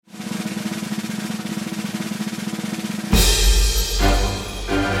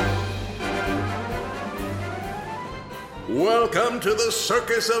welcome to the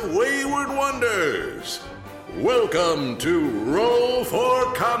Circus of Wayward Wonders. Welcome to Roll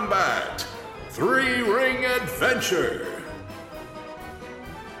for Combat, Three-Ring Adventure.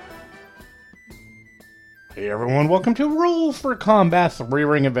 Hey everyone, welcome to Roll for Combat,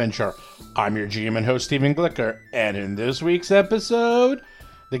 Three-Ring Adventure. I'm your GM and host, Stephen Glicker, and in this week's episode,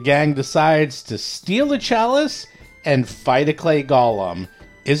 the gang decides to steal a chalice and fight a clay golem.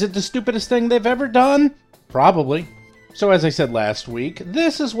 Is it the stupidest thing they've ever done? Probably. So as I said last week,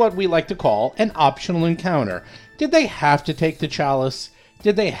 this is what we like to call an optional encounter. Did they have to take the chalice?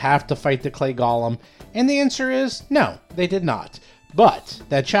 Did they have to fight the clay golem? And the answer is no, they did not. But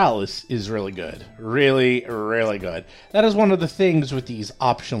that chalice is really good. Really, really good. That is one of the things with these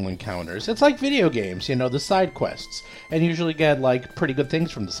optional encounters. It's like video games, the side quests. And usually get, pretty good things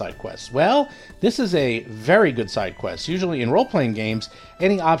from the side quests. Well, this is a very good side quest. Usually in role-playing games,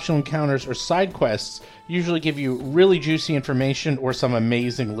 any optional encounters or side quests usually give you really juicy information or some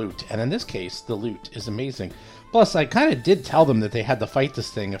amazing loot. And in this case, the loot is amazing. Plus, I kind of did tell them that they had to fight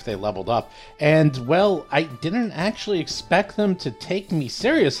this thing if they leveled up. And, well, I didn't actually expect them to take me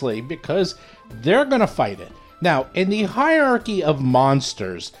seriously because they're going to fight it. Now, in the hierarchy of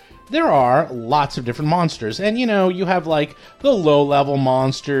monsters, there are lots of different monsters. And, you have, the low-level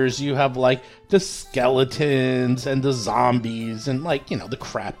monsters. You have, the skeletons and the zombies and, the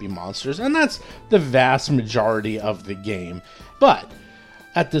crappy monsters. And that's the vast majority of the game. But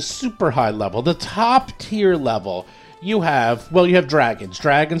at the super high level, the top tier level, you have dragons.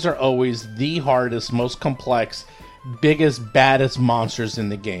 Dragons are always the hardest, most complex, biggest, baddest monsters in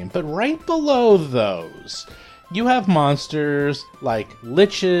the game. But right below those, you have monsters like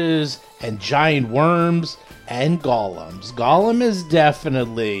liches and giant worms and golems. Golem is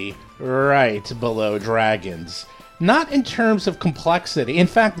definitely right below dragons. Not in terms of complexity. In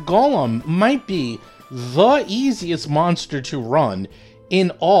fact, Golem might be the easiest monster to run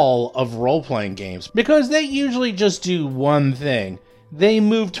in all of role-playing games, because they usually just do one thing. They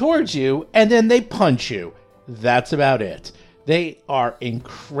move towards you, and then they punch you. That's about it. They are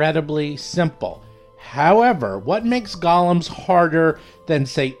incredibly simple. However, what makes golems harder than,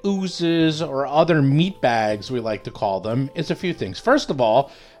 say, oozes or other meat bags, we like to call them, is a few things. First of all,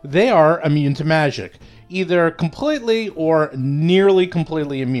 they are immune to magic. Either completely or nearly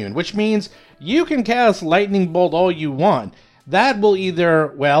completely immune, which means you can cast Lightning Bolt all you want. That will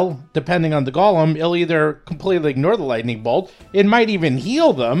either, depending on the golem, it'll either completely ignore the lightning bolt, it might even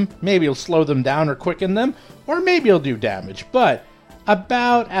heal them, maybe it'll slow them down or quicken them, or maybe it'll do damage. But I'd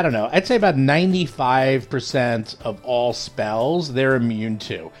say about 95% of all spells they're immune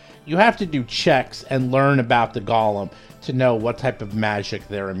to. You have to do checks and learn about the golem to know what type of magic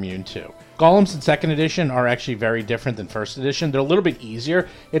they're immune to. Golems in 2nd edition are actually very different than 1st edition. They're a little bit easier.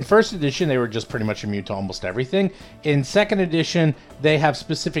 In 1st edition, they were just pretty much immune to almost everything. In 2nd edition, they have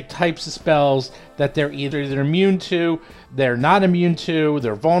specific types of spells that they're either immune to, they're not immune to,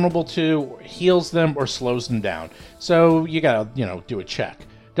 they're vulnerable to, heals them, or slows them down. So you gotta, do a check.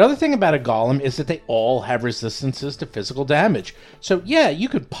 The other thing about a golem is that they all have resistances to physical damage. So yeah, you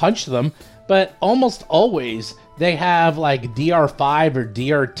could punch them, but almost always they have DR5 or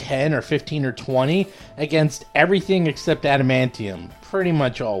DR10 or 15 or 20 against everything except adamantium, pretty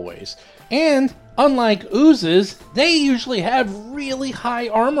much always. And unlike oozes, they usually have really high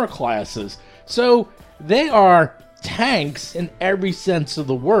armor classes. So they are tanks in every sense of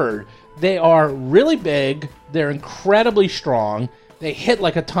the word. They are really big, they're incredibly strong, they hit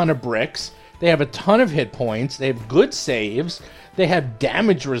like a ton of bricks, they have a ton of hit points, they have good saves, they have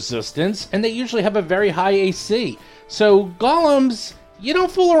damage resistance, and they usually have a very high AC. So golems, you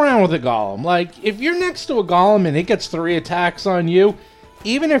don't fool around with a golem. If you're next to a golem and it gets 3 attacks on you,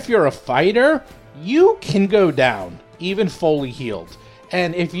 even if you're a fighter, you can go down, even fully healed.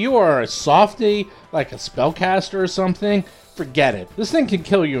 And if you are a softie, like a spellcaster or something, forget it. This thing can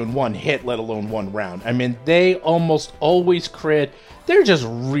kill you in one hit, let alone one round. I mean, they almost always crit. They're just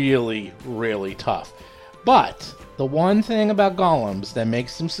really, really tough. But the one thing about golems that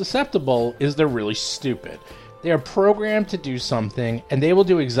makes them susceptible is they're really stupid. They are programmed to do something, and they will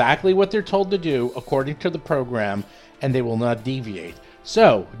do exactly what they're told to do according to the program, and they will not deviate.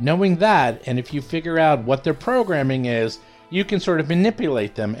 So, knowing that, and if you figure out what their programming is, you can sort of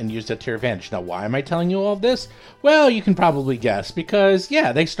manipulate them and use that to your advantage. Now, why am I telling you all of this? Well, you can probably guess, because,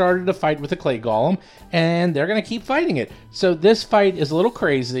 they started a fight with a clay golem, and they're going to keep fighting it. So this fight is a little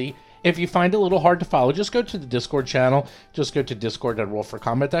crazy. If you find it a little hard to follow, just go to the Discord channel. Just go to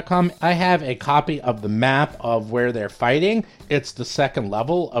discord.rollforcombat.com. I have a copy of the map of where they're fighting. It's the second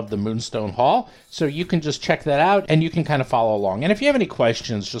level of the Moonstone Hall. So you can just check that out and you can kind of follow along. And if you have any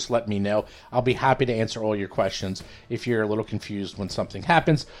questions, just let me know. I'll be happy to answer all your questions. If you're a little confused when something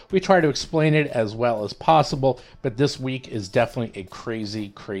happens, we try to explain it as well as possible. But this week is definitely a crazy,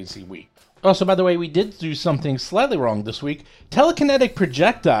 crazy week. Also, by the way, we did do something slightly wrong this week. Telekinetic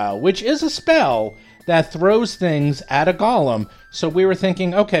Projectile, which is a spell that throws things at a golem. So we were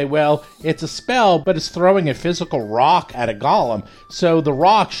thinking, okay, well, it's a spell, but it's throwing a physical rock at a golem. So the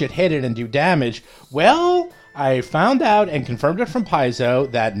rock should hit it and do damage. Well, I found out and confirmed it from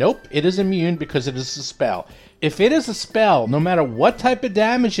Paizo that nope, it is immune because it is a spell. If it is a spell, no matter what type of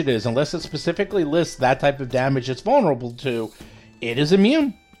damage it is, unless it specifically lists that type of damage it's vulnerable to, it is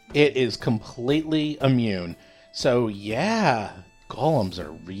immune. It is completely immune. So yeah, golems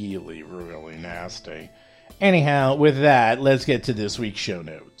are really, really nasty. Anyhow, with that, let's get to this week's show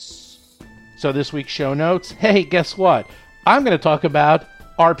notes. So this week's show notes, hey, guess what? I'm going to talk about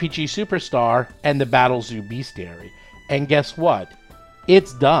RPG Superstar and the Battle Zoo Bestiary. And guess what?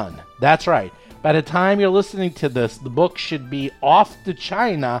 It's done. That's right. By the time you're listening to this, the book should be off to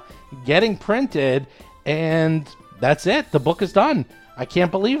China, getting printed, and that's it. The book is done. I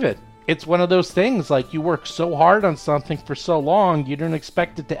can't believe it. It's one of those things, like you work so hard on something for so long, you don't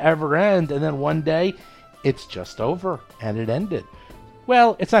expect it to ever end, and then one day, it's just over, and it ended.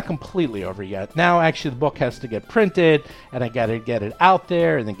 Well, it's not completely over yet. Now, actually, the book has to get printed, and I gotta get it out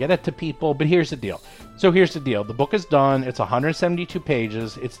there, and then get it to people, but here's the deal. So here's the deal. The book is done. It's 172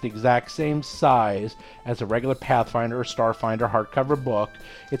 pages. It's the exact same size as a regular Pathfinder or Starfinder hardcover book.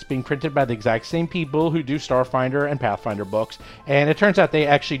 It's being printed by the exact same people who do Starfinder and Pathfinder books, and it turns out they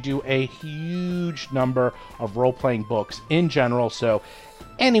actually do a huge number of role-playing books in general, so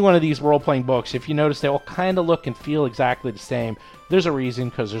any one of these role-playing books, if you notice, they all kind of look and feel exactly the same. There's a reason,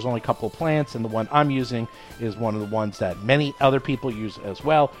 because there's only a couple of plants, and the one I'm using is one of the ones that many other people use as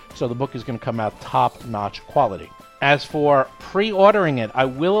well, so the book is going to come out top-notch quality. As for pre-ordering it, I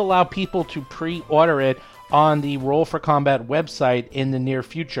will allow people to pre-order it on the Roll for Combat website in the near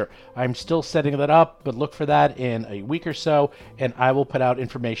future. I'm still setting that up, but look for that in a week or so, and I will put out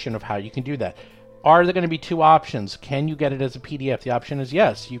information of how you can do that. Are there going to be two options? Can you get it as a PDF? The option is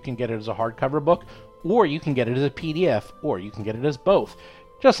yes. You can get it as a hardcover book, or you can get it as a PDF, or you can get it as both.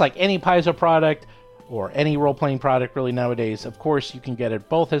 Just like any Paizo product, or any role-playing product really nowadays, of course you can get it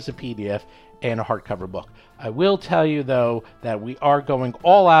both as a PDF and a hardcover book. I will tell you, though, that we are going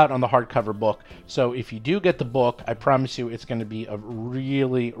all out on the hardcover book, so if you do get the book, I promise you it's going to be of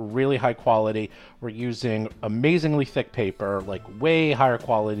really, really high quality. We're using amazingly thick paper, like way higher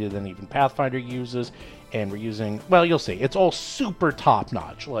quality than even Pathfinder uses, and we're using, well, you'll see, it's all super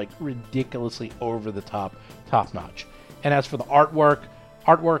top-notch, like ridiculously over-the-top, top-notch. And as for the artwork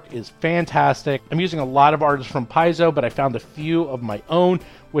is fantastic. I'm using a lot of artists from Paizo, but I found a few of my own,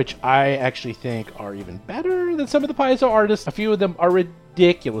 which I actually think are even better than some of the Paizo artists. A few of them are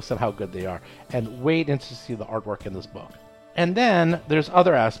ridiculous at how good they are. And wait until you see the artwork in this book. And then there's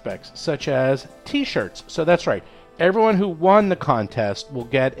other aspects, such as t-shirts. So that's right. Everyone who won the contest will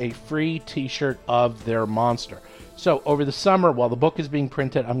get a free t-shirt of their monster. So over the summer, while the book is being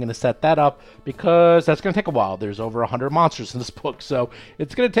printed, I'm going to set that up because that's going to take a while. There's over 100 monsters in this book, so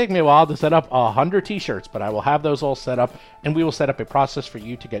it's going to take me a while to set up 100 t-shirts, but I will have those all set up, and we will set up a process for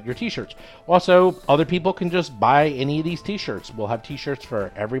you to get your t-shirts. Also, other people can just buy any of these t-shirts. We'll have t-shirts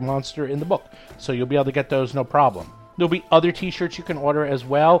for every monster in the book, so you'll be able to get those no problem. There'll be other t-shirts you can order as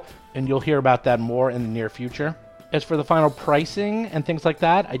well, and you'll hear about that more in the near future. As for the final pricing and things like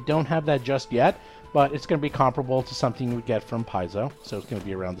that, I don't have that just yet, but it's going to be comparable to something you would get from Paizo, so it's going to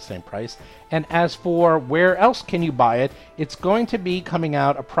be around the same price. And as for where else can you buy it, it's going to be coming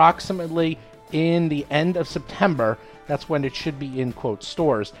out approximately in the end of September. That's when it should be in, quote,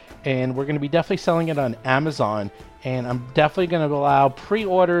 stores. And we're going to be definitely selling it on Amazon, and I'm definitely going to allow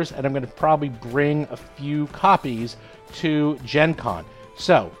pre-orders, and I'm going to probably bring a few copies to Gen Con.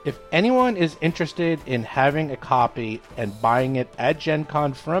 So, if anyone is interested in having a copy and buying it at Gen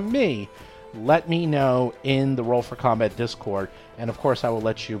Con from me, let me know in the Roll for Combat Discord, and of course I will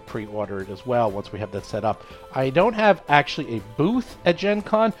let you pre-order it as well once we have that set up. I don't have actually a booth at Gen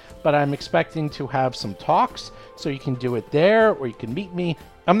Con, but I'm expecting to have some talks, so you can do it there, or you can meet me.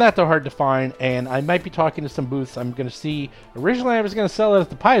 I'm not that hard to find, and I might be talking to some booths. I'm going to see, originally I was going to sell it at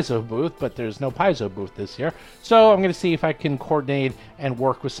the Paizo booth, but there's no Paizo booth this year, so I'm going to see if I can coordinate and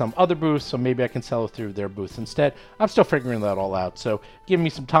work with some other booths, so maybe I can sell it through their booth instead. I'm still figuring that all out, so give me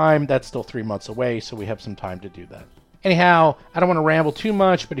some time. That's still 3 months away, so we have some time to do that. Anyhow, I don't want to ramble too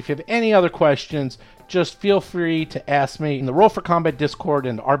much, but if you have any other questions, just feel free to ask me in the Roll for Combat Discord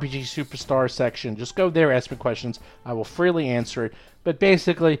in the RPG Superstar section. Just go there, ask me questions. I will freely answer it. But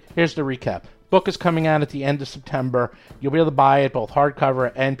basically, here's the recap. Book is coming out at the end of September. You'll be able to buy it both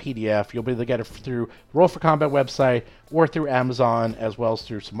hardcover and PDF. You'll be able to get it through Roll for Combat website or through Amazon, as well as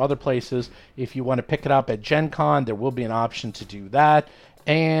through some other places. If you want to pick it up at Gen Con, there will be an option to do that.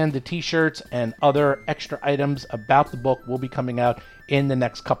 And the t-shirts and other extra items about the book will be coming out in the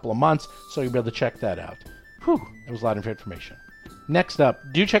next couple of months, so you'll be able to check that out. Whew, that was a lot of information. Next up,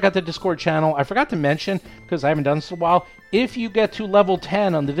 do check out the Discord channel. I forgot to mention, because I haven't done this in a while, if you get to level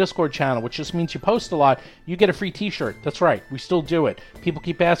 10 on the Discord channel, which just means you post a lot, you get a free t-shirt. That's right, we still do it. People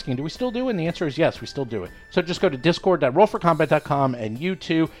keep asking, do we still do it? And the answer is yes, we still do it. So just go to discord.rollforcombat.com and you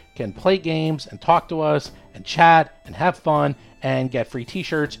too can play games and talk to us and chat and have fun and get free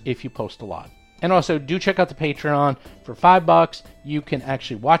t-shirts if you post a lot. And also, do check out the Patreon. For $5, you can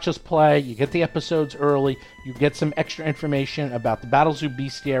actually watch us play. You get the episodes early. You get some extra information about the Battle Zoo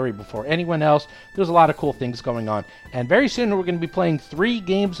Bestiary before anyone else. There's a lot of cool things going on. And very soon, we're going to be playing 3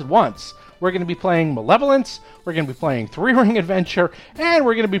 games at once. We're going to be playing Malevolence, we're going to be playing 3-Ring Adventure, and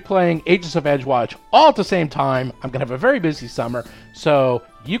we're going to be playing Agents of Edgewatch all at the same time. I'm going to have a very busy summer, so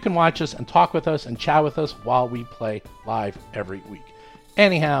you can watch us and talk with us and chat with us while we play live every week.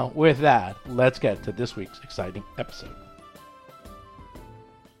 Anyhow, with that, let's get to this week's exciting episode.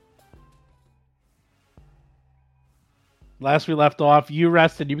 Last we left off, you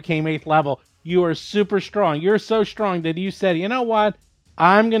rested, you became 8th level. You are super strong. You're so strong that you said, you know what?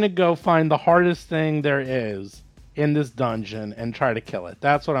 I'm going to go find the hardest thing there is in this dungeon and try to kill it.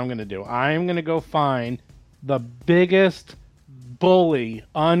 That's what I'm going to do. I'm going to go find the biggest bully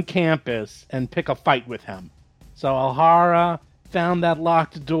on campus and pick a fight with him. So Alhara found that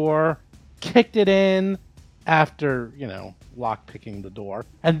locked door, kicked it in after, lock-picking the door.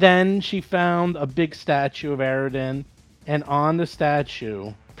 And then she found a big statue of Aridin, and on the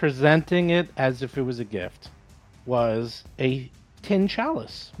statue, presenting it as if it was a gift, was a tin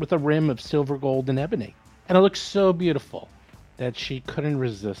chalice with a rim of silver, gold, and ebony. And it looked so beautiful that she couldn't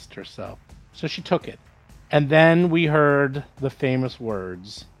resist herself. So she took it. And then we heard the famous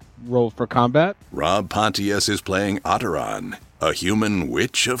words. Roll for combat. Rob Pontius is playing Otteron, a human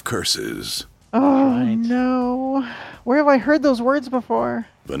witch of curses. Oh, Right. no. Where have I heard those words before?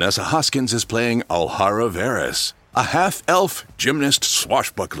 Vanessa Hoskins is playing Alhara Varys, a half-elf gymnast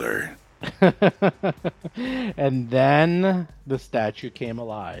swashbuckler. And then the statue came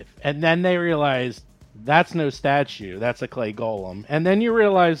alive. And then they realized, that's no statue, that's a clay golem. And then you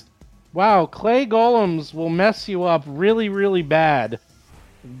realized, wow, clay golems will mess you up really, really bad.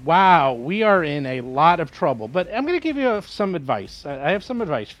 Wow, we are in a lot of trouble. But I'm going to give you some advice. I have some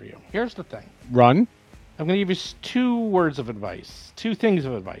advice for you. Here's the thing. Run. I'm going to give you 2 words of advice. 2 things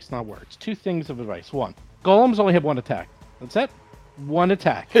of advice, not words. 2 things of advice. 1, golems only have 1 attack. That's it. 1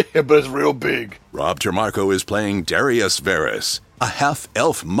 attack. Yeah, but it's real big. Rob Termarco is playing Darius Varys, a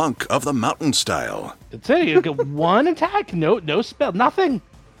half-elf monk of the mountain style. That's it. You get 1 attack. No spell. Nothing.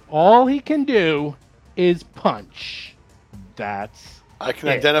 All he can do is punch. That's I can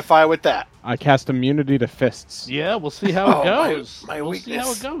it. identify with that. I cast immunity to fists. Yeah, we'll see how it Oh, goes. my we'll see how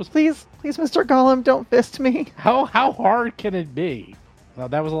it weakness. goes. Please, Mr. Gollum, don't fist me. How hard can it be? Well,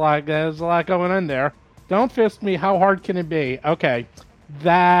 that was a lot going on there. Don't fist me. How hard can it be? Okay.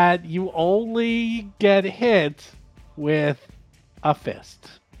 That you only get hit with a fist.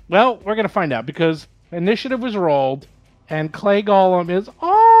 Well, we're going to find out because initiative was rolled and Clay Golem is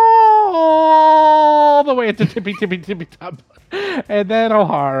all the way at the tippy top. And then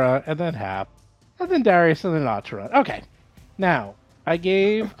Alhara, and then Hap, and then Darius, and then Otteron. Okay. Now, I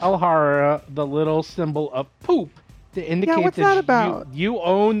gave Alhara the little symbol of poop to indicate what's that about? You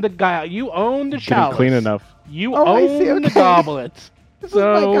own the guy. You own the Didn't chalice. clean enough. You Oh, I own see, the okay. goblet. This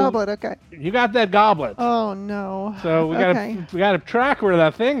So- is my goblet, okay. You got that goblet. Oh, no. So we Okay. gotta track where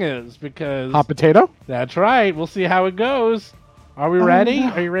that thing is because Hot potato? that's right. We'll see how it goes. Are we ready? no.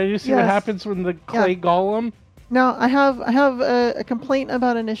 Are you ready to see what Yes. happens when the clay golem? Now, I have a complaint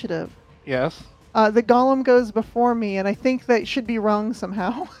about initiative. Yes. The Golem goes before me, and I think that should be wrong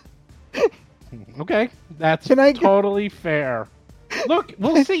somehow. Okay, that's Can I get- totally fair. Look,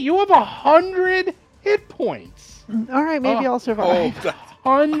 we'll see. You have 100 hit points. All right, maybe Oh. I'll survive.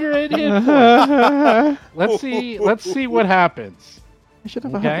 100 hit points. Let's see what happens. I should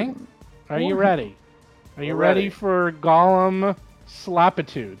have Okay. 100. Are you Four. ready? Are you We're ready ready. for Golem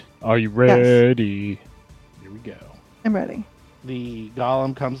Slapitude? Are you ready? Here we go. I'm ready. The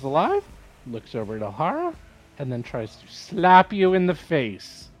Golem comes alive, looks over at Alhara, and then tries to slap you in the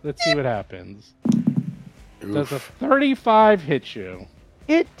face. Let's see what happens. Does a 35 hit you?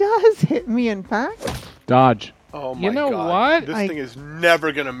 It does hit me, in fact. Dodge. Oh my You know God. what? This thing is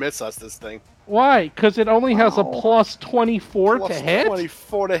never gonna miss us. This thing. Why? Because it only has a Oh. plus 24 Plus to hit?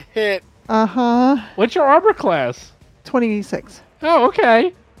 24 to hit. Uh-huh. What's your armor class? 26. Oh,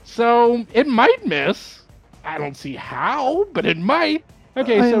 okay. So it might miss. I don't see how, but it might.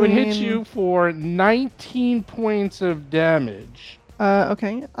 Okay, I so it hits mean- you for 19 points of damage.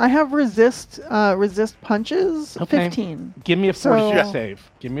 Okay. I have resist punches. Okay. 15. Give me a So- fortitude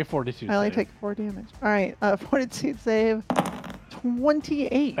save. Give me a fortitude I only save. take 4 damage. All right. Fortitude save.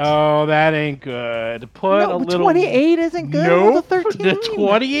 28. Oh, that ain't good. Put no, a little. 28 isn't good. Nope. With a 13. The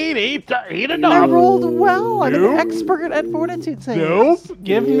 28 ain't I enough. rolled well. I'm an Nope. expert at fortitude saves. Nope.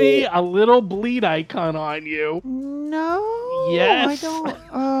 Give me a little bleed icon on you. No. Yes. I don't.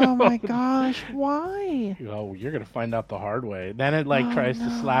 Oh my gosh. Why? Oh, you're gonna find out the hard way. Then it Oh, tries to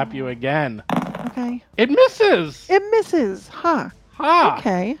slap you again. Okay. It misses. It misses. Huh. Ha!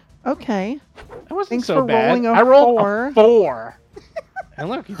 Okay. Okay. That wasn't Thanks so for bad. rolling a I rolled 4. a 4. And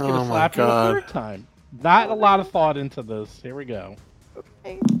look, he's gonna Oh my slap you a God. third time. Not a lot of thought into this. Here we go.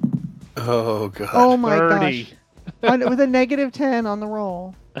 Oh God. Oh my 30. gosh. With a negative 10 on the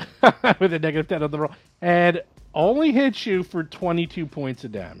roll. With a negative 10 on the roll. And only hits you for 22 points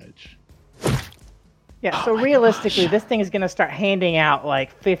of damage. Yeah, so realistically, this thing is going to start handing out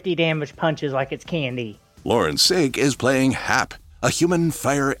like 50 damage punches like it's candy. Lauren Sake is playing Hap, a human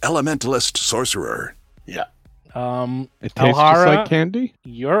fire elementalist sorcerer. Yeah. It tastes just like candy.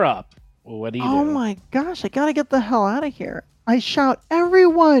 You're up. What do you Oh do? my gosh. I gotta get the hell out of here. I shout,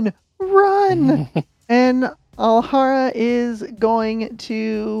 everyone, run! And Alhara is going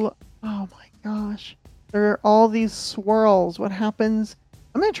to. Oh my gosh. There are all these swirls. What happens?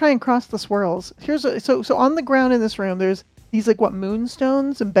 I'm gonna try and cross the swirls. So on the ground in this room, there's these like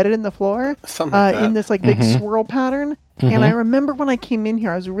moonstones embedded in the floor, Something like that. in this big swirl pattern. And I remember when I came in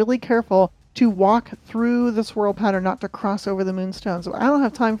here, I was really careful to walk through the swirl pattern, not to cross over the moonstones. So I don't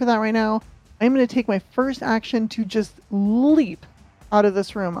have time for that right now. I'm gonna take my first action to just leap out of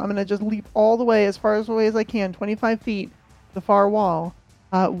this room. I'm gonna just leap all the way as far away as I can, 25 feet, the far wall.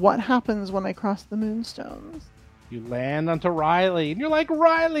 What happens when I cross the moonstones? You land onto Riley, and you're like,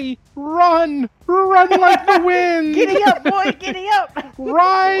 Riley, run! Run like the wind! Giddy up, boy, giddy up!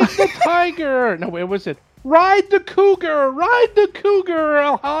 Ride the tiger! No, where was it? Ride the cougar! Ride the cougar,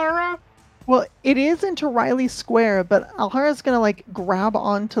 Alhara! Well, it is into Riley Square, but Alhara's gonna grab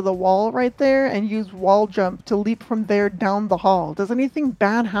onto the wall right there and use wall jump to leap from there down the hall. Does anything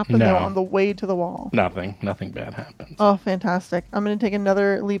bad happen No. though on the way to the wall? Nothing bad happens. Oh, fantastic. I'm gonna take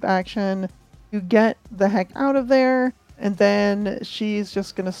another leap action to get the heck out of there, and then she's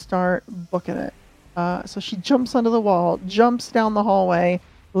just gonna start booking it. So she jumps onto the wall, jumps down the hallway,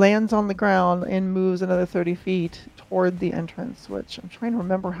 lands on the ground, and moves another 30 feet toward the entrance, which I'm trying to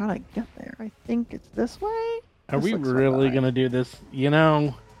remember how to get there. I think it's this way? Are This we looks really right. gonna do this?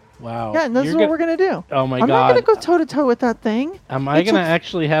 Wow. Yeah, and this is what we're gonna do. Oh my I'm not god. gonna go toe to toe with that thing. Am I It gonna took-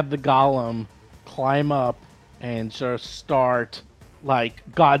 actually have the golem climb up and just start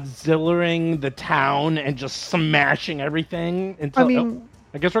Godzillaing the town and just smashing everything until? I mean,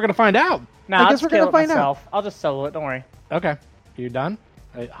 I guess we're gonna find out. No, I I'll guess just we're gonna kill it find out. myself. I'll just solo it, don't worry. Okay, you done?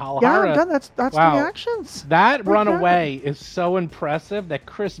 Alhara, yeah, I'm done. That's Wow. 3 actions. That We're runaway is so impressive that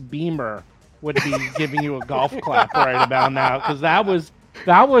Chris Beamer would be giving you a golf clap right about now, because that was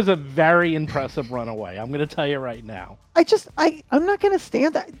a very impressive runaway. I'm gonna tell you right now. I'm not gonna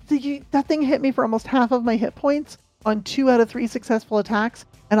stand that. That thing hit me for almost half of my hit points on 2 out of 3 successful attacks,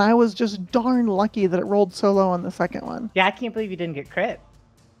 and I was just darn lucky that it rolled so low on the second one. Yeah, I can't believe you didn't get crit.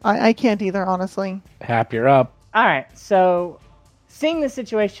 I can't either, honestly. Hap, you're up. All right, so seeing the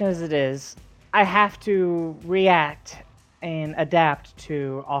situation as it is, I have to react and adapt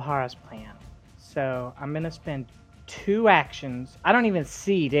to Alhara's plan. So I'm going to spend 2 actions. I don't even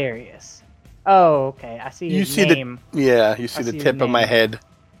see Darius. Oh, okay. I see You his see name. you see the see tip the of my name. head.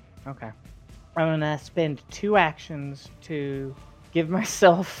 Okay. I'm going to spend 2 actions to give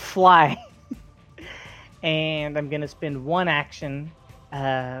myself fly. And I'm going to spend 1 action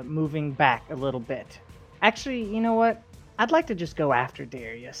moving back a little bit. Actually, you know what? I'd like to just go after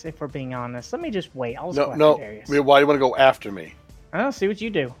Darius, if we're being honest. Let me just wait. I'll just go No, after no. Darius. Why do you want to go after me? I'll see what you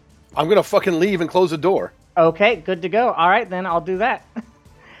do. I'm gonna fucking leave and close the door. Okay, good to go. All right, then I'll do that.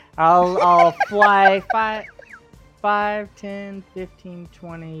 I'll fly 5, 10, 15,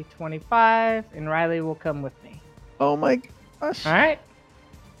 20, 25, and Riley will come with me. Oh my gosh. All right?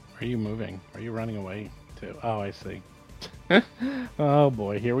 Where are you moving? Are you running away to? Oh, I see. Oh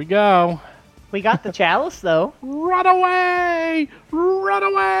boy, here we go. We got the chalice, though. Run away! Run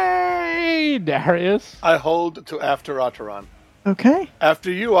away! Darius. I hold to after Otteron. Okay.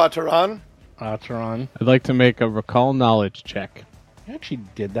 After you, Otteron. Otteron. I'd like to make a recall knowledge check. I actually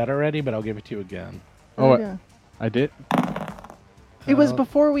did that already, but I'll give it to you again. Oh, yeah. I did? It was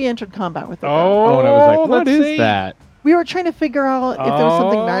before we entered combat with it. though. Oh, and I was like, what let's is see. that? We were trying to figure out if there was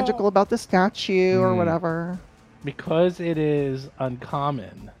something Oh. magical about the statue or whatever. Because it is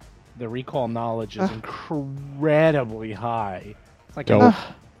uncommon, the recall knowledge is incredibly high. It's like in Dope.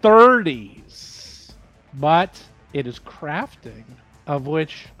 the 30s. But it is crafting, of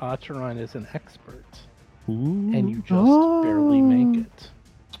which Otteron is an expert. And you just barely make it.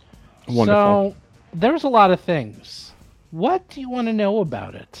 Wonderful. So, there's a lot of things. What do you want to know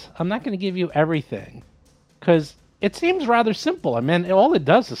about it? I'm not going to give you everything. Because it seems rather simple. I mean, all it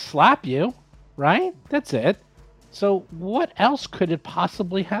does is slap you, right? That's it. So, what else could it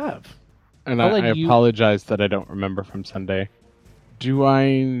possibly have? And I'll I let you- apologize that I don't remember from Sunday. Do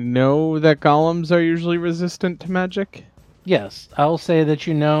I know that golems are usually resistant to magic? Yes, I'll say that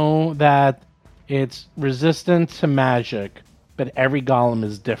you know that it's resistant to magic, but every golem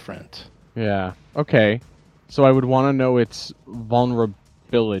is different. Yeah. Okay. So I would want to know its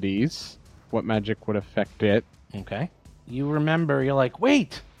vulnerabilities. What magic would affect it? Okay? You remember, you're like,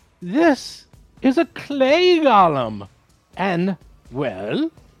 wait, this is a clay golem. And,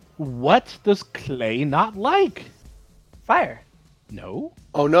 well, what does clay not like? Fire. No.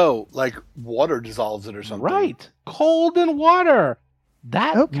 Oh no, like water dissolves it or something. Right. Cold and water.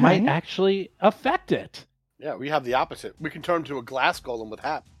 That Okay. might actually affect it. Yeah, we have the opposite. We can turn to a glass golem with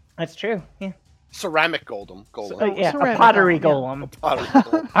Hap. That's true. Yeah. Ceramic golem. Oh, yeah. A ceramic pottery golem, golem. Pottery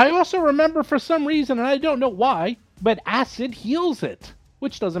golem. I also remember for some reason, and I don't know why, but acid heals it,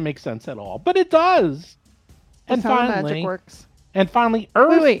 which doesn't make sense at all, but it does. And That's how finally, magic works.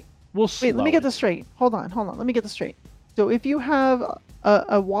 Earth Wait. will slow Wait, let me get it. this straight. Hold on. Let me get this straight. So if you have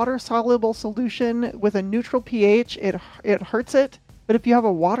a water-soluble solution with a neutral pH, it hurts it. But if you have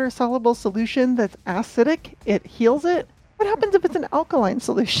a water-soluble solution that's acidic, it heals it. What happens if it's an alkaline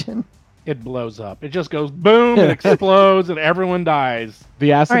solution? It blows up. It just goes boom, it explodes, and everyone dies.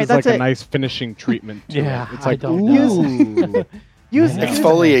 The acid All right, is like that's a it. nice finishing treatment. To Yeah, it. It's I like, don't ooh. Use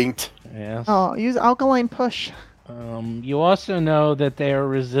Exfoliate. Yes. use alkaline push. You also know that they are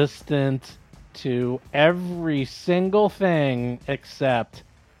resistant to every single thing except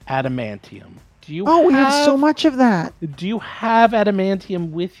adamantium. Do you We have so much of that. Do you have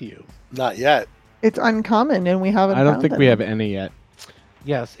adamantium with you? Not yet. It's uncommon, and we haven't. I don't found think it. we have any yet.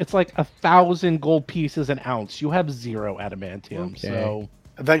 Yes, it's like 1,000 gold pieces an ounce. You have 0 adamantium, Okay. so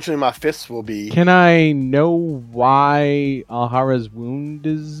Eventually my fists will be... Can I know why Alhara's wound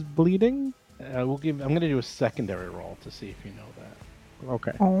is bleeding? I'm going to do a secondary roll to see if you know that.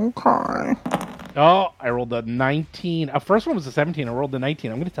 Okay. Okay. Oh, I rolled a 19. First one was a 17. I rolled a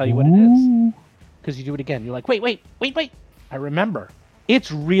 19. I'm going to tell you what it is. Because you do it again. You're like, wait. I remember.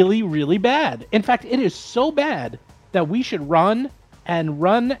 It's really, really bad. In fact, it is so bad that we should run and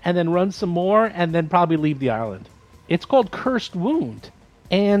then run some more and then probably leave the island. It's called Cursed Wound.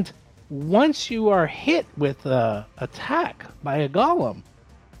 And once you are hit with an attack by a golem,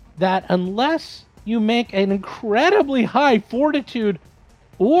 that unless you make an incredibly high fortitude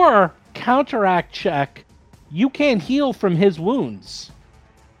or counteract check, you can't heal from his wounds.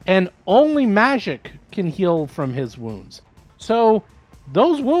 And only magic can heal from his wounds. So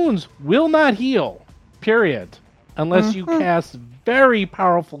those wounds will not heal, period, unless you cast very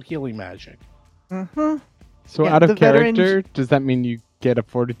powerful healing magic. Mm-hmm. So Yeah, out of the veterans- character, does that mean you get a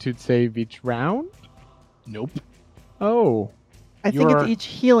fortitude save each round? Nope. Oh. I think You're- it's each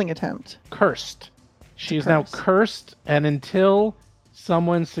healing attempt. Cursed. She is now Cursed. cursed, and until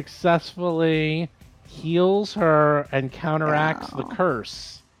someone successfully heals her and counteracts the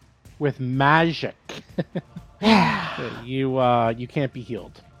curse with magic, you can't be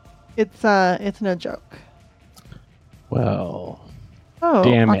healed. It's no joke. Well. Oh,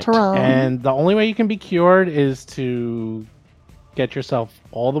 Damn it. Ataran. And the only way you can be cured is to get yourself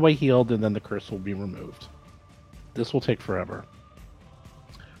all the way healed, and then the curse will be removed. This will take forever.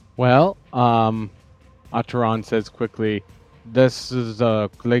 Well, Ataran says quickly, this is a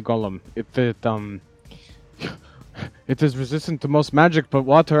clay golem. If it it is resistant to most magic but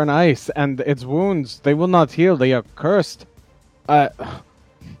water and ice, and its wounds, they will not heal, they are cursed.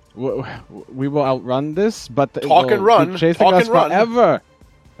 We will outrun this, but it Talk will and run. keep chasing Talk us and run. forever.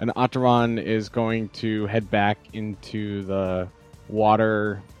 And Ataran is going to head back into the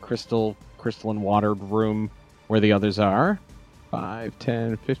crystalline watered room where the others are. 5,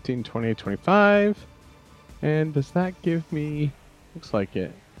 10, 15, 20, 25. And does that give me... Looks like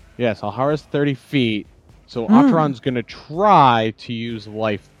it. Yes, Alhara's 30 feet. So Ataran's going to try to use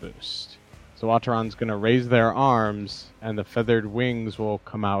Life Boost. So Ataran's going to raise their arms, and the feathered wings will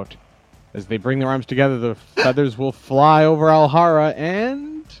come out. As they bring their arms together, the feathers will fly over Alhara,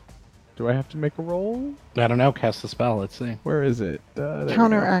 and... Do I have to make a roll? I don't know. Cast the spell. Let's see. Where is it? There we go.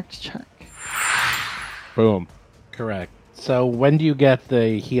 Counteract check. Boom. Correct. So when do you get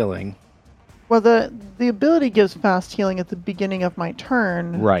the healing? Well, the ability gives fast healing at the beginning of my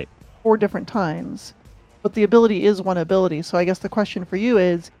turn. Right. 4 different times. But the ability is one ability, so I guess the question for you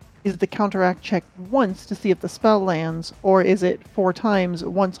is the counteract check once to see if the spell lands, or is it 4 times,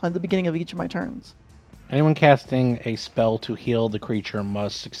 once on the beginning of each of my turns? Anyone casting a spell to heal the creature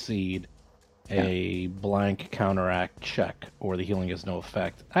must succeed a blank counteract check, or the healing has no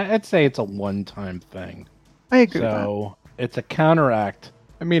effect. I'd say it's a one-time thing. I agree with So it's a counteract.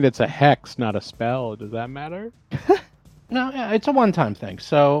 I mean, it's a hex, not a spell. Does that matter? No, yeah, it's a one-time thing.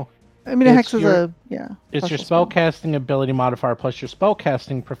 So that. I mean, a hex it's is your- a, yeah. it's your special spellcasting ability modifier plus your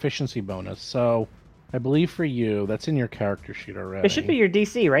spellcasting proficiency bonus. So I believe for you, that's in your character sheet already. It should be your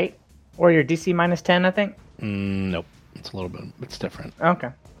DC, right? Or your DC minus 10, I think. Nope. It's a little bit. It's different. Okay.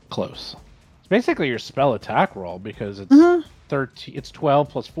 Close. It's basically your spell attack roll because it's 13. It's 12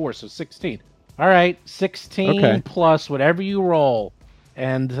 plus 4, so 16. All right, 16 Okay. plus whatever you roll,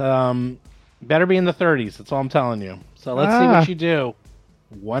 and better be in the 30s. That's all I'm telling you. So let's see what you do.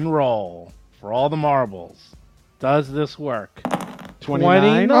 One roll for all the marbles. Does this work?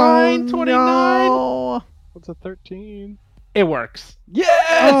 29? 29. Oh, 29. no. What's a 13? It works. Yes!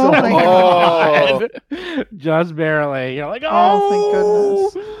 Oh, my God. Just barely. You're like, Oh, thank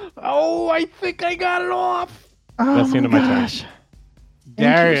oh, goodness. oh, I think I got it off. Oh, That's the end of my turn. gosh. Thank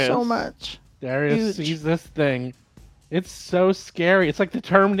Darius. you so much. Darius Huge. sees this thing. It's so scary. It's like the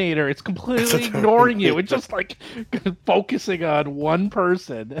Terminator. It's completely ignoring you. It's just like focusing on one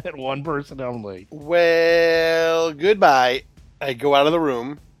person and one person only. Well, goodbye. I go out of the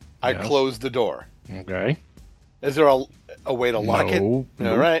room. I Yes. close the door. Okay. Is there a way to lock it? No.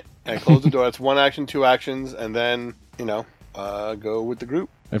 All right. I close the door. It's 1 action, 2 actions, and then, go with the group.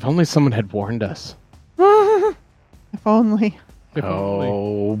 If only someone had warned us. If only. If only.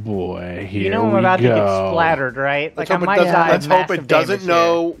 Oh boy. Here You know I'm we about go. to get splattered, right? Let's Like I hope it might doesn't, die. let's hope it massive doesn't damage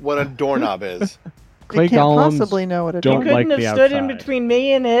know what a doorknob is. Clay It can't golems possibly know what it don't Here. does. like Couldn't the have stood in outside. between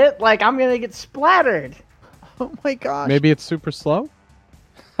me and it. Like I'm gonna get splattered. Oh my gosh. Maybe it's super slow?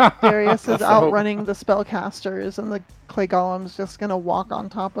 Darius is outrunning the spellcasters, and the clay golem's just gonna walk on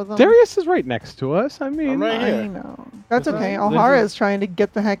top of them. Darius is right next to us. I mean, I'm right I here. know. That's This okay. is- Alhara this is trying to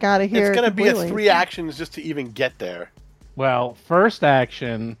get the heck out of here. It's going to be a completely. 3 actions just to even get there. Well, first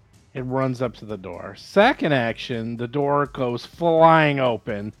action, it runs up to the door. Second action, the door goes flying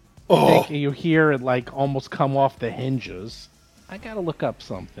open. Oh. You hear it like almost come off the hinges. I gotta look up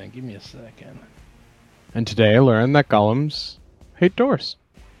something. Give me a second. and today I learned that golems hate doors.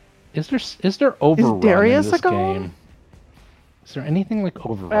 Is there overrun Darius in this a golem? game? Is there anything like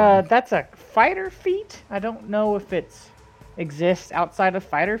overrun? That's a fighter feat. I don't know if it exists outside of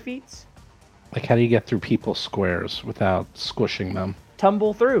fighter feats. Like how do you get through people's squares without squishing them?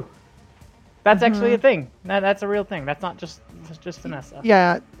 Tumble through. That's actually a thing. That's a real thing. That's not just Vanessa.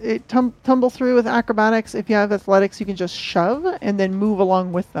 Yeah, it tumble through with acrobatics. If you have athletics, you can just shove and then move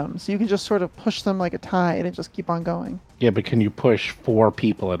along with them. So you can just sort of push them like a tide and just keep on going. Yeah, but can you push 4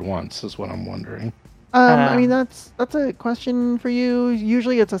 people at once? Is what I'm wondering. I mean, that's a question for you.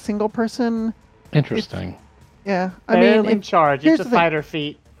 Usually, it's a single person. Interesting. Yeah, I They're mean, in charge. here's It's a the thing. fighter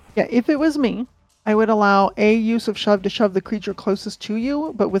feat. Yeah, if it was me, I would allow a use of shove to shove the creature closest to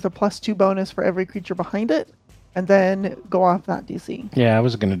you, but with a +2 bonus for every creature behind it, and then go off that DC. Yeah, I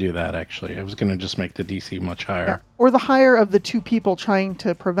was gonna do that actually. I was gonna just make the DC much higher. Yeah. Or the higher of the 2 people trying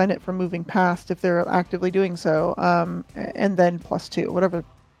to prevent it from moving past if they're actively doing so, and then +2, whatever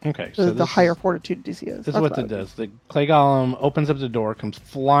Okay, the this higher is- fortitude DC is. This is That's what I it would do. does. The clay golem opens up the door, comes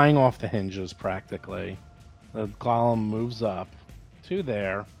flying off the hinges practically. The golem moves up to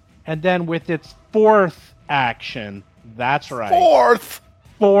there. And then with its 4th action, that's right. 4th!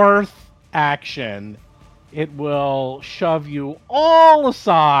 4th action, it will shove you all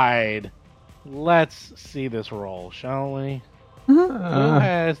aside. Let's see this roll, shall we? Who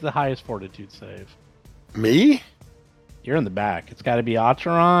has the highest fortitude save? Me? You're in the back. It's got to be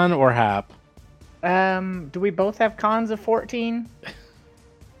Ataran or Hap. Do we both have cons of 14?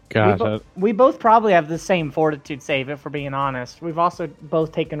 God, We both probably have the same fortitude save, if we're being honest. We've also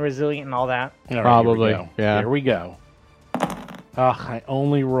both taken resilient and all that. All right, Probably, Here we go. yeah. Here we go. Ugh, I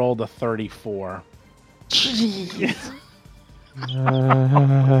only rolled a 34. Jeez.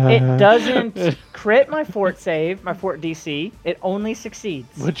 It doesn't crit my fort save, my fort DC. It only succeeds.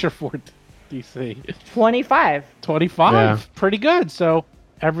 What's your fort DC? 25. 25. Yeah. Pretty good. So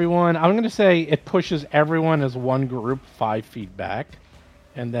everyone, I'm going to say it pushes everyone as one group 5 feet back,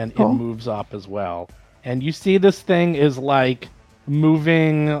 and then Cool. it moves up as well. And you see this thing is like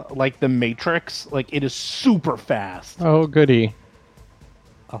moving like the Matrix. Like it is super fast. Oh, goody.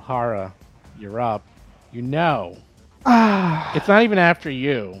 Alhara, you're up. You know. Ah, It's not even after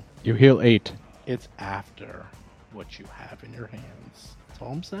you. You heal 8. It's after what you have in your hands. That's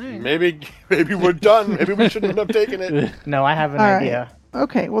all I'm saying. Maybe we're done. Maybe we shouldn't have taken it. No, I have an All right. idea.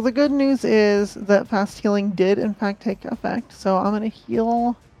 okay. Well, the good news is that fast healing did in fact take effect. So I'm gonna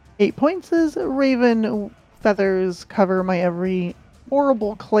heal 8 points as raven feathers cover my every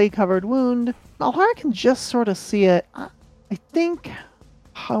horrible clay-covered wound. Alhara can just sort of see it. I think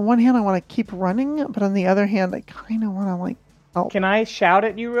on one hand I want to keep running, but on the other hand I kind of want to like help. Can I shout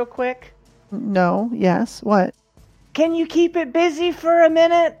at you real quick? No. Yes. What? Can you keep it busy for a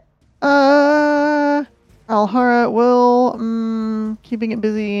minute? Alhara will, keeping it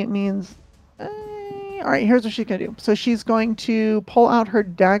busy means, all right, here's what she's gonna do. So she's going to pull out her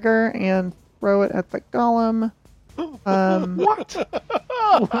dagger and throw it at the golem. What?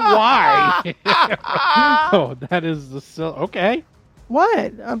 Why? Oh, that is the okay.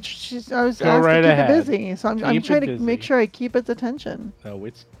 What? I was Go asked right to keep ahead. it busy, so I'm Keep it trying to busy. make sure I keep its attention. No,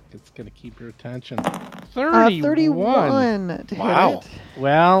 it's gonna keep your attention. 31. 31 to Wow. hit it.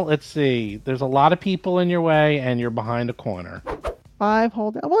 Well, let's see. There's a lot of people in your way, and you're behind a corner. 5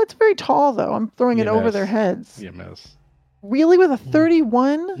 hold down. Well, it's very tall though. I'm throwing it You over miss. their heads. You miss. Really, with a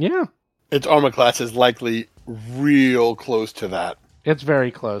 31? Yeah, Its armor class is likely real close to that. it's very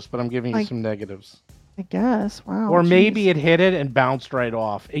close, but I'm giving you I- some negatives. I guess. Wow. Or maybe jeez. it hit it and bounced right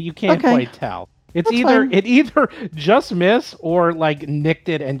off. You can't Okay. quite tell. It's That's either fine. it either just missed or like nicked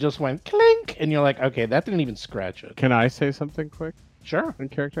it and just went clink, and you're like, okay, that didn't even scratch it. Can I say something quick Sure. in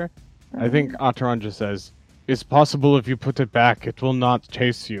character? I think Otteron just says, "It's possible if you put it back, it will not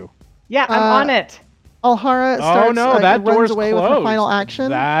chase you." Yeah, I'm Uh, on it. Alhara starts, Oh no, that runs door's away closed. with her final action.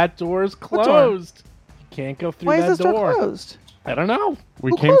 That door's What door? closed. You can't go through Why that is this door door. closed? I don't know.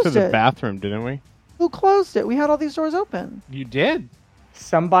 We Who came to closed the it? bathroom, didn't we? Who closed it? We had all these doors open. You did.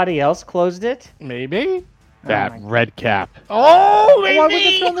 Somebody else closed it. Maybe. That my red cap. Oh, Why would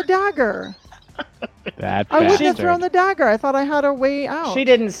have thrown the dagger? That I wouldn't have bastard. thrown the dagger. I thought I had a way out. She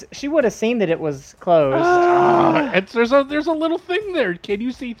didn't. She would have seen that it was closed. There's a little thing there. Can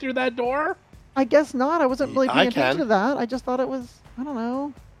you see through that door? I guess not. I wasn't really I paying attention can. to that. I just thought it was. I don't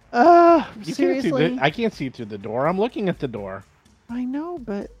know. You Seriously. Can't see I can't see through the door. I'm looking at the door. I know,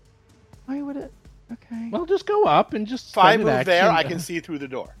 but why would it? Okay. Well, just go up and just If I spend an move there, action. I can see through the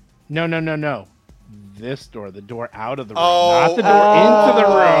door. No. This door, the door out of the room, Oh, not the door into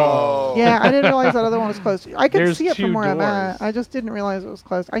the room. Yeah, I didn't realize that other one was closed. I could There's see it from two where I'm at. doors. I just didn't realize it was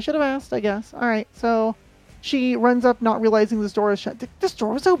closed. I should have asked, I guess. All right, so she runs up, not realizing this door is shut. This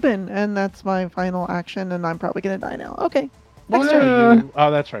door was open, and that's my final action, and I'm probably gonna die now. Okay. Well, Next no, turn.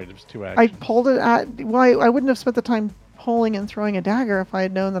 oh, that's right. It was 2 I actions. pulled it at. Well, I wouldn't have spent the time pulling and throwing a dagger if I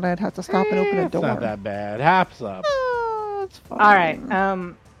had known that I'd have to stop and open a It's door. not that bad. Haps up. It's fine. All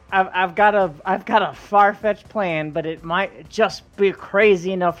right. I've got a far-fetched plan, but it might just be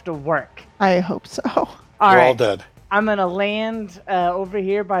crazy enough to work. I hope so. All We're right. all dead. I'm gonna land over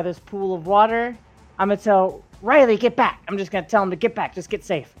here by this pool of water. I'm gonna tell Riley, get back. I'm just gonna tell him to get back. Just get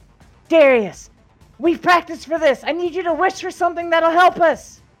safe. Darius, we've practiced for this. I need you to wish for something that'll help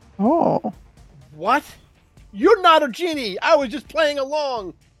us. Oh. What? You're not a genie. I was just playing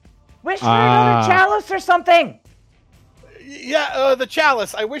along. Wish for another chalice or something. Yeah, the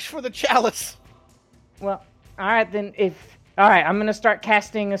chalice. I wish for the chalice. Well, all right then. All right, I'm gonna start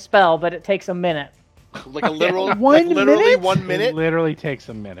casting a spell, but it takes a minute. Like a literal, One like literally minute? 1 It minute. literally takes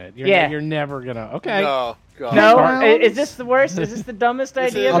a minute. Yeah. You're never gonna. Okay. No, God. No, rounds? is this the worst? Is this the dumbest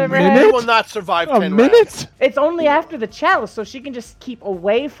This idea is- I've ever minute? had? You will not survive A 10 minute? rounds. It's only after the chalice, so she can just keep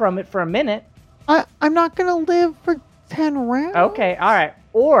away from it for a minute. I'm not gonna live for 10 rounds. Okay, all right.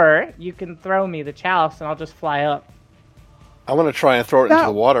 Or you can throw me the chalice, and I'll just fly up. I want to try and throw it into That-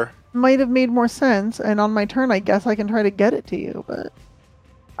 the water. Might have made more sense, and on my turn, I guess I can try to get it to you, but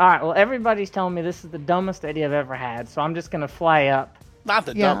All right. Well, everybody's telling me this is the dumbest idea I've ever had, so I'm just gonna fly up. Not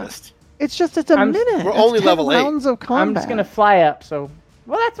the Yeah. dumbest. it's a I'm- minute. we're It's only 10 level 8. rounds of combat. I'm just gonna fly up. So,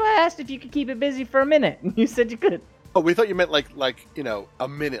 well, that's why I asked if you could keep it busy for a minute, and you said you could. Oh, we thought you meant like a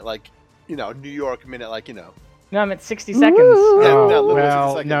minute, New York minute, No, I'm at 60 seconds. Woo! Yeah, Oh, no, literally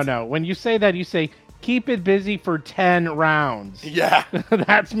well, 60 no, seconds. no. When you say that, you say keep it busy for 10 rounds. Yeah.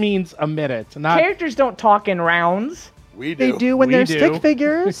 That means a minute, not. Characters don't talk in rounds. We do. They do when We they're do. stick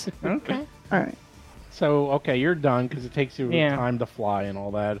figures. Okay. All right. So, okay, you're done because it takes you Yeah. time to fly and all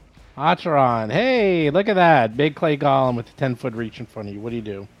that. Atron, hey, look at that. Big clay golem with a 10-foot reach in front of you. What do you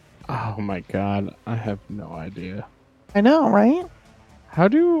do? Oh my god, I have no idea. I know, right? How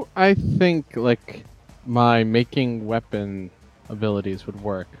do I think like my making weapon abilities would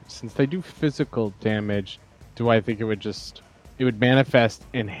work? Since they do physical damage, do I think it would manifest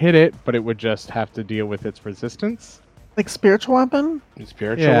and hit it, but it would just have to deal with its resistance? Like spiritual weapon.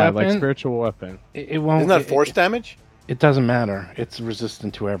 Spiritual Yeah, weapon? like spiritual weapon. It won't. Isn't that force damage? It doesn't matter. It's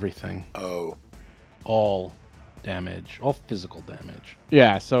resistant to everything. Oh. All damage. All physical damage.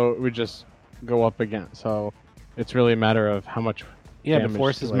 Yeah, so it would just go up again. So it's really a matter of how much. Yeah, but damage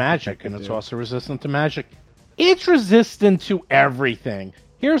force do is I think magic, I and could it's do. also resistant to magic. It's resistant to everything.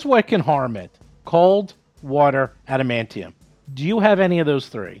 Here's what can harm it. Cold, water, adamantium. Do you have any of those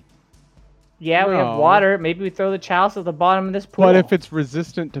three? Yeah, we have No. water. Maybe we throw the chalice at the bottom of this pool. But if it's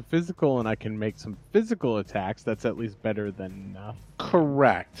resistant to physical and I can make some physical attacks, that's at least better than nothing.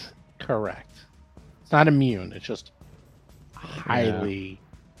 Correct. It's not immune. It's just highly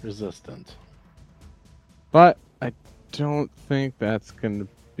resistant. But I don't think that's going to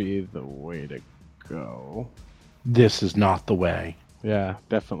be the way to go. This is not the way. Yeah,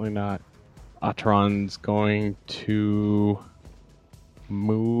 definitely not. Atron's going to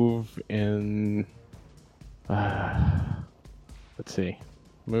move in. Let's see.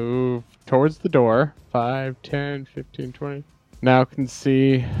 Move towards the door. 5, 10, 15, 20. Now can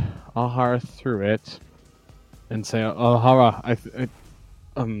see Alhara through it and say, Alhara,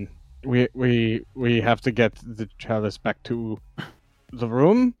 we have to get the chalice back to the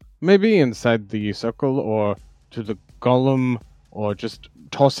room, maybe inside the circle, or to the golem, or just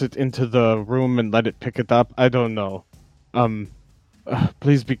toss it into the room and let it pick it up. I don't know.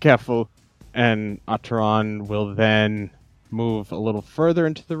 Please be careful. And Atron will then move a little further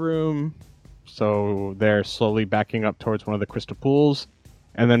into the room, so they're slowly backing up towards one of the crystal pools.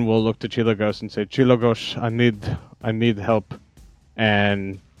 And then we'll look to Chilagos and say, Chilagos, I need help.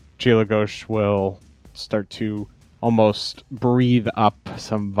 And Chilagos will start to almost breathe up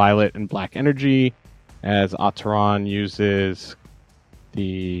some violet and black energy as Atron uses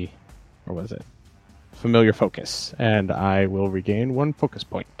familiar focus, and I will regain 1 focus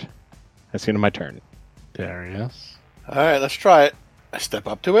point. That's the end of my turn. Darius. All right, let's try it. I step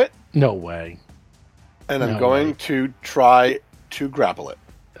up to it, No way. and I'm No going way. to try to grapple it.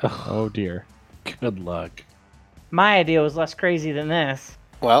 Oh dear. Good luck. My idea was less crazy than this.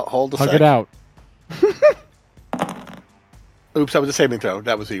 Well, hold a Hug sec. it out. Oops, that was a saving throw.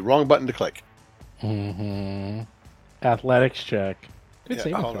 That was the wrong button to click. Mm-hmm. Athletics check. Good Yeah,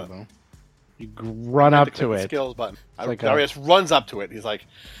 saving hold throw, on. though. You run I had up click to the it. Skills button. like Darius runs up to it. He's like,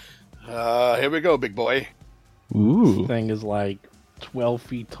 here we go, big boy. Ooh. Thing is like 12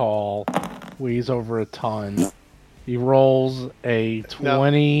 feet tall, weighs over a ton. He rolls a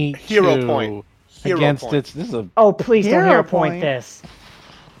 22 hero point. Hero against point. its. This is a. Oh, please don't Hero hero point point. this.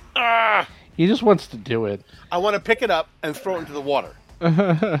 He just wants to do it. I want to pick it up and throw it into the water.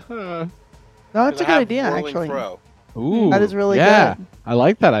 No, that's a 'Cause I good have idea, whirling actually. Throw. Ooh. That is really yeah, good. I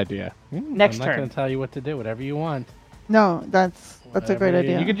like that idea. Next I'm not turn. going to tell you what to do. Whatever you want. No, that's a great Whatever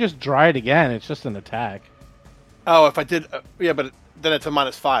idea. You could just try it again. It's just an attack. Oh, if I did, yeah, but then it's a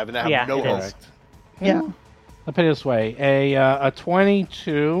 -5, and I have Yeah, no it hope. is. Yeah. I'll put it this way: a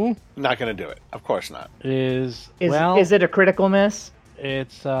 22 Not going to do it. Of course not. is Is, well. is it a critical miss?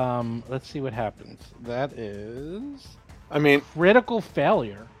 It's Let's see what happens. That is I mean, critical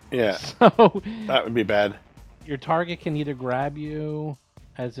failure. yeah, So that would be bad. your target can either grab you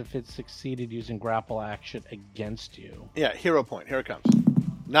as if it succeeded using grapple action against you. Yeah, hero point. Here it comes.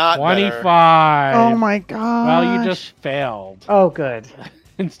 Not 25. better. Oh my god. Well, you just failed Oh, good.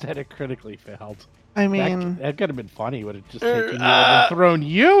 instead of critically failed. I That, mean, that could have been funny. Would have just taken you and thrown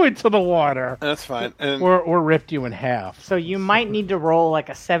you into the water, That's fine. And or ripped you in half. So you might need to roll like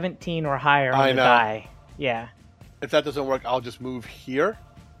a 17 or higher on I the know. die. Yeah. if that doesn't work, I'll just move here.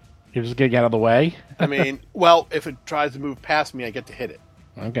 You're just getting out of the way. I mean, well, if it tries to move past me, I get to hit it.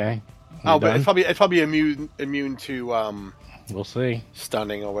 Okay. Oh, You're but done? it's probably immune to We'll see.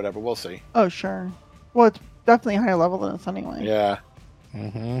 stunning or whatever. We'll see. oh sure. Well, it's definitely a higher level than us anyway. Yeah.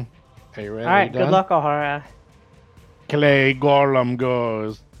 Mm-hmm. Are you ready? All right. You Good done? luck, Alhara. Clay Golem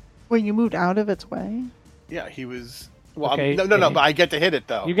goes. Wait, you moved out of its way? Yeah, he was. Well, Okay, no, okay. but I get to hit it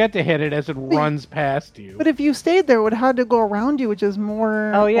though. You get to hit it as it runs past you. But if you stayed there, it would have had to go around you, which is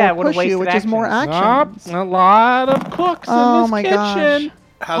more. Oh, yeah, or it would've push you, wasted which is more actions. actions. A lot of cooks Oh in this my kitchen. gosh.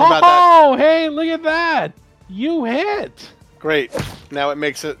 How's about that? Oh, hey, look at that! You hit. Great. Now it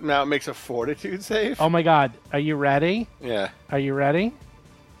makes a fortitude save. Oh my God, are you ready? Yeah. Are you ready?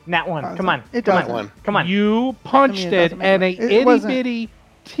 Nat 1. Come on. It Come doesn't. on. Come on. You punched it it, doesn't make and it- a it itty wasn't- bitty,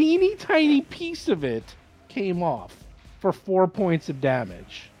 teeny tiny piece of it came off for 4 points of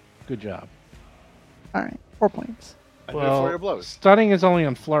damage. Good job. All right, 4 points. I did it for your blows. stunning is only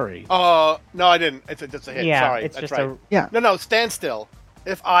on flurry. Oh no, I didn't. It's just a hit. Yeah, Sorry, it's that's just right. a. Yeah. No, stand still.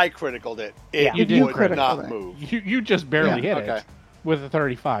 If I criticaled it, Yeah. You it did. would Critical not it. move. You just barely Yeah. hit Okay. it with a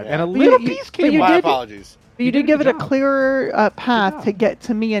 35, Yeah. and a But little you- piece but came you off. My did- apologies. But you You did did a give good it a job. clearer path job. to get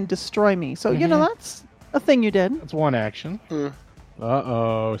to me and destroy me. So, you know, that's a thing you did. That's one action.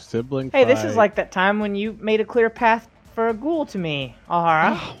 Uh-oh, sibling Hey, this is fight. like that time when you made a clear path for a ghoul to me,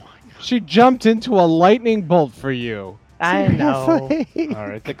 Alhara. She jumped into a lightning bolt for you. I know. Seriously. All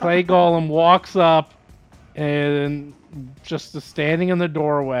right, the clay golem walks up and just is standing in the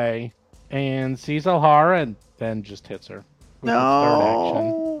doorway and sees Alhara and then just hits her with its third action.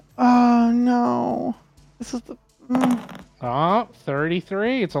 No. Oh, no. This is the Oh,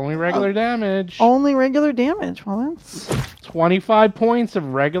 33. It's only regular damage. only regular damage. Well, that's 25 points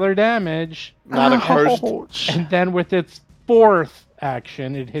of regular damage. Not accursed. Ouch. And then with its fourth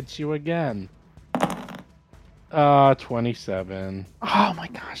action, it hits you again. 27. Oh my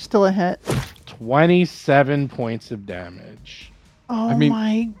gosh, still a hit. 27 points of damage. Oh I mean,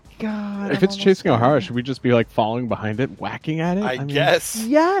 my god. If I'm it's chasing almost O'Hara, done. should we just be like following behind it, whacking at it? I mean, guess.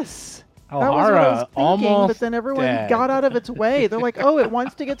 Yes. That was what I was Alhara thinking, almost but then everyone dead. got out of its way. They're like, "Oh, it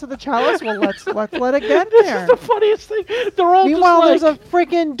wants to get to the chalice. Well, let's let it get This there." is the funniest thing. They're all Meanwhile, just there's like, a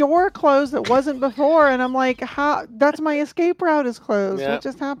freaking door closed that wasn't before, and I'm like, "How? That's my escape route is closed. Yeah. What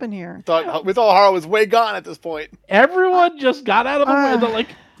just happened here?" Thought with O'Hara was way gone at this point. everyone just got out of the way. They're like,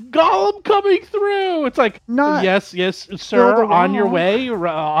 Gollum coming through. It's like, Not yes, sir, the on your wall. way.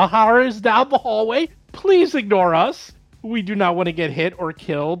 Alhara is down the hallway. Please ignore us. We do not want to get hit or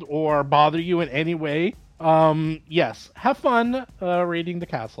killed or bother you in any way. Yes, have fun raiding the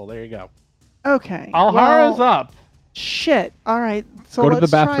castle. There you go. Okay. Alhara's well, up. Shit. All right. So Go to the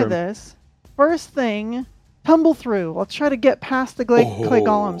let's try bathroom. this. First thing, tumble through. Let's try to get past the clay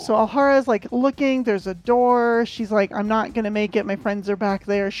golem. So Alhara's like looking. There's a door. She's like, I'm not gonna make it. My friends are back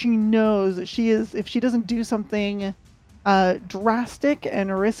there. She knows that she is. If she doesn't do something drastic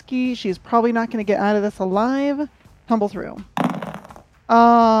and risky, she's probably not gonna get out of this alive. Tumble through.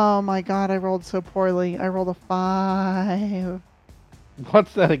 Oh my god! I rolled so poorly. I rolled a 5.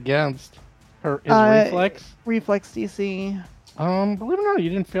 What's that against? Her is reflex? Reflex DC. Believe it or not, you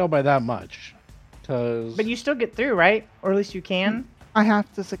didn't fail by that much. Cause But you still get through, right? Or at least you can. I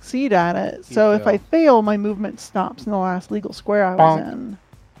have to succeed at it. So if I fail, my movement stops in the last legal square I was Bonk. in.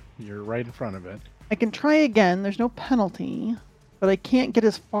 you're right in front of it. I can try again. There's no penalty, but I can't get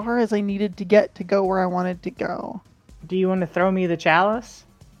as far as I needed to get to go where I wanted to go. Do you want to throw me the chalice?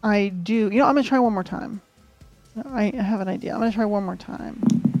 I do. You know, I'm going to try one more time. I have an idea. I'm going to try one more time.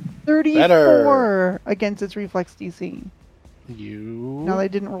 34 Better. against its reflex DC. You No, they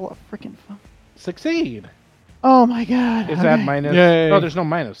didn't roll a freaking phone. succeed. Oh my god. Is that Okay. minus? Yay. No, there's no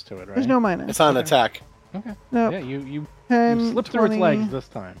minus to it, right? There's no minus. It's on attack. Okay. Nope. Yeah, you 10, slip through its 20. legs this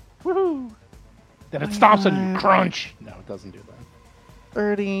time. Woohoo! Then it stops and you 25. crunch. No, it doesn't do that.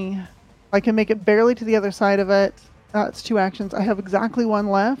 30. I can make it barely to the other side of it. That's 2 actions. I have exactly 1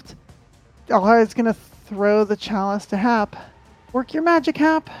 left. Alhara's going to throw the chalice to Hap. Work your magic,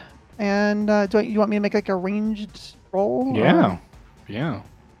 Hap. And you want me to make like a ranged roll? Yeah. Yeah.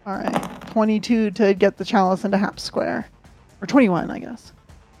 All right. 22 to get the chalice into Hap's square. Or 21, I guess.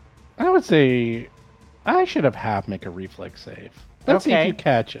 I would say I should have Hap make a reflex save. Let's see if Okay. you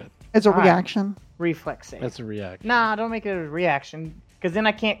catch it. As a All right. reaction. Reflex save. That's a reaction. Nah, don't make it a reaction. Because then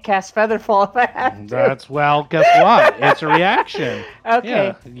I can't cast Featherfall if I have to. That's well. Guess what? It's a reaction. Okay.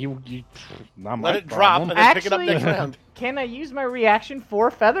 Yeah. You. Not my Let it drop problem. and then pick it up Actually- next round. Can I use my reaction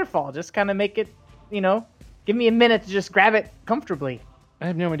for Featherfall? Just kind of make it, give me a minute to just grab it comfortably. I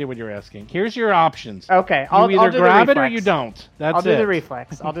have no idea what you're asking. Here's your options. Okay, You I'll either do grab the it or reflex. you don't. That's I'll do it. the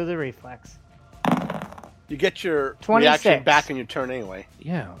reflex. I'll do the reflex. You get your 26. reaction back in your turn anyway.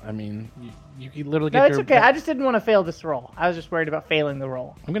 Yeah. I mean, you can literally get No, it's your. okay. I just didn't want to fail this roll. I was just worried about failing the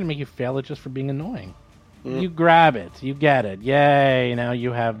roll. I'm gonna make you fail it just for being annoying. You grab it. You get it. Yay! Now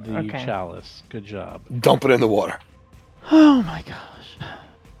you have the Okay. chalice. Good job. Dump it in the water. Oh my gosh.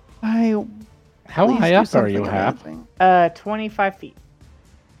 How Please high do up are something you, Hap? amazing. 25 feet.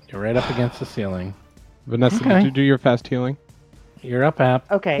 You're right up against the ceiling. Vanessa, Okay. did you do your fast healing? You're up, Hap.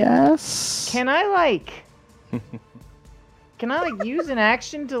 Okay. Yes. Can I use an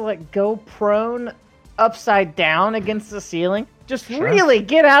action to go prone upside down against the ceiling? Just Sure. really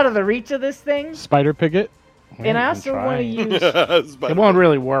get out of the reach of this thing? Spider Pigget? And I I'm also want to trying. use. It won't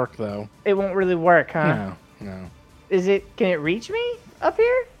really work though. It won't really work, huh? No. Is it? Can it reach me up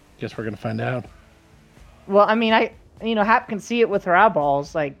here? Guess we're gonna find out. Well, I mean, Hap can see it with her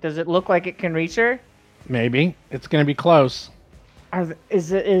eyeballs. Like, does it look like it can reach her? Maybe it's gonna be close.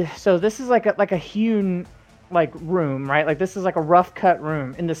 So this is like a hewn room, right? Like this is like a rough cut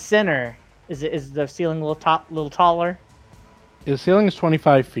room. In the center, is the ceiling a little taller? The ceiling is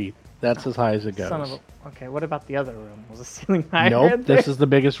 25 feet. That's as high as it goes. Son of a. Okay, what about the other room? Was the ceiling higher? Nope, this is the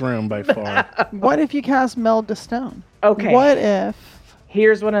biggest room by far. What if you cast Meld to Stone? Okay. What if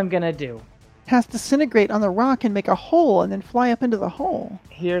Here's what I'm gonna do. cast Disintegrate on the rock and make a hole and then fly up into the hole?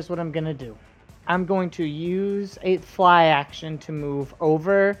 Here's what I'm gonna do. I'm going to use a fly action to move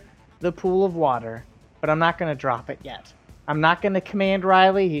over the pool of water, but I'm not gonna drop it yet. I'm not gonna command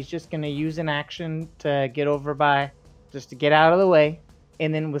Riley. He's just gonna use an action to get over just to get out of the way.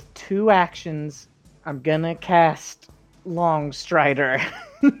 And then with 2 actions, I'm gonna cast Long Strider.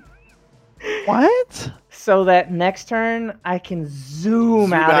 What? So that next turn I can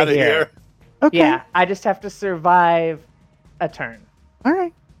zoom out of here. Okay. Yeah, I just have to survive a turn. All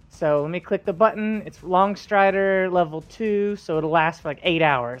right. So let me click the button. It's Long Strider level 2, so it'll last for like 8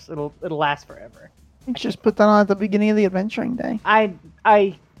 hours. It'll last forever. You should just put that on at the beginning of the adventuring day.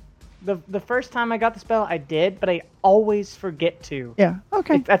 The first time I got the spell I did, but I always forget to. Yeah.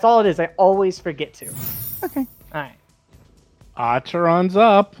 Okay. That's all it is. I always forget to. Okay. All right. Acheron's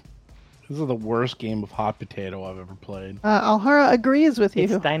up. This is the worst game of hot potato I've ever played. Alhara agrees with you.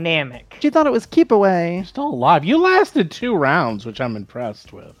 It's dynamic. She thought it was keep away. Still alive. You lasted 2 rounds, which I'm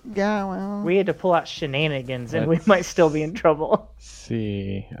impressed with. Yeah, well. We had to pull out shenanigans, and we might still be in trouble.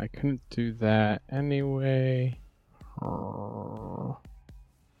 See, I couldn't do that anyway.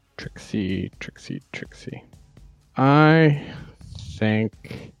 Trixie. I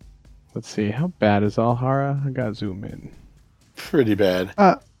think. Let's see, how bad is Alhara? I gotta zoom in. Pretty bad.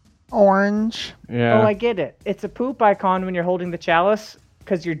 Orange. Yeah. Oh, I get it. It's a poop icon when you're holding the chalice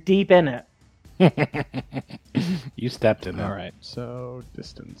because you're deep in it. You stepped in it. All right, so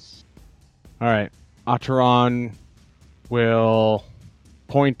distance. All right, Acheron will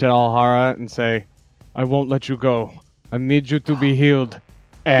point at Alhara and say, "I won't let you go. I need you to be healed."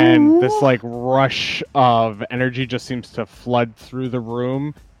 And this rush of energy just seems to flood through the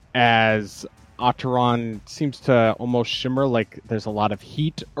room as Acheron seems to almost shimmer like there's a lot of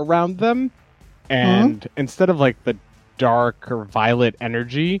heat around them. And instead of the dark or violet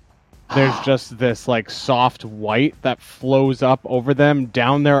energy, there's just this soft white that flows up over them,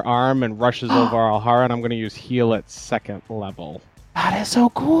 down their arm, and rushes over Alhara. And I'm going to use heal at 2nd level. That is so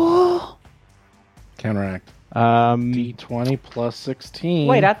cool. Counteract. D20. D20 plus 16.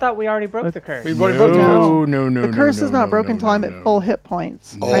 Wait, I thought we already broke the curse. We've already broken it. No. The curse is not broken until I'm at full hit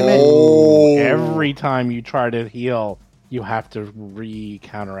points. Oh. Every time you try to heal, you have to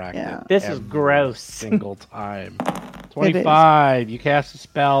counteract Yeah. it. This is every gross. Single time. 25. You cast a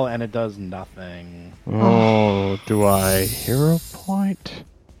spell and it does nothing. Oh, do I hero point?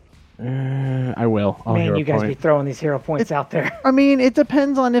 I will. I'll Man, hero you guys be point. throwing these hero points out there. I mean, it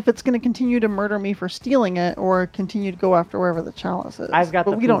depends on if it's going to continue to murder me for stealing it or continue to go after wherever the chalice is. I've got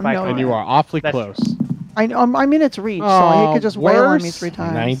but the we don't poop know. icon. And yet. you are awfully That's- close. I'm in its reach, so Oh, he could just wail on me worse. 3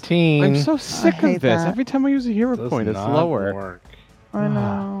 times. 19. I'm so sick hate of this. that. Every time I use a hero Does point, it's not lower. work. I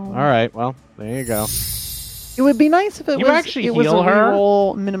know. All right, well, there you go. It would be nice if it You was actually it was a heal her?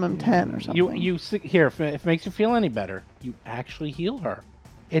 reroll minimum 10 or something. Here, if it makes you feel any better, you actually heal her.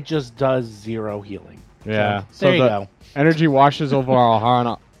 It just does 0 healing. Yeah. So, there you the go. energy washes over Alhara,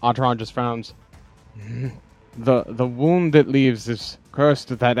 and Acheron just frowns. The wound it leaves is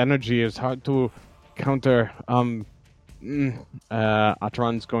cursed. That energy is hard to counter.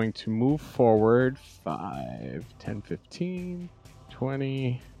 Acheron's going to move forward 5, 10, 15,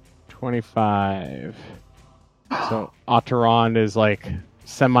 20, 25. So Acheron is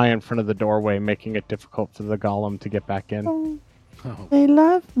semi in front of the doorway, making it difficult for the golem to get back in. They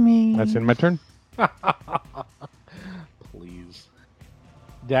love me. That's in my turn. Please. It's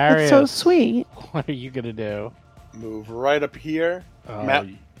Darius, so sweet. what are you going to do? Move right up here. Oh,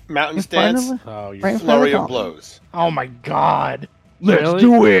 Mountain In front stance. of oh, you're Right in front Flurry of of the blows. Oh my god. Let's Really?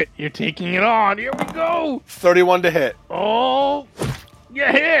 do it. You're taking it on. Here we go. 31 to hit. Oh, you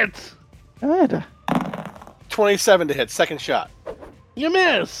hit. Good. 27 to hit. Second shot. You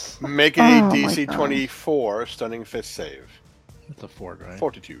miss. Make it Oh a my DC gosh. 24 stunning fist save. That's a 4, right?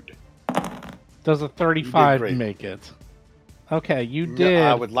 Fortitude. Does a 35 great. make it? Okay, you No, did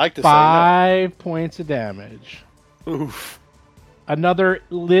I would like to say 5 points of damage. no. Oof. Another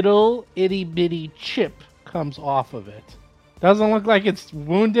little itty bitty chip comes off of it. Doesn't look like it's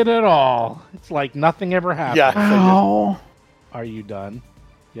wounded at all. It's like nothing ever happened. Yeah. Ow. Are you done?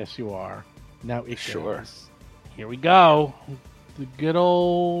 Yes, you are. Now it Sure. goes. Here we go. The good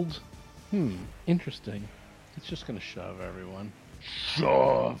old... Interesting. It's just going to shove everyone.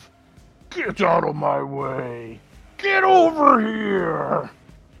 Shove! Get out of my way! Get over here!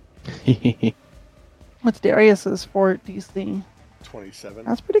 What's Darius's fort DC? 27.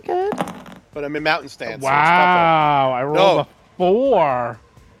 That's pretty good. But I'm in mountain stance. So it's Wow! I rolled No. a 4. tougher.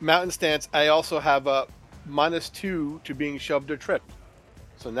 Mountain stance. I also have a -2 to being shoved or tripped.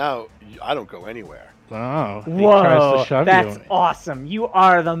 So now I don't go anywhere. Oh, he tries Whoa, to shove that's you. awesome. You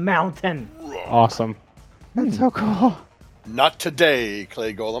are the mountain. Awesome. That's so cool. Not today,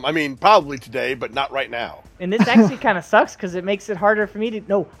 Clay Golem. I mean, probably today, but not right now. And this actually kind of sucks because it makes it harder for me to...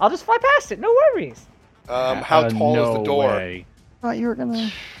 No, I'll just fly past it. No worries. How tall is the no door? way. Thought you were gonna.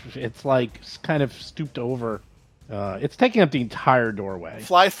 It's like kind of stooped over. It's taking up the entire doorway.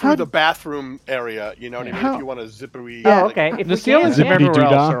 Fly through How- the bathroom area, you know what I mean? How- If you want a zippery... Oh, like- okay. If The we ceilings can, of everywhere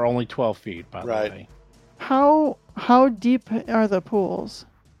Zippity-doo-dah. else are only 12 feet, by the Right. way. How deep are the pools?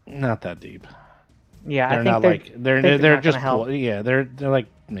 Not that deep. Yeah, They're I think not they're, like they're think they're not just gonna help. yeah they're like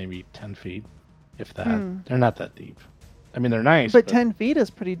maybe 10 feet, if that. They're not that deep. I mean they're nice, But 10 feet is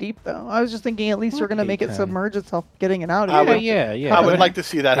pretty deep, though. I was just thinking at least you're going to Okay, make it 10. submerge itself getting it out of I here. would- yeah. I would like to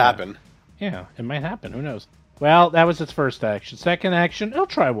see that Yeah. happen. Yeah, it might happen. Who knows? Well, that was its first action. Second action, it'll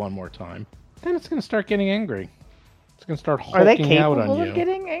try one more time. Then it's going to start getting angry. It's going to start Are they hulking out capable on you. of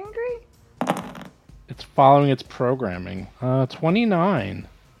getting angry? It's following its programming. 29,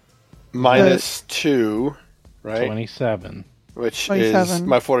 -2, right? 27. Which is 27.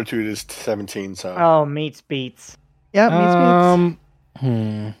 my fortitude is 17. So Oh, meets beats. Yep, meets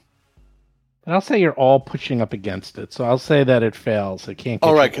But I'll say you're all pushing up against it, so I'll say that it fails. It can't get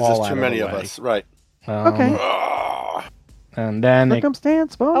all right, you all because there's out too of many the of way. us. Right. Okay. And then it,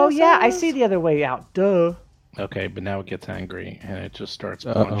 Circumstance bonus. Oh, yeah, I see the other way out. Duh. okay, but now it gets angry and it just starts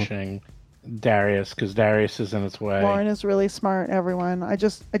Uh-oh. punching Darius because Darius is in its way. Lauren is really smart, everyone. I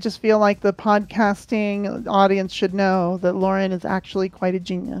just feel like the podcasting audience should know that Lauren is actually quite a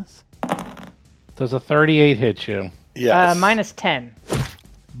genius. Does a 38 hit you? Yes. -10.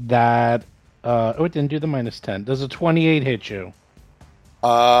 That it didn't do the -10. Does a 28 hit you?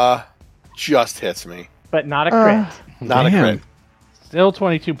 Just hits me. But not a crit. Not a Damn. crit. Still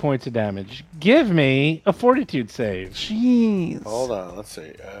 22 points of damage. Give me a fortitude save. Jeez. Hold on. Let's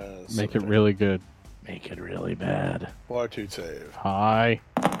see. Make it really good. Make it really bad. Fortitude save. Hi.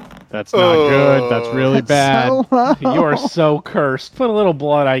 That's not good. That's really bad. So low. You are so cursed. Put a little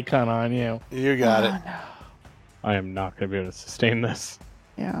blood icon on you. You got it. I am not going to be able to sustain this.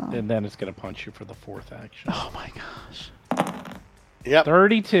 Yeah. And then it's going to punch you for the fourth action. Oh my gosh. Yep.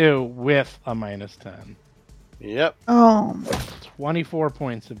 32 with a -10. Yep. Oh, 24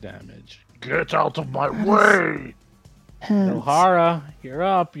 points of damage. Get out of my way! intense. Ohara, you're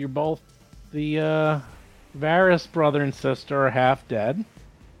up. You're both the Varys brother and sister are half dead.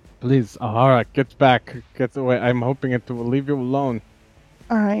 Please, Ahara, get back. Get away. I'm hoping it will leave you alone.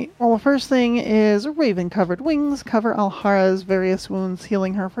 All right. Well, the first thing is raven-covered wings cover Alhara's various wounds,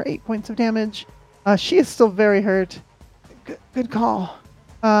 healing her for 8 points of damage. She is still very hurt. Good call.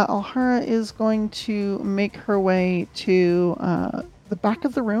 Alhara is going to make her way to the back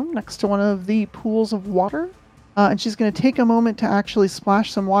of the room next to one of the pools of water. And she's going to take a moment to actually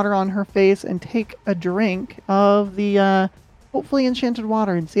splash some water on her face and take a drink of the hopefully enchanted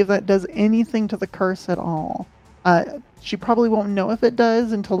water and see if that does anything to the curse at all. She probably won't know if it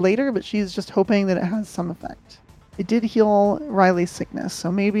does until later, but she's just hoping that it has some effect. It did heal Riley's sickness,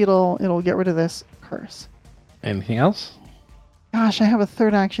 so maybe it'll get rid of this curse. Anything else? Gosh, I have a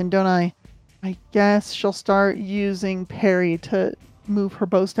third action, don't I? I guess she'll start using parry to move her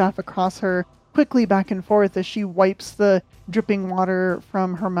bow staff across her quickly back and forth as she wipes the dripping water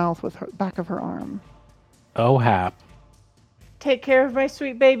from her mouth with her back of her arm. Oh, Hap. Take care of my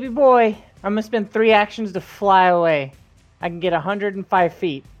sweet baby boy. I'm gonna spend 3 actions to fly away. I can get 105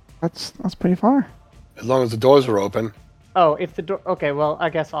 feet. That's pretty far. As long as the doors are open. Oh, if the door... Okay, well, I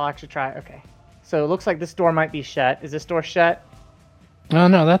guess I'll actually try. Okay. So it looks like this door might be shut. Is this door shut? Oh,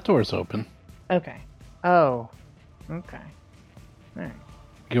 no, that door's open. Okay. Oh. Okay. Alright.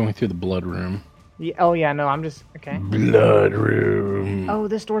 Going through the blood room. Yeah, oh, yeah, no, I'm just... Okay. Blood room. Oh,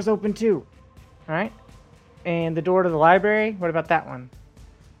 this door's open too. Alright. And the door to the library? What about that one?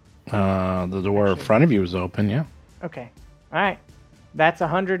 The door in front of you is open, yeah. Okay. Alright. That's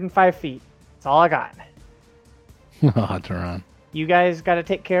 105 feet. That's all I got. Hateron. You guys gotta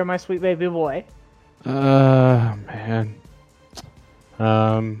take care of my sweet baby boy. Man.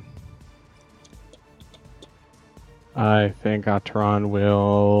 I think Atron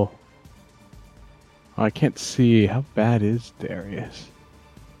will... I can't see. How bad is Darius?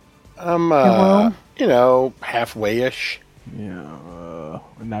 Hello? Halfway-ish. Yeah,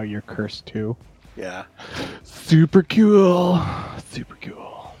 now you're cursed too. Yeah. Super cool. Super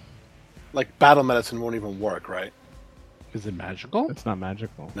cool. Like, battle medicine won't even work, right? Is it magical? It's not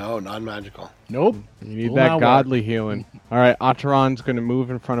magical. No, non-magical. Nope. You need Will that not godly healing. All right, Atron's going to move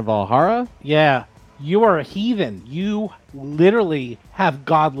in front of Alhara. Yeah, you are a heathen. You literally have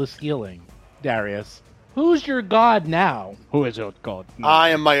godless healing, Darius. Who's your god now? Who is your god? No, I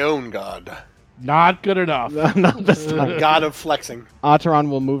am my own god. not good enough. Not this time. God of flexing. Atron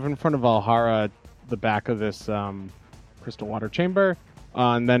will move in front of Alhara, the back of this crystal water chamber,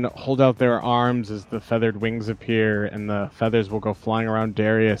 and then hold out their arms as the feathered wings appear, and the feathers will go flying around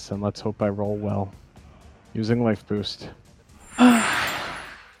Darius, and let's hope I roll well. Using life boost.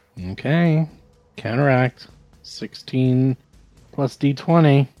 Okay. Counteract. 16 plus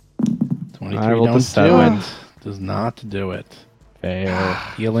D20. 23 I will don't do dissemble. it. Does not do it. Fail.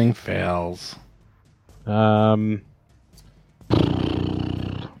 Healing fails.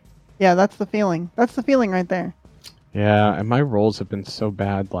 Yeah, that's the feeling. That's the feeling right there. Yeah, and my rolls have been so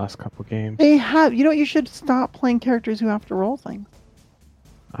bad last couple games. They have. You know what? You should stop playing characters who have to roll things.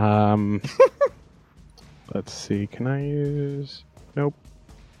 Let's see. Can I use? Nope.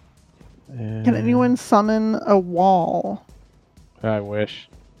 Can anyone summon a wall? I wish.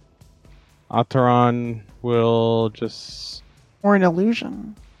 Atron will just... Or an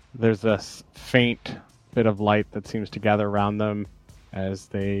illusion? There's this faint bit of light that seems to gather around them as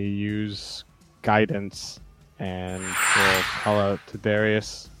they use guidance, and will call out to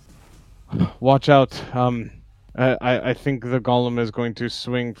Darius. Watch out. I think the golem is going to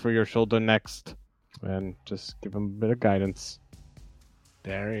swing for your shoulder next. And just give him a bit of guidance.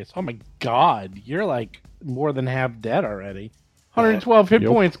 Darius. Oh my god. You're like more than half dead already. 112 hit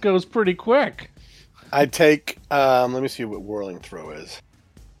Yep. points goes pretty quick. I'd take, let me see what Whirling Throw is.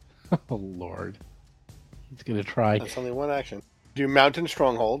 Oh lord. He's gonna try. That's only one action. Do Mountain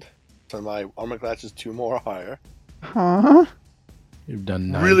Stronghold. So my armor class is 2 more higher. Huh? You've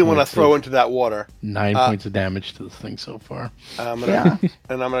done 9 Really want to points throw of- into that water. 9 points of damage to this thing so far. I'm gonna, Yeah.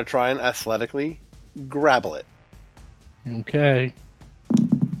 And I'm going to try and athletically grapple it. Okay.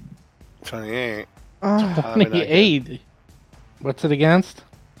 28. Oh, 28. What's it against?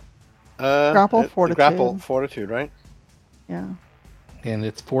 Grapple, fortitude. Grapple, fortitude, right? yeah. And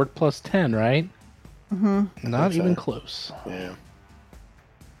it's 4 plus 10, right? Mm-hmm. Not think so. even close. Yeah.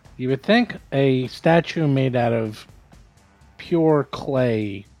 You would think a statue made out of pure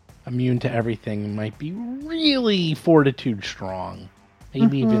clay, immune to everything, might be really fortitude strong.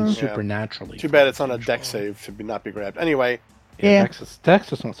 Maybe even supernaturally. Too bad it's on a fortitude deck strong. save to not be grabbed. Anyway, Yeah.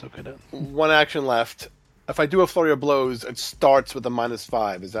 Dex is not so good at it. one action left. If I do a flurry of blows, it starts with a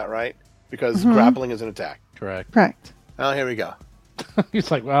 -5. Is that right? Because grappling is an attack. Correct. Correct. Oh, here we go. He's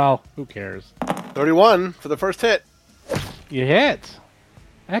like, well, who cares? 31 for the first hit. You hit.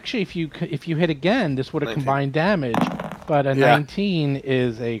 Actually, if you hit again, this would have 19. combined damage, but a Yeah. 19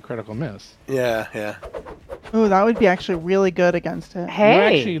 is a critical miss. Yeah. Ooh, that would be actually really good against it. Hey. You're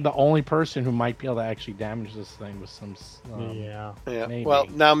actually the only person who might be able to actually damage this thing with some. Yeah. Yeah. Maybe. Well,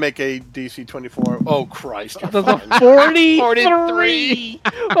 now make a DC 24. Oh, Christ. You're There's a fine. 43.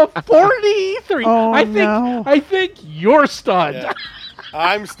 A 43. Oh, I think no. I think you're stunned. Yeah.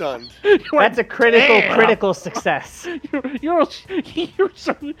 I'm stunned. That's a critical success. You're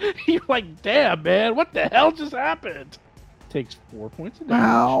like, damn, man, what the hell just happened? Takes 4 points of damage.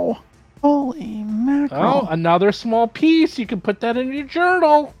 Wow. Holy mackerel. Oh, another small piece. You can put that in your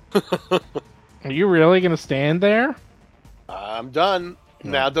journal. Are you really going to stand there? I'm done.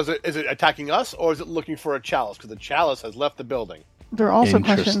 Now, is it attacking us or is it looking for a chalice? Because the chalice has left the building. There are also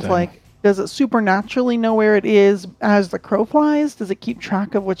questions Interesting. like, does it supernaturally know where it is as the crow flies? Does it keep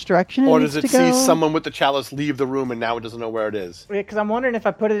track of which direction Or it does needs it to go? see someone with the chalice leave the room and now it doesn't know where it is? Because I'm wondering if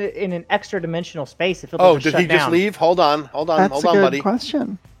I put it in an extra dimensional space, if it'll Oh, just did shut he just down. leave? Hold on, That's a good buddy.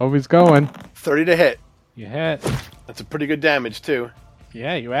 question. Oh, he's going. 30 to hit. You hit. That's a pretty good damage, too.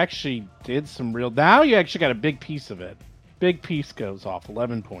 Yeah, you actually did some real... Now you actually got a big piece of it. Big piece goes off,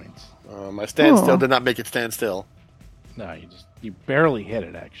 11 points. My standstill Oh. did not make it stand still. No, you barely hit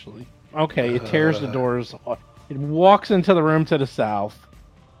it, actually. Okay, it tears the doors. It walks into the room to the south.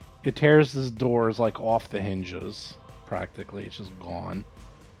 It tears the doors like off the hinges, practically. It's just gone.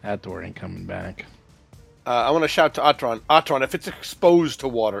 That door ain't coming back. I want to shout to Atron. Atron, if it's exposed to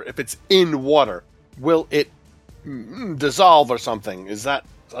water, if it's in water, will it dissolve or something? Is that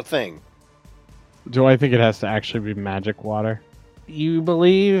a thing? Do I think it has to actually be magic water? You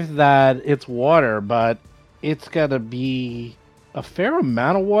believe that it's water, but it's got to be a fair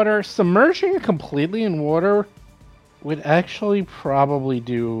amount of water. Submerging it completely in water would actually probably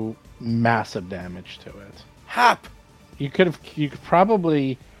do massive damage to it. Hap! You could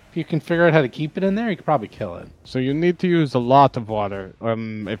probably, if you can figure out how to keep it in there, you could probably kill it. So you need to use a lot of water.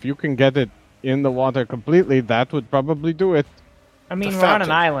 If you can get it in the water completely, that would probably do it. I mean, The we're on an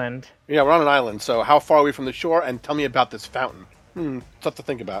fountain. island. Yeah, we're on an island, so how far are we from the shore? And tell me about this fountain. Stuff to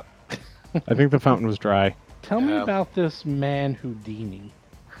think about. I think the fountain was dry. Tell me Yeah. about this man Houdini.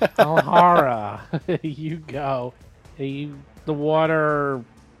 Alhara, you go. The water,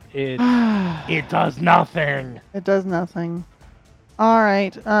 it does nothing. It does nothing. All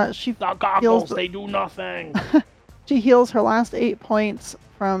right. She The goggles, Feels- they do nothing. She heals her last 8 points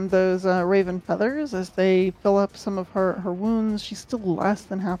from those raven feathers as they fill up some of her wounds. She's still less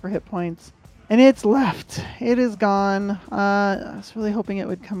than half her hit points. And it's left. It is gone. I was really hoping it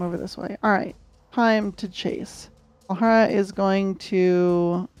would come over this way. All right. Time to chase. Alhara is going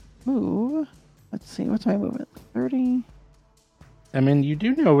to move. Let's see. What's my movement? 30. I mean, you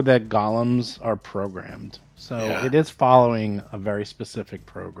do know that golems are programmed. So Yeah. it is following a very specific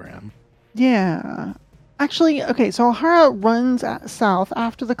program. Yeah. Actually, okay, so Alhara runs south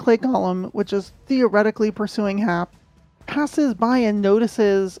after the clay golem, which is theoretically pursuing Hap, passes by and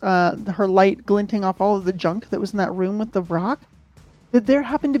notices her light glinting off all of the junk that was in that room with the rock. Did there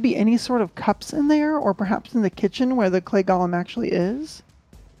happen to be any sort of cups in there, or perhaps in the kitchen where the clay golem actually is?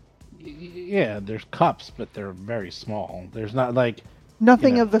 Yeah, there's cups, but they're very small. There's not like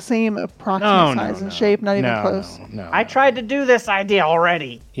Nothing know. of the same approximate no, size and shape, not even close. No, I tried to do this idea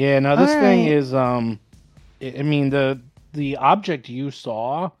already. Yeah, no, this thing Alright. is I mean the object you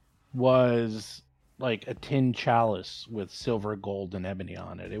saw was like a tin chalice with silver, gold, and ebony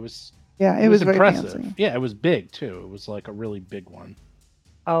on it. It was Yeah, it was very impressive. fancy. Yeah, it was big too. It was like a really big one.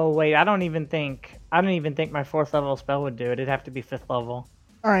 Oh wait, I don't even think my 4th level spell would do it. It'd have to be 5th level.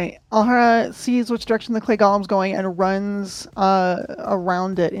 All right. Alhara sees which direction the clay golem's going and runs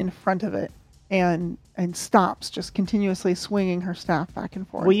around it in front of it and stops, just continuously swinging her staff back and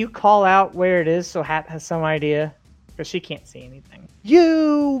forth. Will you call out where it is so Hat has some idea? Because she can't see anything.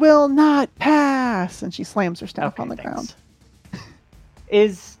 You will not pass! And she slams her staff Okay, on the thanks. ground.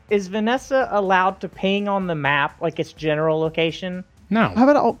 Is Vanessa allowed to ping on the map like its general location? No. How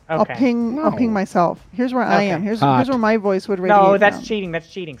about I'll Okay. ping No. myself. Here's where I Okay. am. Here's Hot. where my voice would radiate. No, that's from. cheating. That's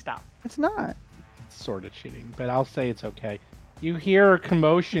cheating. Stop. It's not. It's sort of cheating, but I'll say it's okay. You hear a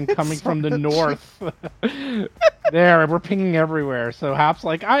commotion coming from the sorta north. There, we're pinging everywhere. So Hap's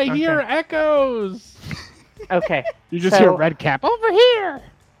like, I hear echoes. Okay. You just So- hear Red Cap over here.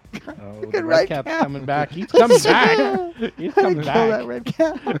 Oh, at the Red Red Cap's Cap. coming back. He's coming back. He's coming Kill that back. red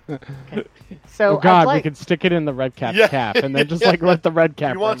cat. So Oh God, I'd like, we can stick it in the Red Cap's Yeah. cap, and then just like let the Red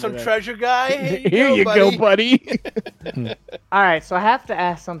Cap. You want run some with it. treasure, guy? Here you go, buddy. All right, so I have to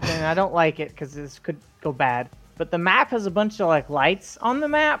ask something. I don't like it because this could go bad. But the map has a bunch of like lights on the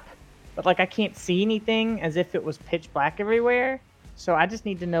map, but like I can't see anything, as if it was pitch black everywhere. So I just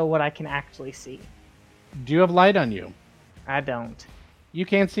need to know what I can actually see. Do you have light on you? I don't. You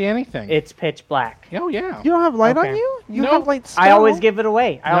can't see anything. It's pitch black. Oh, yeah. You don't have light on Okay. you? You No. have light still? I always give it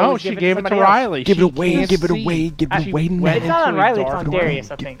away. I No, always she give gave it to somebody else. Riley. Give it She away, can't give it see. away, give it She away went now. It's not on into a Riley. It's on dark Darius,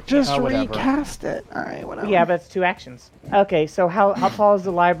 I room. think. Just Oh, whatever. recast it. All right, whatever. Yeah, but it's 2 actions. Okay, so how tall is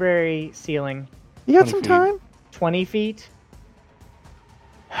the library ceiling? You got 20 some feet. time? 20 feet?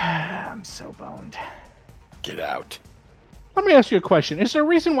 I'm so boned. Get out. Let me ask you a question. Is there a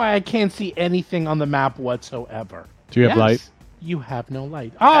reason why I can't see anything on the map whatsoever? Do you have Yes. light? You have no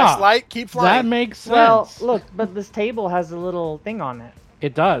light. Pass light, keep That flying. makes sense. Well, look, but this table has a little thing on it.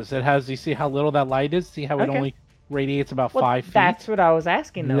 It does. It has. You see how little that light is? See how it Okay. only radiates about Well, 5 feet? that's what I was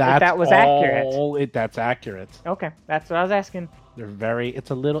asking, though. If That's that was accurate. all that's accurate. Okay, that's what I was asking. They're very.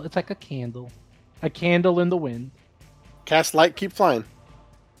 It's a little. It's like a candle in the wind. Cast light, keep flying.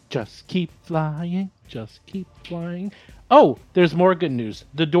 Just keep flying. Just keep flying. Oh, there's more good news.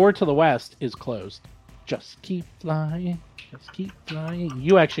 The door to the west is closed. Just keep flying. Just keep flying.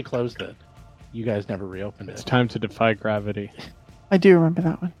 You actually closed it. You guys never reopened It's it. time to defy gravity. I do remember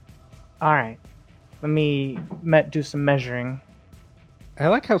that one. All right, let me do some measuring. I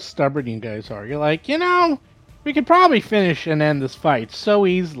like how stubborn you guys are. You're like, we could probably finish and end this fight so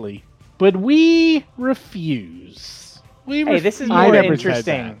easily, but we refuse. Hey, this is I more never said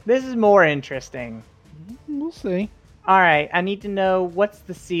interesting. that. This is more interesting. We'll see. All right, I need to know what's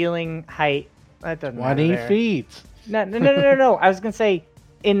the ceiling height. That doesn't matter 20 there. feet. No. I was gonna say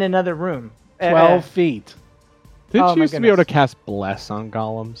in another room. 12 feet. Didn't Oh you my used to be able to goodness. cast Bless on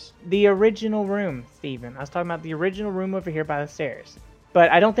golems? The original room, Steven. I was talking about the original room over here by the stairs.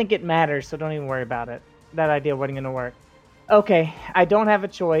 But I don't think it matters, so don't even worry about it. that idea wasn't gonna work. Okay, I don't have a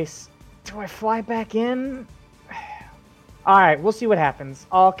choice. Do I fly back in? All right, we'll see what happens.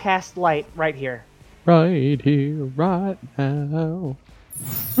 I'll cast light right here. Right here, right now.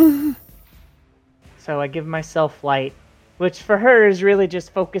 So I give myself light, which for her is really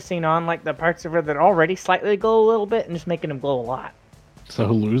just focusing on like the parts of her that already slightly glow a little bit and just making them glow a lot. So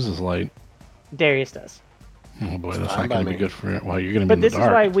who loses light? Darius does. Oh boy, that's Fine not by going to be me. good for it. Well, you're going to be But in the this is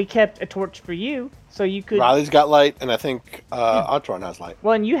dark. why we kept a torch for you, so you could. Riley's got light, and I think Atron has light.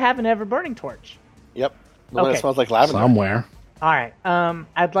 Well, and you have an ever-burning torch. Yep. The one that Okay. smells like lavender. Somewhere. All right.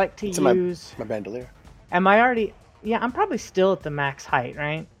 I'd like to It's in use. my bandolier. Am I already? Yeah, I'm probably still at the max height,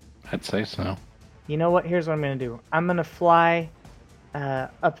 right? I'd say so. You know what? Here's what I'm gonna do. I'm gonna fly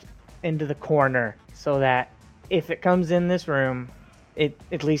up into the corner so that if it comes in this room, it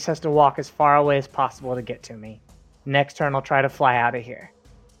at least has to walk as far away as possible to get to me. Next turn, I'll try to fly out of here.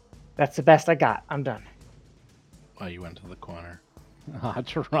 That's the best I got. I'm done. Oh, you went to the corner.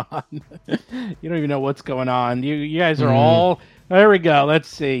 Atron. You don't even know what's going on. You guys are all... There we go. Let's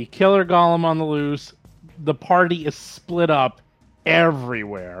see. Killer Golem on the loose. The party is split up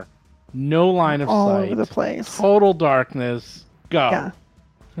everywhere. No line of All sight. over the place. Total darkness. Go. Yeah.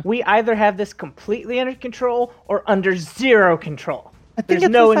 We either have this completely under control or under zero control. I think There's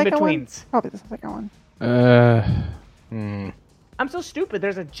it's no the in second one. betweens. Probably the second one. I'm so stupid.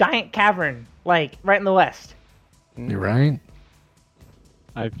 There's a giant cavern, like, right in the west. You're right.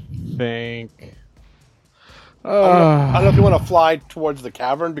 I think. I don't know if you want to fly towards the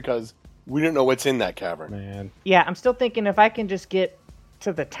cavern because we don't know what's in that cavern. Man. Yeah, I'm still thinking if I can just get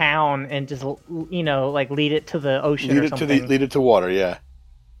to the town and just, like lead it to the ocean or something. Lead it to water. Yeah.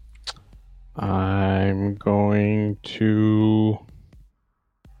 I'm going to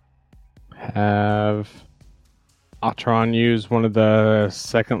have Atron use one of the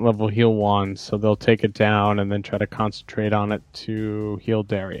second level heal wands, so they'll take it down and then try to concentrate on it to heal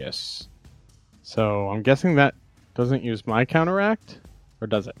Darius. So I'm guessing that doesn't use my counteract, or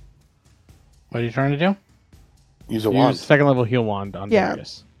does it? What are you trying to do? Use a Use wand. second level heal wand on Yeah.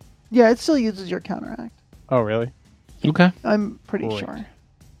 Darius. Yeah, it still uses your counteract. Oh, really? Okay. I'm pretty Right. sure.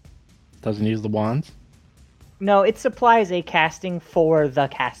 Doesn't use the wands. No, it supplies a casting for the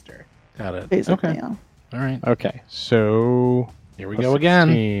caster. Got it. Basically, Okay. yeah. All right. Okay, so Here we go again.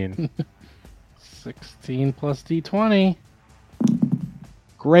 16. 16 plus D20.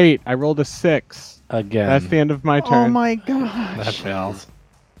 Great, I rolled a 6. Again. That's the end of my Oh turn. my That gosh. fails.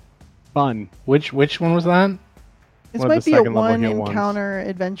 Fun. Which one was that? This One of might the be a second level one heal wands. encounter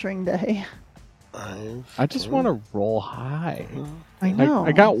adventuring day. I just want to roll high. I know.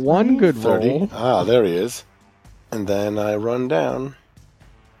 I got one right? good 30. roll. Ah, there he is. And then I run down.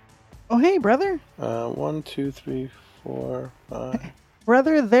 Oh, hey, brother. 1, 2, 3, 4, 5.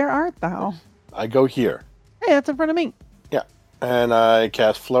 Brother, there art thou. I go here. Hey, that's in front of me. Yeah. And I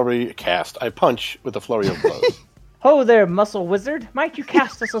I punch with a flurry of blows. Ho there, muscle wizard. Might you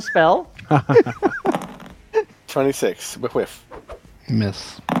cast us a spell? 26. Whiff, whiff.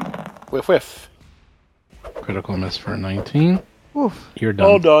 Miss. Whiff, whiff. Critical miss for a 19. Oof. You're done.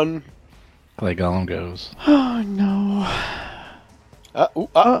 All done. Clay Golem goes. Oh, no.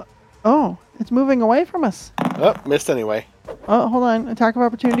 Oh, it's moving away from us. Missed anyway. Oh, hold on. Attack of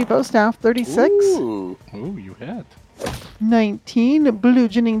opportunity, bow staff, 36. Ooh. Ooh, you hit. 19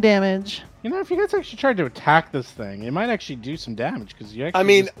 bludgeoning damage. You know, if you guys actually tried to attack this thing, it might actually do some damage because you actually. I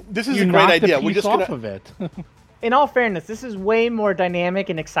mean, just- this is you a great knocked idea. The We're piece just off gonna. of it. In all fairness, this is way more dynamic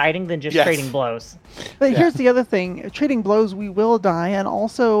and exciting than just Yes. trading blows. But Yeah. here's the other thing. Trading blows, we will die. And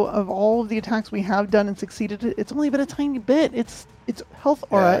also, of all of the attacks we have done and succeeded, it's only been a tiny bit. Its health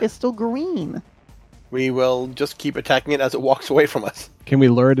aura Yeah. is still green. We will just keep attacking it as it walks away from us. Can we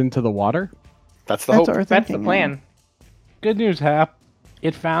lure it into the water? That's the That's hope. what we're That's thinking. the plan. Good news, Hap.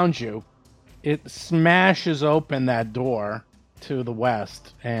 It found you. It smashes open that door to the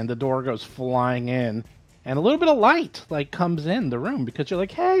west, and the door goes flying in, and a little bit of light comes in the room because you're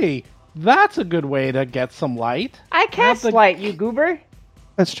like, hey, that's a good way to get some light. I cast the- light, you goober.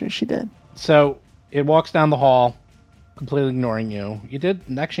 That's true. She did. So it walks down the hall, completely ignoring you. You did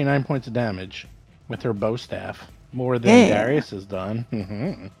actually 9 points of damage with her bow staff, more than Yeah. Darius has done.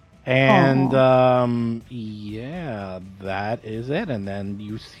 And yeah, that is it. And then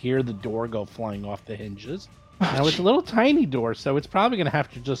you hear the door go flying off the hinges. Now it's a little tiny door, so it's probably going to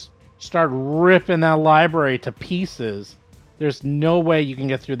have to just start ripping that library to pieces. There's no way you can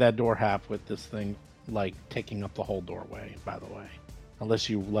get through that door, Hap, with this thing taking up the whole doorway. By the way, unless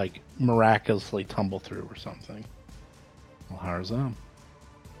you miraculously tumble through or something. O'Hara's up.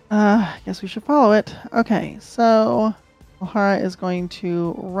 Guess we should follow it. Okay, so O'Hara is going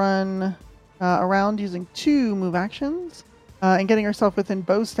to run around using 2 move actions and getting herself within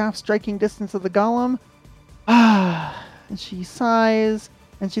bow staff striking distance of the golem. And she sighs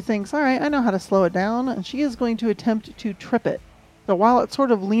and she thinks, all right, I know how to slow it down. And she is going to attempt to trip it. So while it's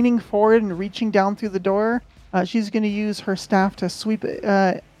sort of leaning forward and reaching down through the door, she's going to use her staff to sweep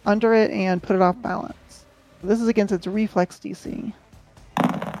it under it and put it off balance. This is against its reflex DC.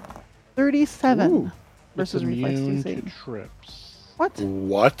 37 Ooh. versus It's reflex immune DC. to trips. What?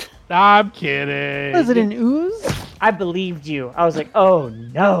 What? I'm kidding. What is it, an ooze? I believed you. I was like, oh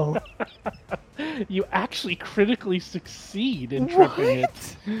no. You actually critically succeed in tripping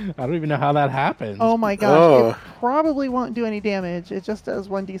it. I don't even know how that happens. Oh my gosh. Oh. It probably won't do any damage. It just does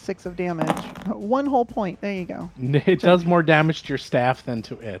 1d6 of damage. 1 whole point. There you go. It does more damage to your staff than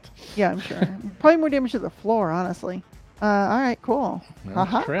to it. Yeah, I'm sure. Probably more damage to the floor, honestly. Alright, cool. Well,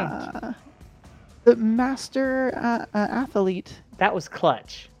 it's Haha. tripped. The master athlete. That was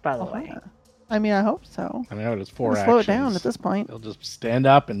clutch, by the way. I mean, I hope so. I know it is 4 We'll actions. slow it down at this point. They'll just stand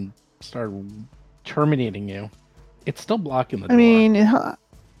up and start terminating you. It's still blocking the door. I mean, yeah.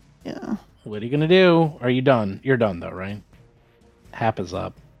 What are you gonna do? Are you done? You're done though, right? Hap is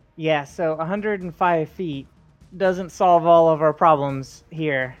up. Yeah, so 105 feet doesn't solve all of our problems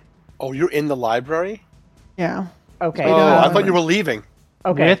here. Oh, you're in the library? Yeah. Okay. Oh, don't I know. thought you were leaving.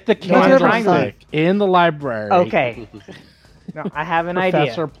 Okay. With the No, they're fine. candlestick in the library. Okay. No, I have an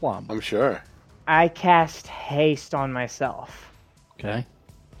Professor idea. Plum. I'm sure. I cast haste on myself. Okay.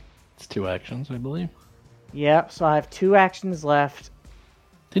 It's 2 actions, I believe. Yep, so I have 2 actions left.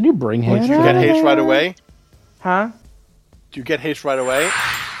 Did you bring Did haste? you get haste right away? Huh? Do you get haste right away?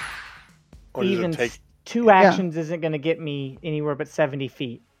 Or does Even it take... 2 actions isn't going to get me anywhere but 70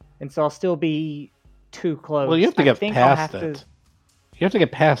 feet. And so I'll still be too close. Well, you have to I get think I'll past have it. to- You have to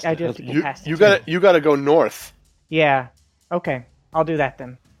get past I it. do have to get You, past you it. gotta go north. Yeah. Okay. I'll do that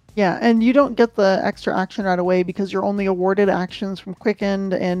then. Yeah, and you don't get the extra action right away because you're only awarded actions from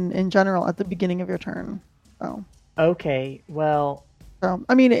Quickened and in general at the beginning of your turn. Okay. Well, So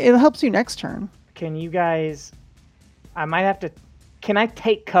I mean, it helps you next turn. can you guys... I might have to... Can I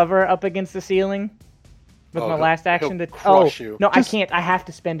take cover up against the ceiling? With Oh, my he'll- last action he'll to... crush you. No, Just- I can't. I have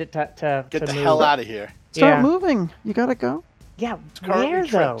to spend it to Get the move. hell out of here. Start Yeah. moving. You gotta go. Yeah, currently where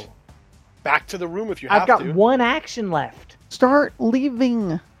though? tripped. Back to the room if you have I've got to. 1 action left. Start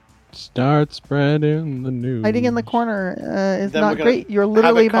leaving. Start spreading the news. Hiding in the corner is Then we're not gonna great. You're have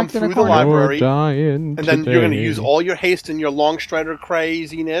literally it come back in a through the corner. library. You're dying And then you're going to today. use all your haste and your long strider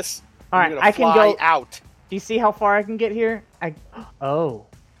craziness. All You're right, gonna I can fly go. out. Do you see how far I can get here? Oh,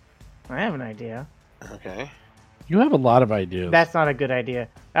 I have an idea. Okay. You have a lot of ideas. That's not a good idea.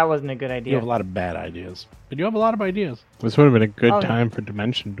 That wasn't a good You idea. have a lot of bad ideas. But you have a lot of ideas. This would have been a good Oh, yeah. time for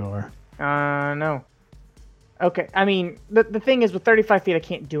Dimension Door. No. Okay, I mean, the thing is, with 35 feet, I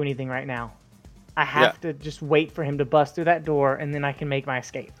can't do anything right now. I have to just wait for him to bust through that door, and then I can make my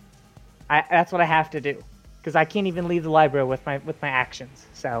escape. That's what I have to do, because I can't even leave the library with my actions.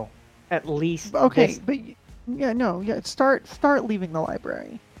 So, at least Okay, this- but start leaving the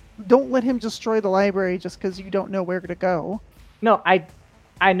library. Don't let him destroy the library just because you don't know where to go. No,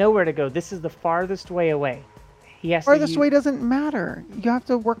 I know where to go. This is the farthest way away. He has Farthest to way doesn't matter. You have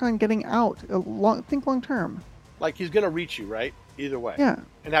to work on getting out. Think long term. Like he's going to reach you, right? Either way. Yeah.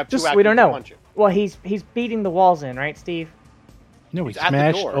 And have Just- two We don't actions to know. punch you. Well, he's beating the walls in, right, Steve? No, we He's at the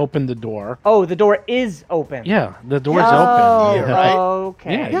smashed door. open the door. Oh, the door is open. Yeah, the door's Oh, open. Yeah, right?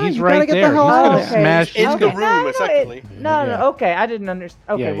 Okay. Yeah, Yeah, he's you right gotta get the there. hell He's out of gonna there. smash In you. the room, essentially. No, Yeah. okay, I didn't understand.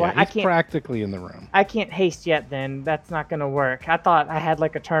 Okay, Yeah, well, yeah, I he's can't. practically in the room. I can't haste yet. Then that's not gonna work. I thought I had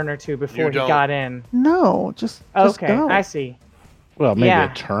like a turn or two before he don't. got in. No, just Okay, go. I see. Well, maybe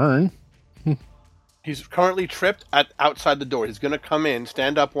Yeah. a turn. He's currently tripped outside the door. He's going to come in,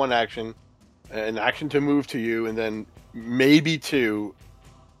 stand up 1 action, an action to move to you, and then maybe 2,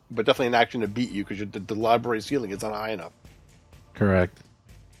 but definitely an action to beat you because the library ceiling is not high enough. Correct.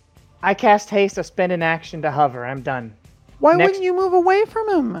 I cast haste. I spend an action to hover. I'm done. Why Next- wouldn't you move away from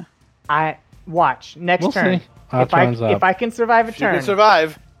him? I watch next We'll turn. see. Atron's up. If I can survive a If you turn, can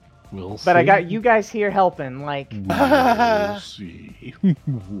survive. We'll see. but I got you guys here helping. Like, We'll see.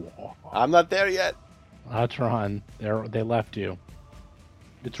 I'm not there yet. Atron, they left you.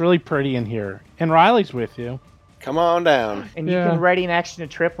 It's really pretty in here. And Riley's with you. Come on down. and you Yeah. can ready an action to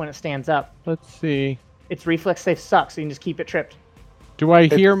trip when it stands up. Let's see. Its reflex save sucks, so you can just keep it tripped. Do I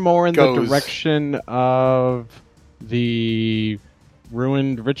hear more in the goes- direction of the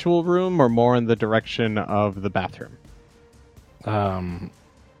ruined ritual room or more in the direction of the bathroom?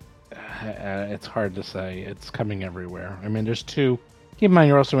 It's hard to say. It's coming everywhere. I mean, there's 2. Keep in mind,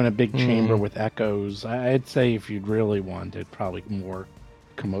 you're also in a big chamber with echoes. I'd say if you'd really want it, probably more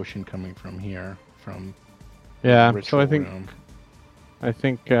commotion coming from here, from Yeah, the so I ritual think room.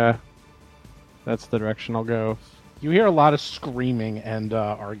 that's the direction I'll go. You hear a lot of screaming and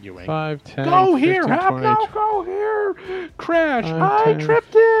arguing. 5, 10, Go 15, here, Hap! 20, No, go here! Crash! 5, I 10.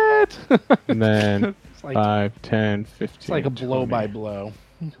 tripped it! and then it's like 5, 10, 15, it's like a blow 20, by blow.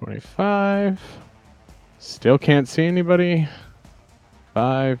 25. Still can't see anybody.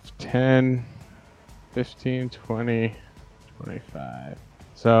 5, 10, 15, 20, 25.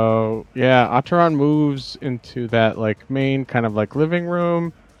 So, yeah, Ataran moves into that, like, main kind of, like, living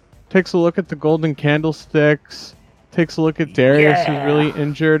room, takes a look at the golden candlesticks, takes a look at Darius, who's really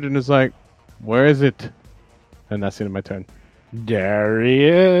injured, and is like, where is it? And that's the end of my turn.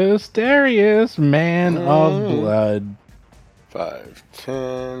 Darius, man of blood. 5,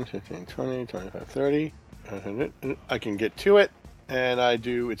 10, 15, 20, 25, 30. I can get to it, and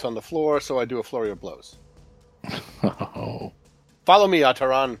it's on the floor, so I do a flurry of blows. Oh. Follow me,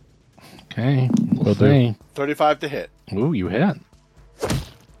 Ataran. Okay, we'll do. see. 35 to hit. Ooh, you hit.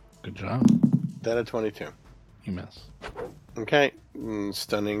 Good job. Then a 22. You miss. Okay.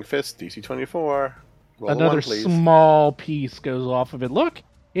 Stunning fist, DC 24. Roll Another 1, please. small piece goes off of it. Look,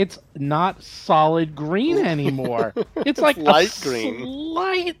 it's not solid green anymore. It's like light a green.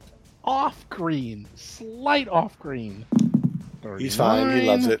 Slight off green. Slight off green. He's fine. He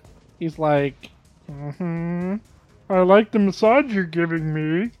loves it. He's like, I like the massage you're giving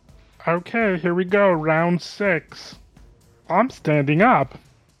me. Okay, here we go. Round 6. I'm standing up.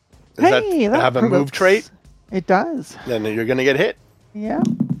 Does Hey, that that have a move provokes- trait? It does. Then you're going to get hit. Yeah.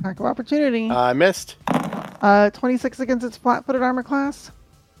 Attack of opportunity. I missed. 26 against its flat-footed armor class.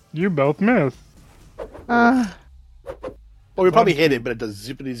 You both miss. Well, we probably hit it, but it does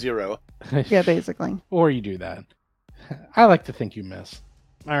zippity 0. Yeah, basically. Or you do that. I like to think you miss.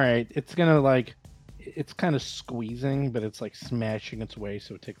 All right, it's gonna it's kind of squeezing, but it's like smashing its way,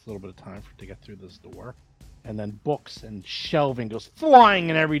 so it takes a little bit of time for it to get through this door. And then books and shelving goes flying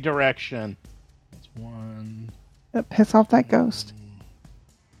in every direction. That's 1. Piss off that ghost.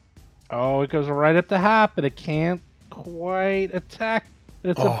 Oh, it goes right at the Hap, but it can't quite attack.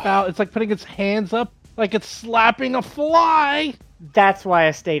 It's like putting its hands up like it's slapping a fly. That's why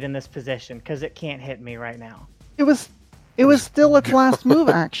I stayed in this position, because it can't hit me right now. It was still its last move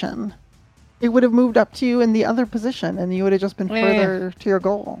action. It would have moved up to you in the other position, and you would have just been further to your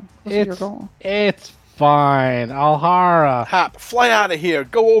goal. It's fine. Alhara, Hap, fly out of here.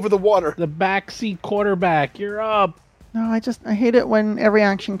 Go over the water. the backseat quarterback, you're up. No, I hate it when every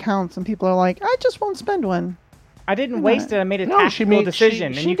action counts and people are like, I just won't spend one. I didn't waste it. I made a No, she tactical made-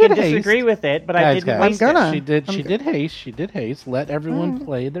 decision, she and you did can disagree haste. with it, but I Guys, didn't guys. waste I'm gonna. it. She did haste. She did haste. Let everyone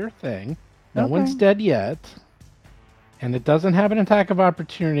play their thing. No Okay. one's dead yet. And it doesn't have an attack of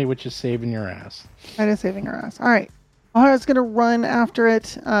opportunity, which is saving your ass. That is saving her ass. All right. Alhara's going to run after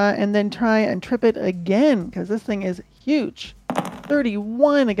it and then try and trip it again because this thing is huge.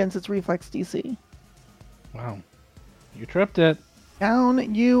 31 against its reflex DC. Wow. You tripped it.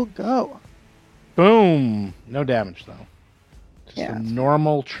 Down you go. Boom. No damage, though. Just Yeah, a it's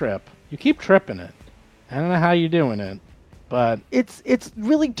normal trip. You keep tripping it. I don't know how you're doing it, but It's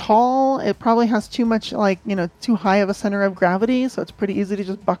really tall. It probably has too much, too high of a center of gravity, so it's pretty easy to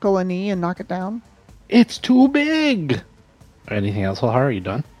just buckle a knee and knock it down. it's too big. Anything else, Alhara? Are you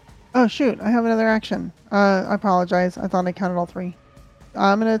done? Oh, shoot. I have another action. I apologize. I thought I counted all 3.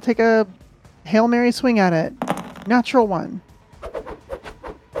 I'm going to take a Hail Mary swing at it. Natural 1.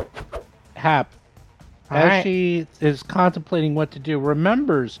 Hap, All as right. she is contemplating what to do,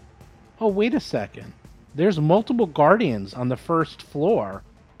 remembers, oh, wait a second. There's multiple guardians on the first floor,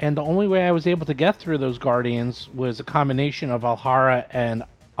 and the only way I was able to get through those guardians was a combination of Alhara and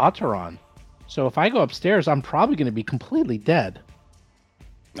Ataran. So if I go upstairs, I'm probably going to be completely dead.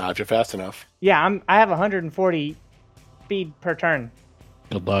 Not if you're fast enough. Yeah, I have 140 speed per turn.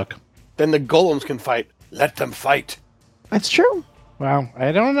 Good luck. Then the golems can fight. Let them fight. That's true. Well,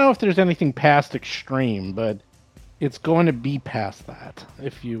 I don't know if there's anything past extreme, but it's going to be past that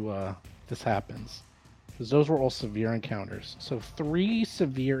if this happens. Because those were all severe encounters. So 3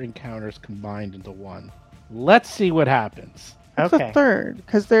 severe encounters combined into 1. Let's see what happens. What's Okay. the third?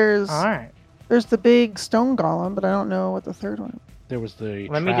 Because there's All right. the big stone golem, but I don't know what the third one is. There was the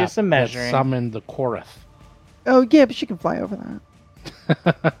Let me do trap some that measuring. summoned the Korath. Oh, yeah, but she can fly over that.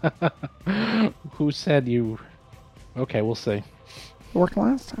 Who said you... Okay, we'll see. It worked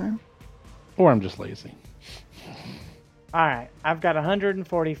last time. Or I'm just lazy. All right. I've got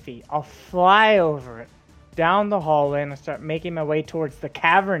 140 feet. I'll fly over it, down the hallway, and I'll start making my way towards the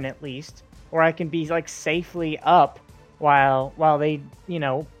cavern at least, where I can be like safely up while they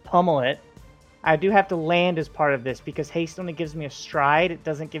pummel it. I do have to land as part of this because haste only gives me a stride. It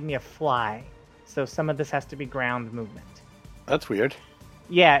doesn't give me a fly. So some of this has to be ground movement. That's weird.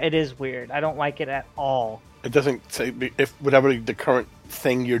 Yeah, it is weird. I don't like it at all. It doesn't say if whatever the current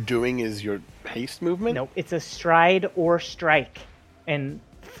thing you're doing is your haste movement. Nope, it's a stride or strike, and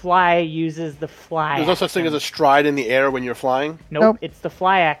fly uses the fly. There's no such thing as a stride in the air when you're flying. Nope, it's the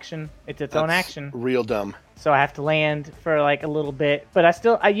fly action. It's its own That's action. Real dumb. So I have to land for like a little bit, but I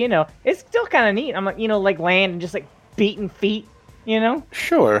still, it's still kind of neat. I'm like, like land and just like beating feet,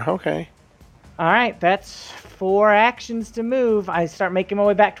 Sure. Okay. All right, that's 4 actions to move. I start making my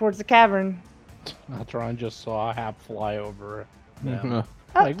way back towards the cavern. Atron just saw a Hap fly over them. Uh,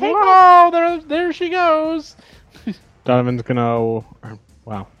 Like, take whoa, there she goes. Donovan's gonna.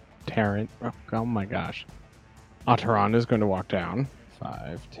 Wow. Tarrant. Oh my gosh. Otteron is going to walk down.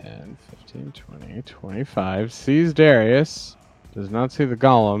 5, 10, 15, 20, 25. Sees Darius. Does not see the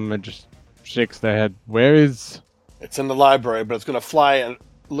golem. It just shakes the head. Where is... It's in the library, but it's going to fly and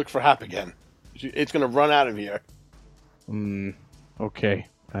look for Hap again. It's going to run out of here. Okay.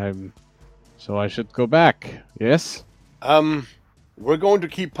 So I should go back. Yes? We're going to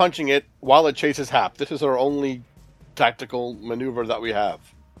keep punching it while it chases Hap. This is our only tactical maneuver that we have.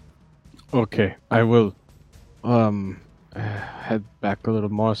 Okay. I will head back a little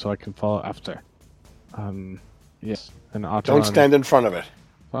more so I can follow after. Yes. And Otteron... Don't stand in front of it.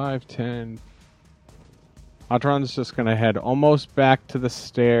 5, 10... Otteron's just going to head almost back to the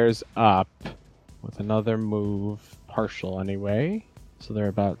stairs up with another move, partial anyway. So they're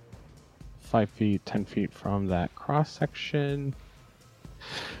about 5 feet, 10 feet from that cross section.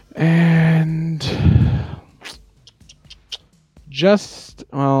 And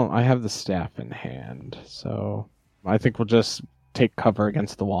I have the staff in hand. So I think we'll just take cover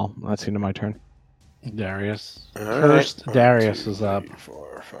against the wall. That's the end of my turn. Darius. All First, right. Darius 1, 2, is up. 3,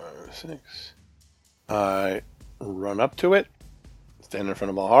 4, 5, 6. I run up to it, stand in front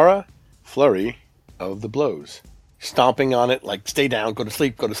of Malhara, flurry of the blows. Stomping on it like, stay down, go to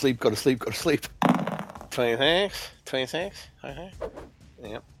sleep, go to sleep, go to sleep, go to sleep. 26, 26.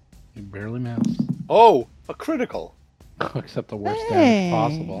 Yep. You barely missed. Oh, a critical. Except the worst Hey. damage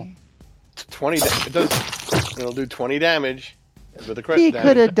possible. 20. It'll do 20 damage with a crit. He damage.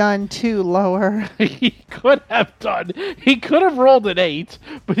 could have done 2 lower. He could have rolled an 8,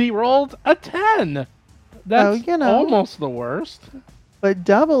 but he rolled a 10. That's almost the worst. But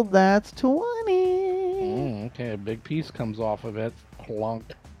doubled that's 20. Okay, a big piece comes off of it. Plunk.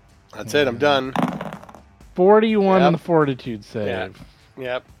 That's it. I'm done. 41 Yep. on the fortitude save.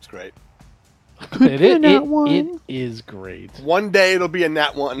 Yep, it's great. It is great. One day it'll be a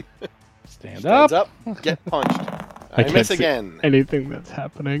nat 1. Stand Stands up. up, get punched. I I can't miss see again. anything that's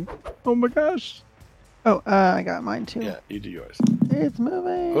happening. Oh my gosh. Oh, I got mine too. Yeah, you do yours. It's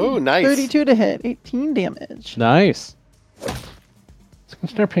moving. Oh, nice. 32 to hit, 18 damage. Nice. It's gonna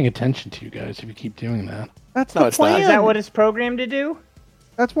start paying attention to you guys if you keep doing that. That's No, the it's not. plan. Is that what it's programmed to do?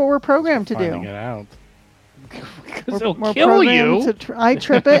 That's what we're programmed to Finding do. it out. We're, Because it'll we're kill programmed you. to I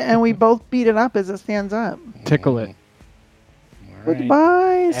trip it, and we both beat it up as it stands up. Tickle it. All right.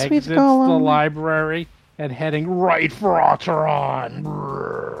 Goodbye, sweet Exits the golem. library and heading right for Otteron.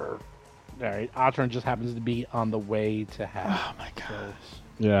 Alright, Otteron just happens to be on the way to Hap. Oh my gosh.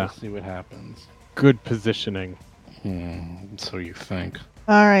 Yeah. Let's see what happens. Good positioning. So you think.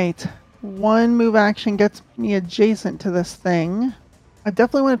 All right. 1 move action gets me adjacent to this thing. I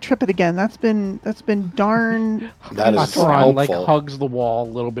definitely want to trip it again. That's been darn. That is Otteron like helpful. hugs the wall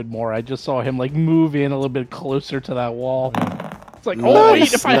a little bit more. I just saw him like move in a little bit closer to that wall. It's like, oh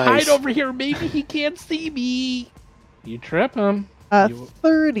wait, if I Nice. hide over here, maybe he can't see me. You trip him. You-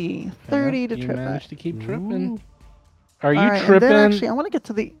 30 to you trip managed it. to keep tripping. Are you All right, and tripping? then actually, I want to get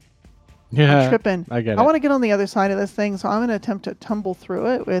to the Yeah. tripping. I get I it. want to get on the other side of this thing, so I'm going to attempt to tumble through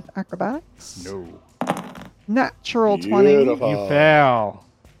it with acrobatics. No. Natural 20. Beautiful. You fail.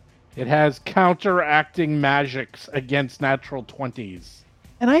 It has counteracting magics against natural 20s.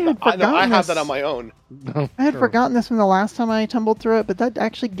 And I had I forgotten know, I have this. that on my own. I had forgotten this from the last time I tumbled through it, but that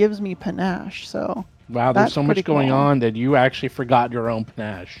actually gives me panache. So Wow, there's That's so much pretty going cool. on that you actually forgot your own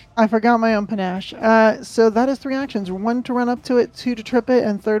panache. I forgot my own panache. So that is 3 actions: 1 to run up to it, 2 to trip it,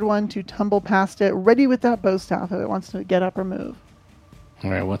 and third one to tumble past it, ready with that bow staff if it wants to get up or move.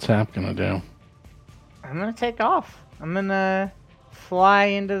 All right, what's Hap gonna do? I'm gonna take off. I'm gonna fly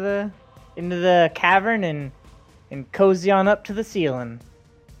into the cavern and cozy on up to the ceiling.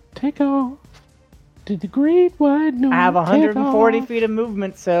 Take off to the great wide north. I have 140 take off. feet of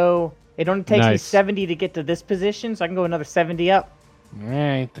movement, so it only takes me Nice. 70 to get to this position, so I can go another 70 up. All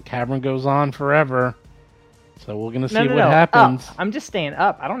right, the cavern goes on forever. So we're gonna see No, no, what no. happens. Up. I'm just staying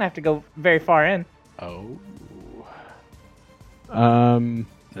up. I don't have to go very far in. Oh,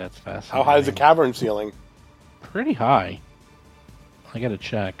 that's fascinating. How high is the cavern ceiling? Pretty high. I gotta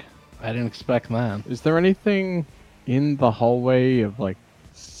check. I didn't expect that. Is there anything in the hallway of like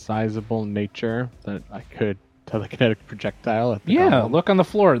sizable nature that I could telekinetic projectile at the Yeah, goblin? look on the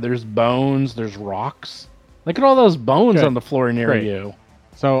floor. There's bones. There's rocks. Look at all those bones Good. on the floor near Great. you.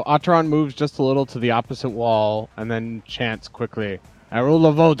 So Atron moves just a little to the opposite wall and then chants quickly,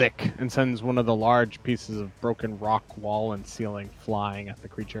 Arula Vodik, and sends one of the large pieces of broken rock wall and ceiling flying at the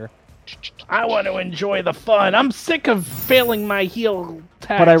creature. I want to enjoy the fun. I'm sick of failing my heal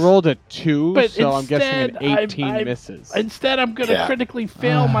attacks. But I rolled a 2, But so I'm guessing an instead, 18 I'm- misses. Instead, I'm going to Yeah. critically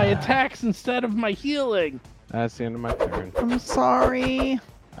fail my attacks instead of my healing. That's the end of my turn. I'm sorry.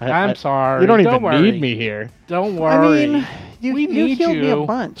 I'm sorry. You don't Don't even worry. need me here. Don't I worry. mean, you we need healed me a you.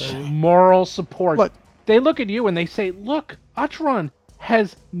 bunch. Moral support. Look. They look at you and they say, look, Atron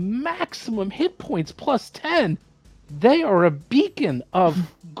has maximum hit points plus 10. They are a beacon of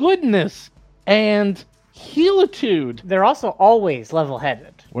goodness and healitude. They're also always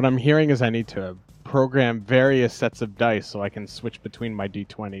level-headed. What I'm hearing is I need to program various sets of dice so I can switch between my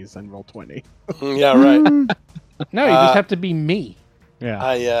d20s and roll 20. Yeah, right. No, you just have to be me.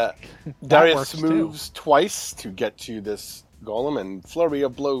 Yeah. Darius works, too. moves twice to get to this golem and flurry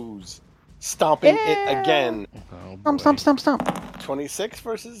of blows, stomping it again. Oh, Stomp. 26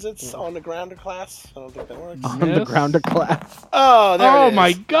 versus its on the grounder class. I don't think that works. On the Yes. ground of class. Oh, there it Oh is.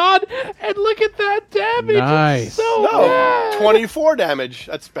 my god! And look at that damage! Nice. It's so No, bad. 24 damage.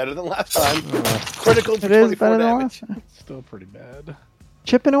 That's better than last time. Critical to It is 24 better than damage. last time. Still pretty bad.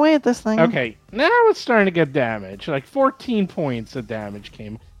 Chipping away at this thing. Okay, now it's starting to get damage. Like 14 points of damage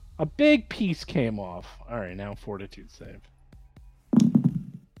came. A big piece came off. All right, now fortitude save.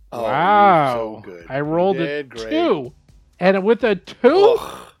 Oh, Wow! so good. I rolled You a did great. 2, and with a 2,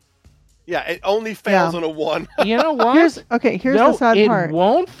 Ugh. Yeah, it only fails Yeah. on a 1. you know what? Here's no, the sad it part.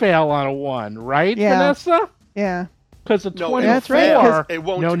 won't fail on a 1, right, Yeah. Vanessa? Yeah. Because a No, 24. That's right, 'cause- it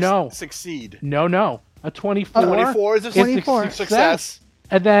won't No. succeed. No. A 24. 24 is a is 24. success.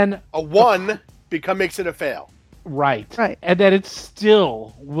 And then A 1 makes it a fail. right. Right. And then it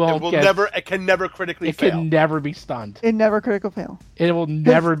still won't get. It can never critically It fail. can never be stunned. It never critical fail. It will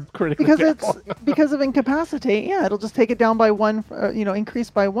never critically Because fail. it's because of incapacitate. Yeah, it'll just take it down by 1, increase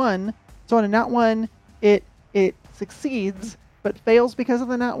by 1. So on a nat 1, it succeeds but fails because of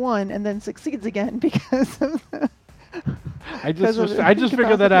the nat 1 and then succeeds again because of the I because of just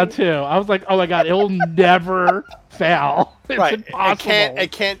figured that out too. I was like, oh my god, it will never fail. It's Right. impossible.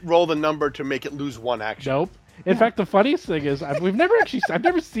 It can't roll the number to make it lose 1 action. Nope. In fact, the funniest thing is I've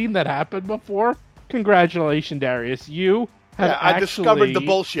never seen that happen before. Congratulations, Darius. You have Yeah, I discovered the actually-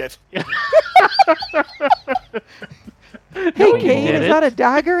 bullshit. Hey, you Kane, did is it. that a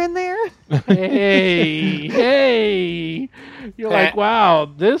dagger in there? Hey. You're like, wow,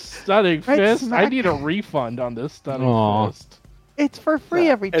 this stunning Right fist. I smack. need a refund on this stunning Aw. fist. It's for free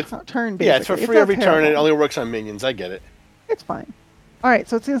every It's- turn, basically. Yeah, it's for free not every turn and it terrible. only works on minions. I get it. It's fine. All right,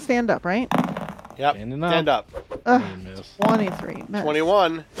 so it's going to stand up, right? Yep. Standing up. Stand up. Ugh, You miss. 23. Miss.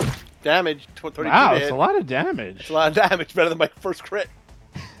 21. Damage. 32 Wow, to it's hit. a lot of damage. It's a lot of damage. Better than my first crit.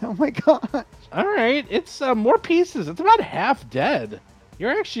 Oh my god. All right, it's more pieces. It's about half dead.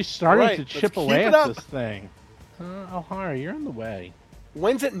 You're actually starting All right, to let's chip keep away it at up. this thing. Alhara, you're in the way.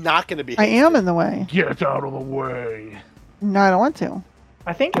 When's it not going to be I hasted? am in the way. Get out of the way. No, I don't want to.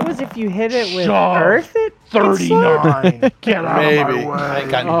 I think it was if you hit it with Shove. Earth, it gets slowed. 39. Get out Maybe. of my way. I ain't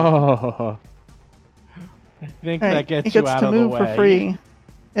got Oh. I think All that right, gets it you gets out to of the move way. for free.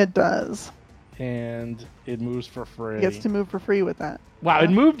 It does. And it moves for free. It gets to move for free with that. Wow,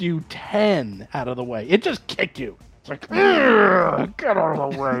 it moved you 10 out of the way. It just kicked you. It's like, "Ugh, get out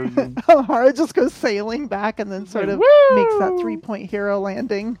of the way. you-" Alhara just goes sailing back and then sort like, of "Woo!" makes that 3-point hero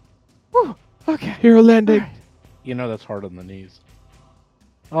landing. Whew, okay. Hero landing. You know that's hard on the knees.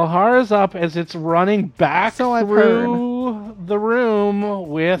 Alhara's up as it's running back So I've through the room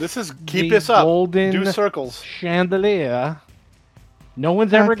with This is keep the this up. golden Do circles. chandelier. No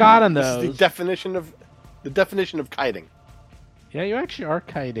one's ever Okay. gotten This is those. the definition of kiting. Yeah, you actually are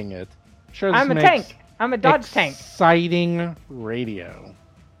kiting it. Sure, I'm a this tank. makes I'm a dodge tank. Exciting radio.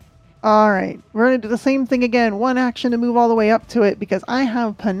 All right. We're going to do the same thing again. 1 action to move all the way up to it because I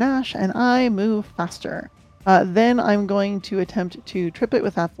have panache and I move faster. Then I'm going to attempt to trip it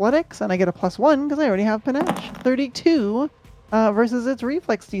with athletics and I get a +1 because I already have panache. 32 versus its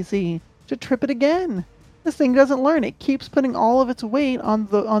reflex DC to trip it again. This thing doesn't learn. It keeps putting all of its weight on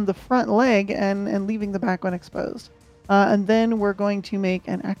the front leg and leaving the back one exposed. And then we're going to make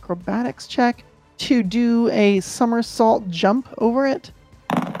an acrobatics check to do a somersault jump over it.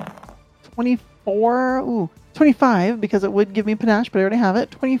 24. Ooh, 25 because it would give me panache, but I already have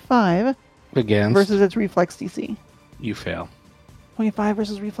it. 25 Against. versus its reflex DC. You fail. 25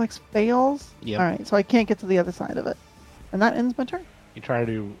 versus reflex fails. Yep. All right, so I can't get to the other side of it, and that ends my turn. You try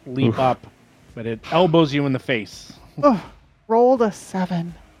to leap up, but it elbows you in the face. Oh, rolled a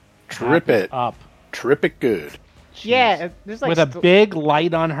 7. Trip it. Up. Trip it good. Yeah, there's like With a big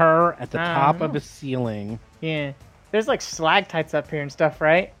light on her at the top of know. the ceiling. yeah, there's like stalactites up here and stuff,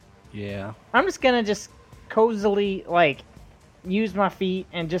 right? Yeah. I'm just gonna cozily use my feet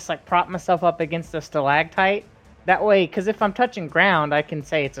and just prop myself up against the stalactite. That way, because if I'm touching ground, I can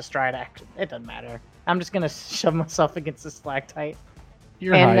say it's a stride action. It doesn't matter. I'm just gonna shove myself against the stalactite.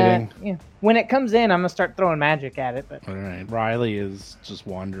 You're hiding. Yeah, when it comes in, I'm gonna start throwing magic at it. But All right. Riley is just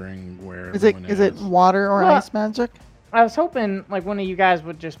wandering where Is it everyone is. water or Well- ice magic? I was hoping one of you guys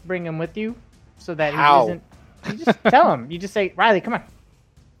would just bring him with you, so that How? he isn't. You just tell him. You just say, Riley, come on.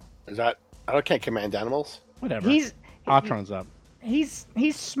 Is that? I can't command animals. Whatever. He's Atron's up. he's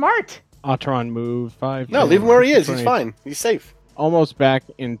smart. Atron move 5. No, 10, leave him where he is. He's 20. fine. He's safe. Almost back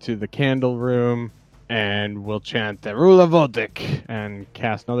into the candle room, and we'll chant the Rula Voltic and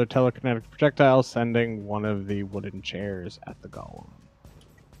cast another telekinetic projectile, sending one of the wooden chairs at the golem.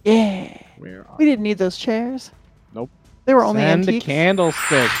 Yeah. Where are We didn't need those chairs. Nope. They were only Send the antiques.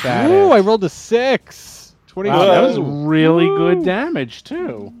 candlesticks at Ooh, it. I rolled a 6. 25. Wow, that was Whoa. really Woo. good damage,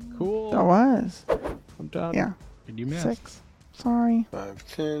 too. cool. That was. I'm done. Yeah. Did you miss? 6. Sorry. 5,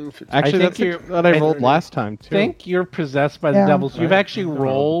 10, 15. Actually, think that's you're- what I rolled last time, too. I think you're possessed by Yeah. the devils. You've Right. actually I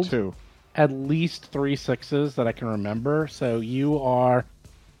rolled 2. at least 3 6s that I can remember. So you are,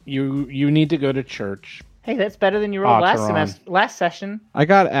 you need to go to church. Hey, that's better than you rolled Otteron. last session. I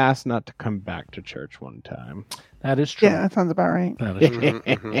got asked not to come back to church one time. That is true. Yeah, that sounds about right. That is true.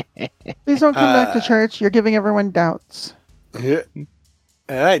 Mhm, mhm. Please don't come back to church. You're giving everyone doubts. Yeah. All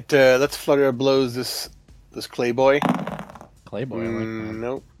right, let's flutter blows this clay boy. Playboy. I like that.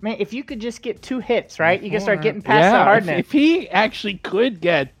 Nope. Man, if you could just get 2 hits, right? You can start getting past Yeah, the if- hardness. If he actually could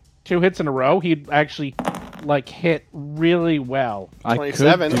get 2 hits in a row, he'd actually hit really well. I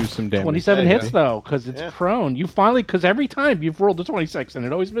 27. could do some damage. 27 There you hits go. though, because it's Yeah. prone. You finally, because every time you've rolled a 26 and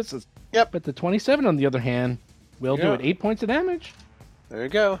it always misses. Yep. But the 27, on the other hand, will do Yeah. it. 8 points of damage. There you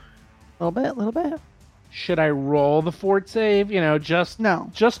go. A little bit. Should I roll the fort save? Just No.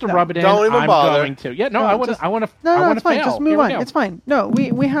 just to No. rub it in. Don't even I'm bother. going to. Yeah, no, No, I want just- to. I want to. No, I no, want it's to fine. fail. Just move Here we on. go. It's fine. No, we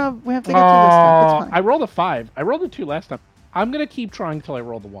have to get through this stuff. It's fine. I rolled a 5. I rolled a 2 last time. I'm gonna keep trying until I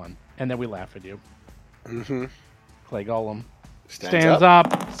roll the 1, and then we laugh at you. Mm-hmm. Clay Golem Stands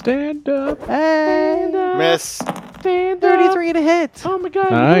up. Stand up. Hey, Miss. Stand up. 33 to hit Oh my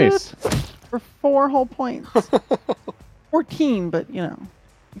god. Nice. for 4 whole points. 14, but you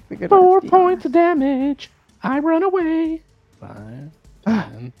figured 4 out it's points DR. of damage. I run away. 5,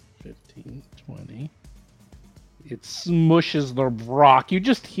 10, 15, 20. It smushes the rock. You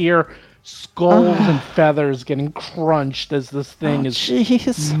just hear skulls and feathers getting crunched as this thing is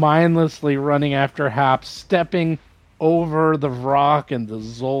Jeez. mindlessly running after Hap, stepping over the rock and the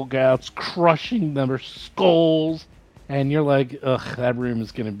Zolgats, crushing their skulls. And you're like, ugh, that room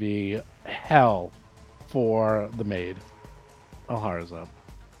is going to be hell for the maid. Alhara's up.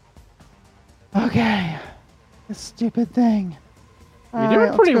 Okay. This stupid thing. You're All doing right,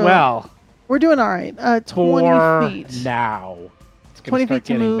 let's pretty go. well. We're doing all right. 20 For feet. now. It's 20 going to start feet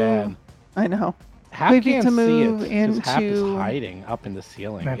to getting move. bad. I know. Hap 20 feet can't to see move it because Hap is into- hiding up in the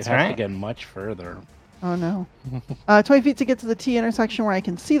ceiling. That's it has to right. get much further. Oh no. 20 feet to get to the T intersection where I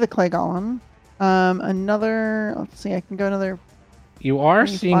can see the clay golem. Let's see, I can go another. You are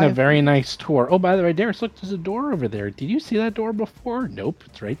seeing a 25 very nice tour. Oh, by the way, Darius, look, there's a door over there. Did you see that door before? Nope,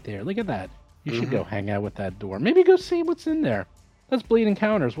 it's right there. Look at that. You should go hang out with that door. Maybe go see what's in there. Let's bleed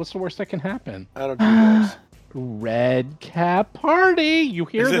encounters. What's the worst that can happen? I don't do those. Red Cap Party. You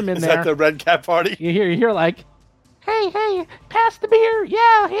hear them in is there. that the red cat party? You hear like, hey, pass the beer.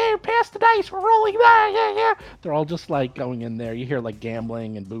 Yeah, here, pass the dice. We're rolling that. Yeah. They're all just like going in there. You hear like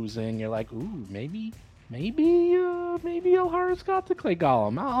gambling and boozing. You're like, ooh, maybe Alhara's got the clay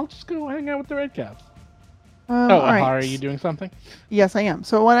golem. I'll just go hang out with the red caps. All Alhara, right. are you doing something? Yes, I am.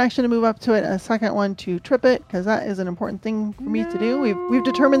 So one action to move up to it, a second one to trip it, because that is an important thing for me to do. We've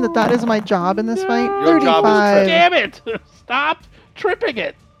determined that is my job in this fight. Your job is to 35. Damn it! Stop tripping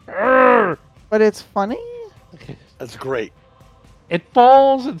it. Urgh. But it's funny. That's great. It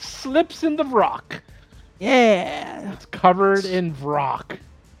falls and slips in the rock. Yeah. It's covered in rock.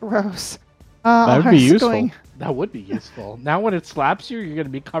 Gross. That would be Alhara's useful. going- That would be useful. Now when it slaps you, you're going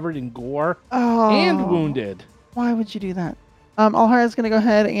to be covered in gore Oh. and wounded. Why would you do that? Alhara's going to go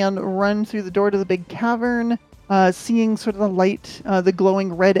ahead and run through the door to the big cavern, seeing sort of the light, the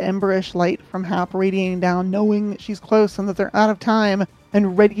glowing red emberish light from Hap radiating down, knowing that she's close and that they're out of time,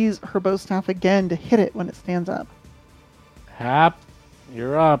 and readies her bow staff again to hit it when it stands up. Hap,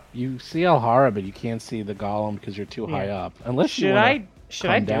 you're up. You see Alhara, but you can't see the golem because you're too high up. Unless you Should wanna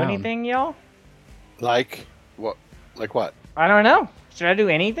I come do down. anything, y'all? Like what? Like what? I don't know. Should I do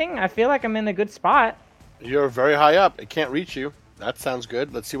anything? I feel like I'm in a good spot. You're very high up. It can't reach you. That sounds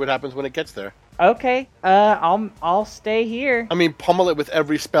good. Let's see what happens when it gets there. Okay. I'll stay here. I mean, pummel it with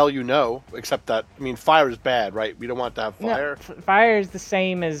every spell you know, except that, I mean, fire is bad, right? We don't want to have fire. No, fire is the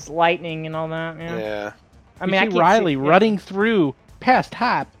same as lightning and all that. Yeah. Yeah. I You mean, I see can't Riley see, yeah. running through past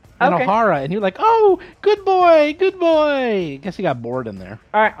Hap and Okay. Alhara, and you're like, "Oh, good boy, good boy." Guess he got bored in there.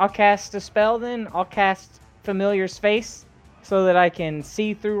 All right, I'll cast a spell then. I'll cast Familiar's Face so that I can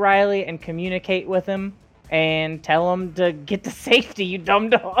see through Riley and communicate with him and tell him to get to safety, you dumb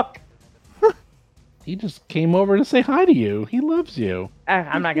dog. He just came over to say hi to you. He loves you.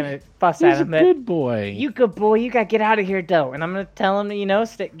 I'm not going to fuss He's at a him, but good boy. you good boy, you got to get out of here, though. And I'm going to tell him,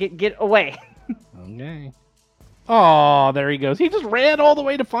 get away. Okay. Oh, there he goes. He just ran all the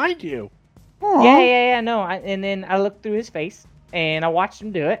way to find you. Aw. Yeah, no. And then I looked through his face and I watched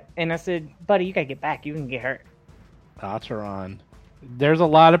him do it. And I said, buddy, you got to get back. You can get hurt. Ataran. There's a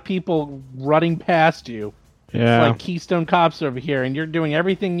lot of people running past you. Yeah. It's like Keystone Cops over here, and you're doing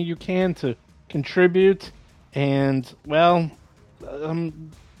everything you can to contribute. And, well,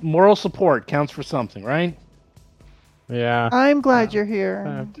 moral support counts for something, right? Yeah. I'm glad you're here.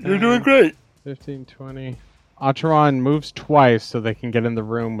 5, You're 10, doing great. 15, 20. Ataran moves twice so they can get in the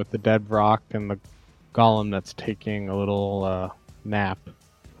room with the dead rock and the golem that's taking a little nap.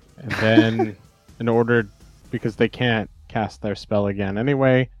 And then, in order, because they can't cast their spell again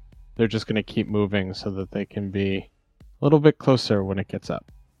anyway, they're just going to keep moving so that they can be a little bit closer when it gets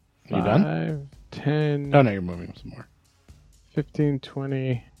up. You done? 5, 10, Oh, no, you're moving some more. 15,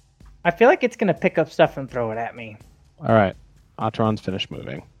 20. I feel like it's going to pick up stuff and throw it at me. All right. Ataran's finished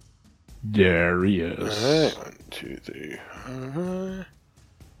moving. There he is. All right. 1, 2, 3.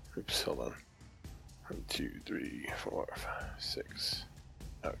 Oops, hold on. 1, 2, 3, 4, 5, 6.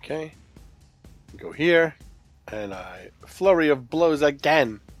 Okay. Go here, and I flurry of blows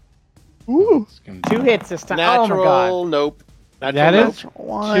again. Ooh. It's gonna 2 hits this time. Natural, Oh my god. nope. That Natural, is nope.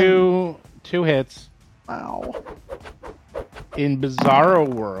 One. two hits. Wow. In Bizarro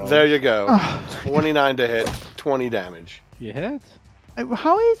World. There you go. Ah. 29 to hit, 20 damage. You hit?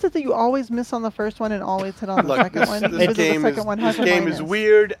 How is it that you always miss on the first one and always hit on the Look, second this, one? this Or does the game second is one this have a game is minus?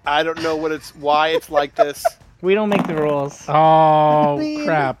 weird. I don't know why it's like this. We don't make the rules. Oh, I mean-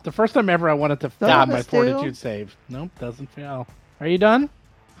 crap. The first time ever I wanted to fail Doesn't my this do? fortitude save. Nope, doesn't fail. Are you done?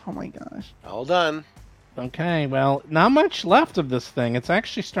 Oh my gosh. All done. Okay, well, not much left of this thing. It's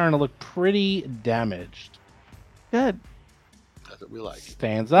actually starting to look pretty damaged. Good. That's what we like.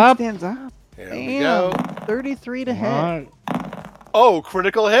 Stands up. Stands up. Here we go. Damn. 33 to hit. Alright. Oh,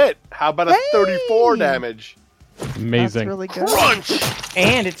 critical hit. How about a Hey! 34 damage? Amazing. That's really good. Crunch!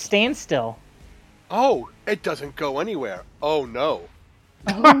 And it stands still. Oh, it doesn't go anywhere. Oh, no.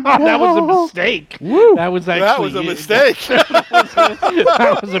 That was a mistake. Woo! That was actually That was a mistake.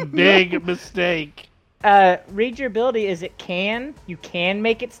 that was a big mistake. Read your ability. Is it you can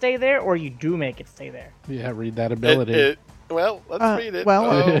make it stay there, or you do make it stay there? Yeah, read that ability. Well, let's read it. well-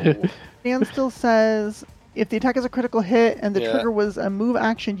 Oh. Dan still says if the attack is a critical hit and the Yeah. trigger was a move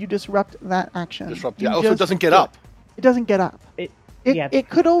action, you disrupt that action. Disrupt. You Yeah. Oh, so it just doesn't get do up. It doesn't get up. It It, yeah, it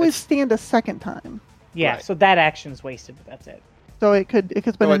could always stand a second time. yeah. Right. So that action's wasted, but that's it. So it could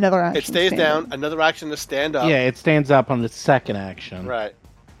spend No, another action. It stays standing. down. Another action to stand up. Yeah, it stands up on the second action. Right.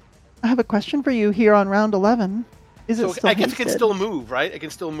 I have a question for you here on round 11. Is it So still I guess it can hasted? still move, right? It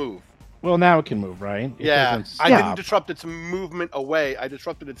can still move. Well, now it can move, right? It Yeah. doesn't I stop. didn't disrupt its movement away. I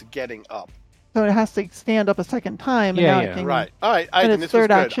disrupted its getting up. So it has to stand up a second time. And Yeah, now yeah. It can, Right. All right. I And think its this was third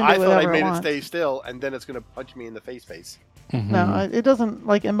good. action, I do thought I whatever it made it wants. stay still, and then it's going to punch me in the face. Mhm. No, it doesn't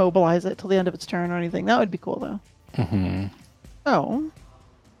like immobilize it till the end of its turn or anything. That would be cool though. Mhm. Oh,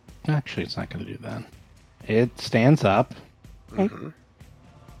 Actually, it's not going to do that. It stands up. okay. Mhm.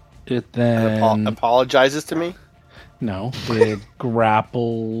 It And then apologizes to me. no. It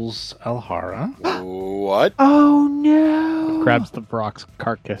grapples Alhara. What? Oh no! Grabs the Brock's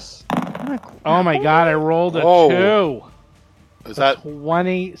carcass. Oh my god! I rolled a Whoa. 2. Is that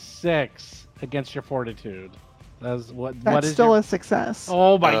 26 against your fortitude. That's what That's is still your... a success.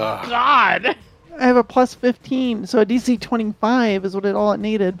 Oh my Ugh. god! I have a plus 15, so a DC 25 is what all it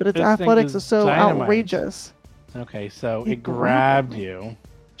needed, but its This thing athletics is is so dynamite. outrageous. Okay, so It it grabbed grappled. you,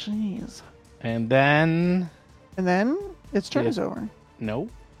 Jeez. and then And then Its turn is over. No.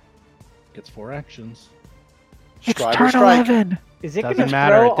 Gets 4 actions. Strike or strike. Is it Doesn't going to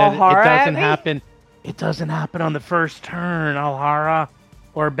matter. throw It Alhara at doesn't me? happen. It doesn't happen on the first turn, Alhara.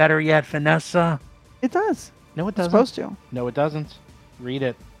 Or better yet, Vanessa. It does. No, it It's doesn't. supposed to. No, it doesn't. Read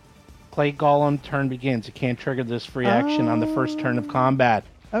it. Play Golem, turn begins. You can't trigger this free action on the first turn of combat.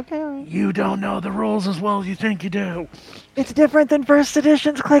 Okay, all right. You don't know the rules as well as you think you do. It's different than first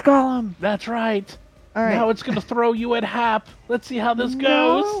edition's Clay Golem. That's right. All right. Now it's going to throw you at Hap. Let's see how this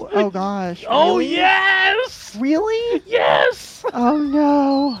No. goes. Oh gosh. Oh, really? yes! Really? Yes! Oh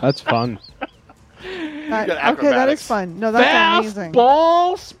no. That's fun. That- got okay, that acrobatics. is fun. No, that's amazing.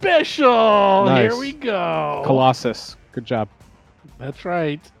 Fastball special. Nice. Here we go. Colossus. Good job. That's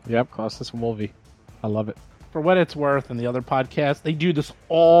right. Yep, Colossus and Wolvie. I love it. For what it's worth, in the other podcasts, they do this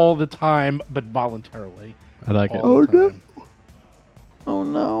all the time, but voluntarily. I like it. All the no. time. Oh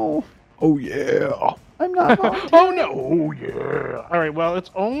no. Oh, yeah. I'm not volunteering. Oh, no. Oh, yeah. All right, well, it's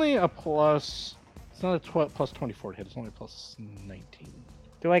only a plus... It's not a plus 24 hit. It's only a plus 19.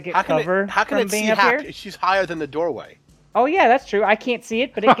 Do I get How can cover how can from it being see up Hap? here? She's higher than the doorway. Oh yeah, that's true. I can't see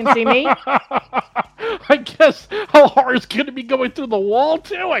it, but it can see me. I guess Alhara's going to be going through the wall,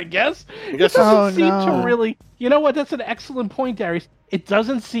 too, I guess. I guess It doesn't Oh, seem no. to really... You know what? That's an excellent point, Darius. It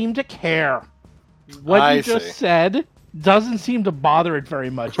doesn't seem to care. What I you just see. said doesn't seem to bother it very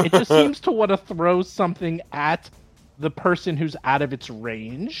much. It just seems to want to throw something at the person who's out of its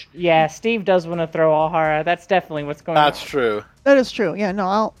range. Yeah, Steve does want to throw Alhara. That's definitely what's going That's on. true. That is true. Yeah, no,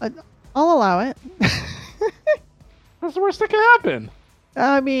 I'll allow it. That's the worst that can happen.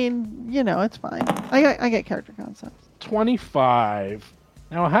 I mean, you know, it's fine. I get character concepts. 25.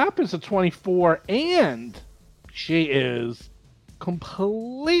 Now it happens at 24, and she is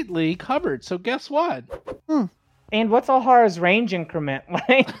completely covered. So guess what? And what's Alhara's range increment?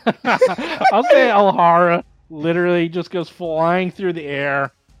 Like, I'll say Alhara literally just goes flying through the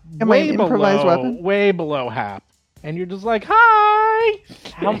air, Am I an improvised weapon? way below Hap, and you're just like, "Hi!"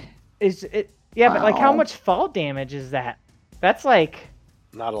 how is it? Yeah, but like, how Wow. much fall damage is that? That's like,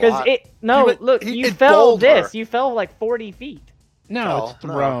 Not a because lot. it. No, went- look, he- you it fell bowled her. this. You fell like 40 feet. No, No, it's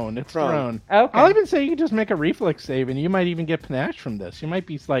thrown. no. It's Thrown. thrown. Okay. I'll even say you can just make a reflex save, and you might even get panache from this. You might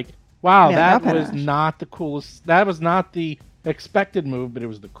be like, "Wow, Yeah, that not was panache. not the coolest. That was not the expected move, but it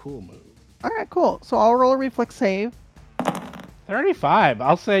was the cool move." All right, cool. So I'll roll a reflex save. 35.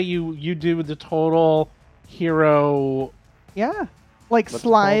 I'll say you do the total hero. Yeah, like What's it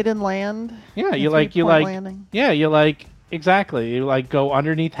slide and land. Yeah, A you like 3-point landing. Yeah, you like exactly. You like go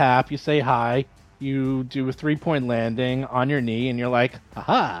underneath Hap. You say hi. You do a 3-point landing on your knee, and you're like,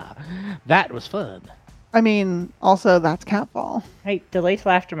 "Aha, that was fun." I mean, also that's catfall. Hey, delay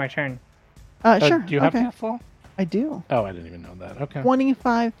till after my turn. Sure. Do you have okay. catfall? I do. Oh, I didn't even know that. Okay.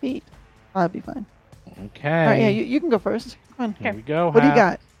 25 feet. That'd be fine. Okay. All right, yeah, you can go first. Come on. Here we go. What do you Hap.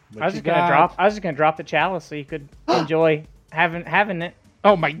 got? What I was you just gonna got? drop. I was just gonna drop the chalice so you could enjoy having it.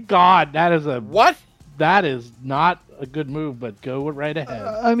 Oh my God, that is What? that is not a good move. But go right ahead.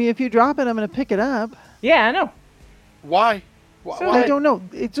 I mean, if you drop it, I'm going to pick it up. Yeah, I know. Why? Why? So why? I don't know.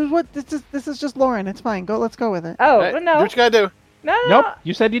 It's just what this is just Lauren. It's fine. Go. Let's go with it. Oh, Hey, well, do no, what you gotta do. no. Nope.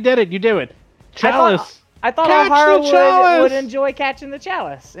 You said you did it. You do it. Chalice. I thought Catch Alhara the chalice! would enjoy catching the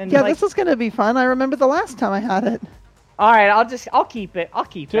chalice. And Yeah, like, this is going to be fun. I remember the last time I had it. all right, I'll keep it. I'll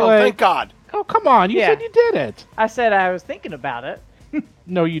keep Do it. Oh, it. thank God. Oh come on! You Yeah. said you did it. I said I was thinking about it.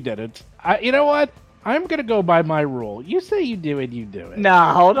 No, you didn't. You know what? I'm gonna go by my rule. You say you do it, you do it.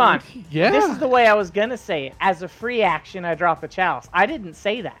 No, hold on. Yeah. This is the way I was gonna say it. As a free action, I drop the chalice. I didn't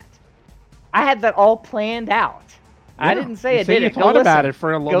say that. I had that all planned out. I Yeah. didn't say You it. Say Did you it? Go thought about listen. it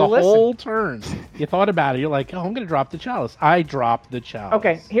for the Go listen. whole turn. You thought about it. You're like, oh, I'm gonna drop the chalice. I dropped the chalice.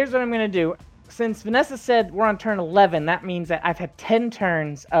 Okay, here's what I'm gonna do. Since Vanessa said we're on turn 11, that means that I've had 10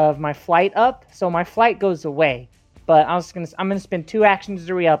 turns of my flight up, so my flight goes away. But I'm gonna spend 2 actions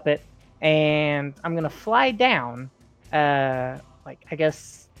to re-up it, and I'm gonna fly down, like I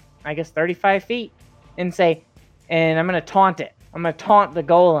guess 35 feet, and I'm gonna taunt it. I'm gonna taunt the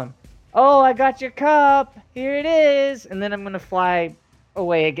golem. Oh, I got your cup. Here it is, and then I'm gonna fly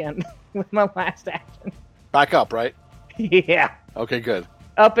away again with my last action. Back up, right? Yeah, Okay, good.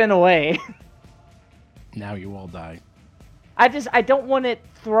 up and away. Now you all die. I don't want it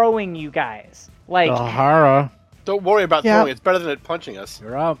throwing you guys. Like, Alhara, Don't worry about Yeah. throwing. It's better than it punching us.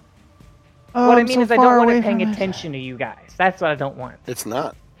 you're up. Oh, what I I'm mean so is I far don't want away it paying from it. attention to you guys. That's what I don't want. It's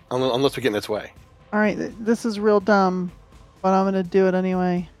not. Unless we get in its way. All right, this is real dumb, but I'm going to do it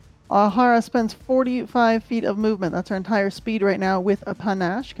anyway. Alhara spends 45 feet of movement. That's her entire speed right now with a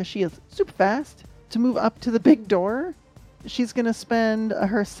panache because she is super fast to move up to the big door. She's going to spend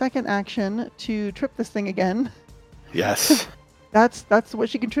her second action to trip this thing again. Yes. That's what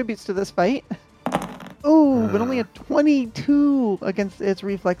she contributes to this fight. Oh, but only a 22 against its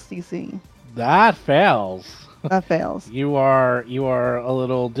reflex DC. That fails. That fails. You are a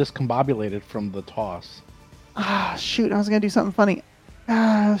little discombobulated from the toss. Ah, shoot! I was gonna do something funny.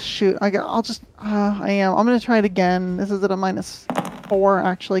 Ah, shoot! I am. I'm gonna try it again. This is at a -4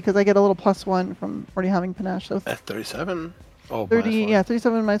 actually, because I get a little +1 from already having panache. So At 37. Oh, 30. Yeah,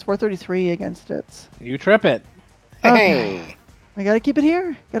 37 -4, 33 against it. You trip it. Hey. I gotta keep it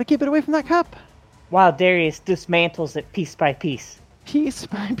here. Gotta keep it away from that cup. While Darius dismantles it piece by piece. Piece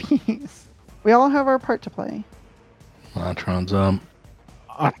by piece. We all have our part to play. Atron's up.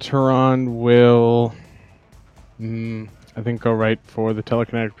 Otteron will, I think, go right for the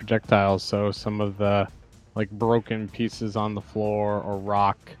telekinetic projectiles. So some of the broken pieces on the floor or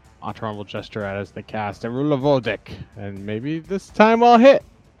rock, Otteron will gesture at as they cast Erula Voldic, and maybe this time I'll hit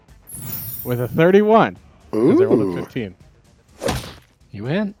with a 31. Because I rolled a 15. You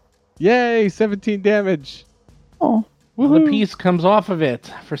hit. Yay! 17 damage. Oh, The piece comes off of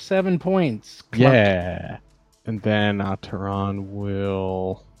it for 7 points. Clunk. Yeah. And then Otteron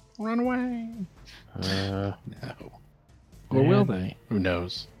will Run away. No. Or will they? Who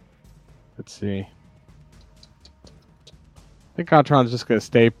knows? Let's see. I think Otteron's just gonna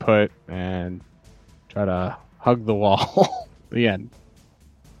stay put and try to hug the wall. The end.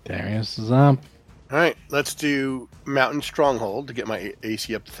 Darius is up. All right, let's do Mountain Stronghold to get my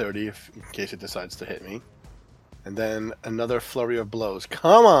AC up to 30 in case it decides to hit me. And then another flurry of blows.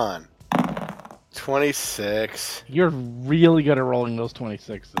 Come on! 26. You're really good at rolling those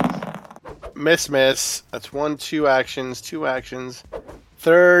 26s. Miss. That's 2 actions.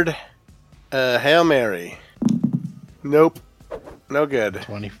 Third, Hail Mary. Nope. No good.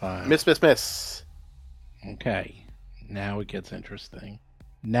 25. Miss. Okay. Now it gets interesting.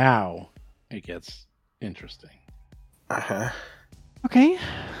 Uh-huh. okay.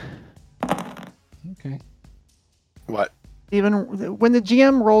 Okay. What? Even when the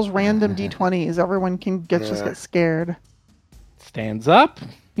GM rolls random d20s, everyone can just get scared. Stands up.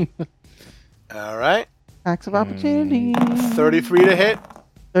 All right. Acts of opportunity. 33 to hit.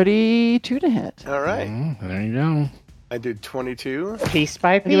 32 to hit. All right. There you go. I do 22. Piece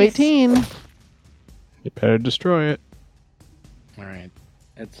by I do piece. 18. You better destroy it. All right.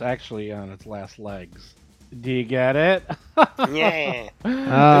 It's actually on its last legs. Do you get it? Yeah. It's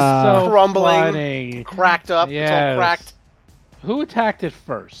so crumbling. funny. Cracked up. It's all Yes. cracked. Who attacked it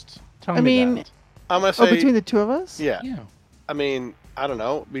first? Tell I me mean- that. I'm going to Oh, say... between the two of us? Yeah. Yeah. I mean, I don't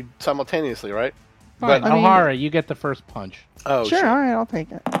know. We simultaneously, right? Fine. I mean- O'Hara, you get the first punch. Oh, Sure, shit. all right, I'll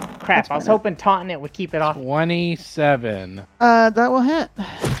take it. Crap, I was hoping taunting it would keep it off. 27. That will hit.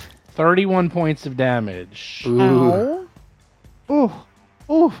 31 points of damage. Ow.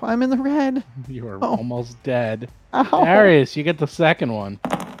 Ooh, I'm in the red. You are Oh. almost dead. Ow. Darius, you get the second one.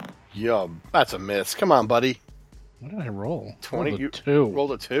 Yo, that's a miss. Come on, buddy. What did I roll? 20. Rolled a You 2.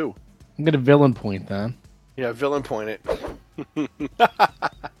 rolled a 2. I'm going to villain point then. Yeah, villain point it.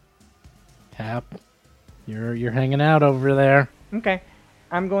 Cap. You're hanging out over there. Okay.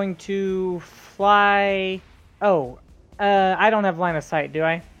 I'm going to fly. Oh, I don't have line of sight, do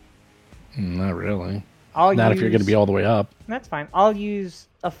I? Not really. I'll Not use... if you're going to be all the way up. That's fine. I'll use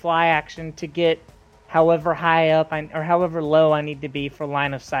a fly action to get however high up or however low I need to be for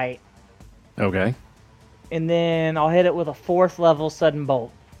line of sight. Okay. And then I'll hit it with a 4th level sudden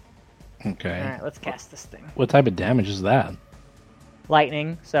bolt. Okay. Alright, let's cast this thing. What type of damage is that?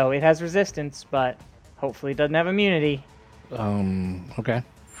 Lightning, so it has resistance, but hopefully it doesn't have immunity. Okay.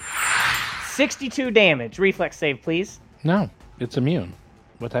 62 damage. Reflex save, please. No, it's immune.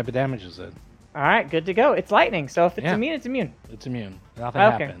 What type of damage is it? Alright, good to go. It's lightning, so if it's Yeah. immune, it's immune. It's immune. Nothing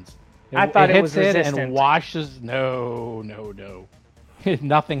Okay. happens. I thought it hits was it resistant. and washes. No.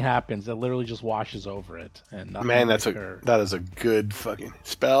 Nothing happens. It literally just washes over it, and nothing Man, that is a good fucking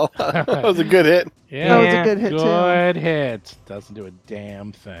spell. That was a good hit. Yeah, That was a good hit, too. good hit. Doesn't do a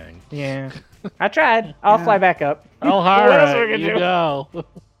damn thing. Yeah. I tried. I'll fly back up. What else are O'Hara, we gonna you do? go.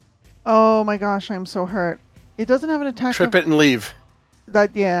 Oh my gosh, I'm so hurt. It doesn't have an attack. Trip it and leave.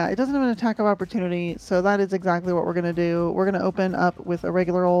 It doesn't have an attack of opportunity, so that is exactly what we're going to do. We're going to open up with a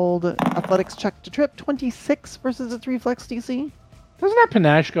regular old athletics check to trip. 26 versus its reflex DC. Doesn't that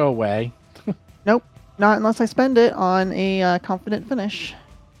panache go away? Nope, not unless I spend it on a confident finish.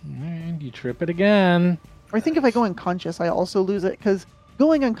 And you trip it again. Or I think if I go unconscious, I also lose it, because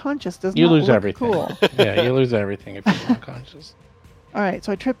going unconscious does You not lose look everything. cool. Yeah, you lose everything if you're unconscious. All right,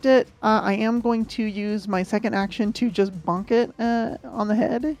 so I tripped it. I am going to use my second action to just bonk it on the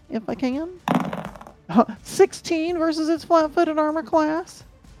head, if I can. 16 versus its flat-footed armor class.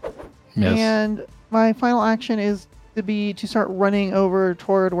 Miss. And my final action is to start running over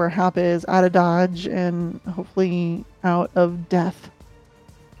toward where Hap is, out of dodge, and hopefully out of death.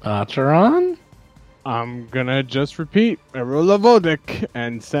 Atron? I'm gonna just repeat Erulavodik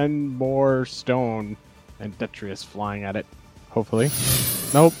and send more stone and detritus flying at it. Hopefully.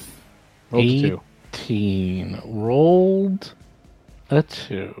 Nope. Hope to. 18. Rolled a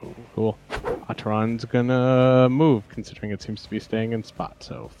 2. Cool. Atron's gonna move, considering it seems to be staying in spot.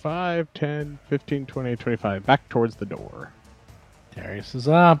 So 5, 10, 15, 20, 25. Back towards the door. Darius is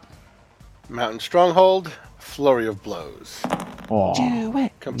up. Mountain Stronghold, Flurry of Blows. Aw. Do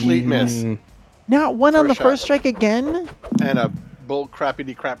it. Complete miss. Not one on the First shot. first strike again? And a bull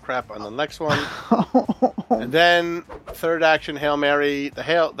crappity crap on the next one. And then, third action, Hail Mary, the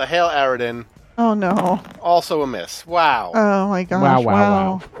Hail Aridin, Oh no. also a miss. Wow. Oh my gosh.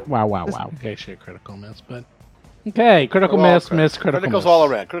 Wow, wow, wow. Wow. Okay, shit, critical miss, but... Okay, critical All miss, crit- miss, critical Criticals miss. all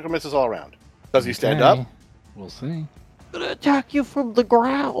around. Critical misses all around. Does he stand Okay, up? We'll see. Gonna attack you from the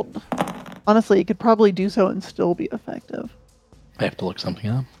ground. Honestly, it could probably do so and still be effective. I have to look something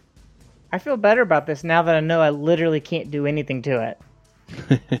up. I feel better about this now that I know I literally can't do anything to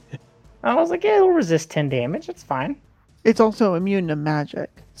it. I was like, yeah, it'll resist 10 damage. It's fine. It's also immune to magic.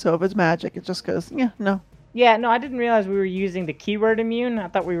 So if it's magic, it just goes, yeah, no. Yeah, no, I didn't realize we were using the keyword immune. I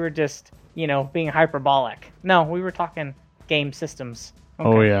thought we were just, being hyperbolic. No, we were talking game systems. Okay.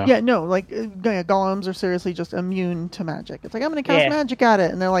 Oh, yeah. Yeah, no, like, golems are seriously just immune to magic. It's like, I'm gonna cast Yeah. magic at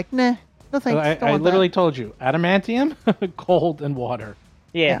it. And they're like, nah, no thanks. I don't want literally that. told you, adamantium, cold, and water.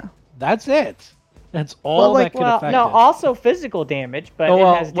 Yeah. That's it. That's all like, that could Well, affect no, it. also physical damage, but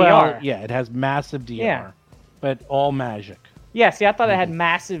Oh, it has DR. yeah, it has massive DR, Yeah. but all magic. Yeah, see, I thought it had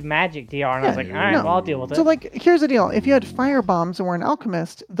massive magic DR, and I was Yeah, like, all right, no. well, I'll deal with it. So, like, here's the deal. If you had fire bombs and were an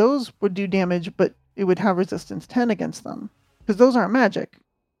alchemist, those would do damage, but it would have resistance 10 against them. Because those aren't magic.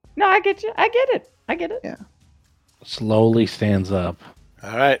 No, I get you. I get it. Yeah. Slowly stands up.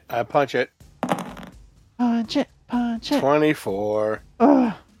 All right, I punch it. Punch it, punch it. 24.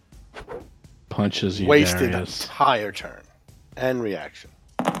 Ugh. Punches you, Wasted an Darius. entire turn. And reaction.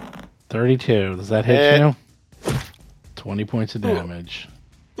 32. Does that hit Hit. you? 20 points of damage.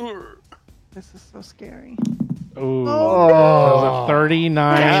 This is so scary. Ooh. Oh, That was a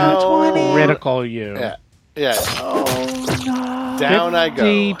 39 Down. 20. critical you. Yeah. Yeah. Oh, no. Down I go.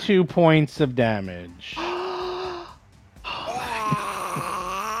 52 points of damage.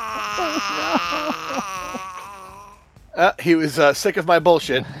 He was sick of my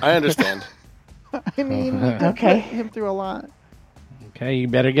bullshit. I understand. I mean, Okay. him through a lot. Okay, you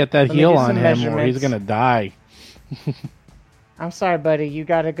better get that Let me heal do on some him or he's measurements. going to die. I'm sorry, buddy. You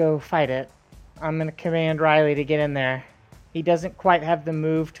gotta go fight it. I'm gonna command Riley to get in there. He doesn't quite have the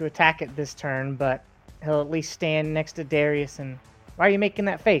move to attack it this turn, but he'll at least stand next to Darius and... Why are you making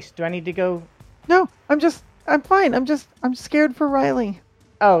that face? Do I need to go... No, I'm fine. I'm scared for Riley.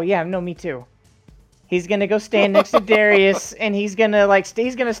 Oh, yeah, no, me too. He's gonna go stand next to Darius, and he's gonna,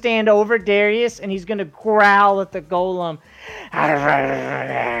 he's gonna stand over Darius, and he's gonna growl at the golem.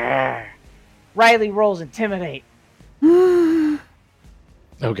 Riley rolls Intimidate. Okay.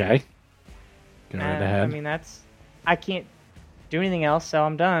 Go right ahead. I mean, I can't do anything else, so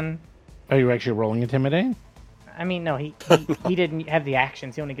I'm done. Are you actually rolling Intimidate? I mean, no, he didn't have the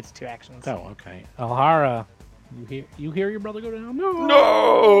actions. He only gets 2 actions. Oh, okay. Alhara, you hear your brother go down? No!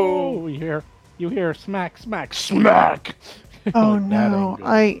 No! You hear smack, smack, smack! Oh That no,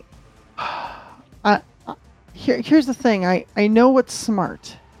 ain't good. here's the thing. I know what's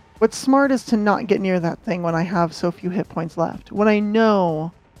smart. What's smart is to not get near that thing when I have so few hit points left. When I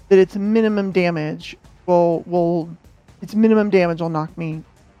know that its minimum damage will knock me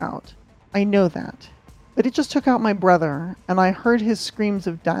out. I know that. But it just took out my brother, and I heard his screams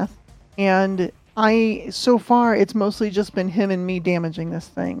of death, and so far it's mostly just been him and me damaging this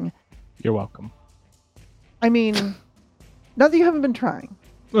thing. You're welcome. I mean, not that you haven't been trying.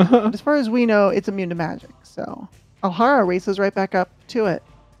 But as far as we know, it's immune to magic. So Alhara races right back up to it.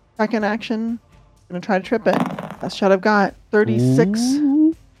 Second action, gonna try to trip it. Best shot I've got, 36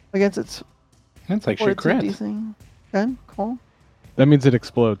 against its That's like shit fortitude crit. DC. Good, cool. That means it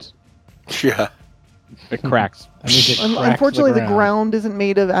explodes. Yeah. It cracks. That means it cracks Unfortunately, the ground isn't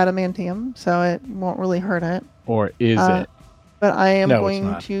made of adamantium, so it won't really hurt it. Or is Uh, it? But I am No, it's going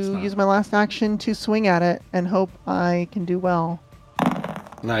not. It's to not. use my last action to swing at it and hope I can do well.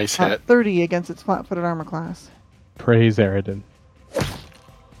 Nice hit. 30 against its flat-footed armor class. Praise Aridin.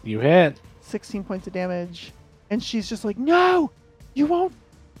 You hit. 16 points of damage. And she's just like, no, you won't.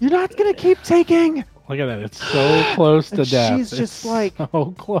 You're not going to keep taking. Look at that. It's so close to And death. she's just It's like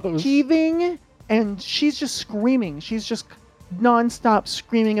so close. heaving, and she's just screaming. She's just nonstop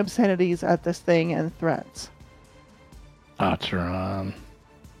screaming obscenities at this thing and threats. Otteron.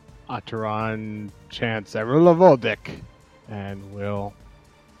 Otteron chants Erulavoldic and will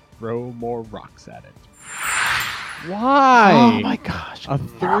throw more rocks at it. Why? Oh my gosh. A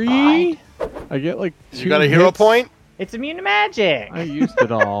 3? I get like 2 You got a hero hits. point? It's immune to magic. I used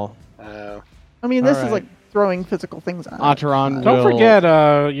it all. I mean, this is Alright. like throwing physical things at it. Otteron Don't will... forget,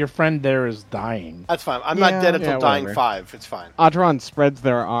 your friend there is dying. That's fine. I'm not dead until Yeah, dying whatever. 5. It's fine. Otteron spreads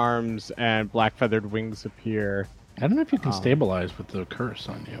their arms and black feathered wings appear. I don't know if you can stabilize with the curse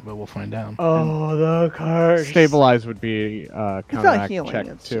on you, but we'll find out. Oh, the curse. Stabilize would be It's not counteract healing. check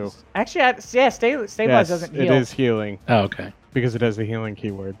It's too. just... Actually, stabilize Yes, doesn't it heal, is healing Oh, okay. because it has the healing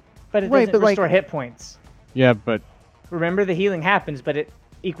keyword. but it Right, doesn't but, like- restore hit points. Yeah, but Remember, the healing happens, but it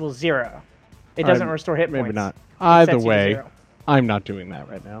equals 0. It doesn't restore hit maybe points. not. It Either sets you to way, 0. I'm not doing that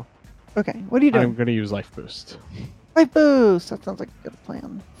right now. Okay, what are you doing? I'm going to use life boost. Life boost. That sounds like a good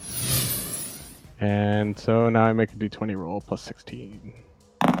plan. And so now I make a d20 roll plus 16.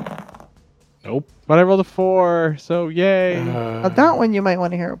 Nope. But I rolled a 4, so yay. Now that one you might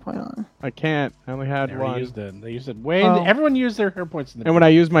want a hero point on. I can't. I only had They one. used it. They used it. Wait, Oh. everyone used their hero points in the And when I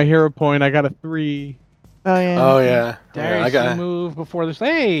used my hero point, I got a 3. Oh yeah. Oh, yeah. Darius, I got you move before this.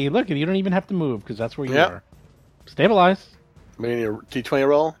 Hey, look, you don't even have to move because that's where you Yep. are. Stabilize. We need a D20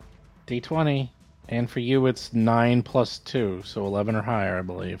 roll? D20. And for you, it's 9 plus 2, so 11 or higher, I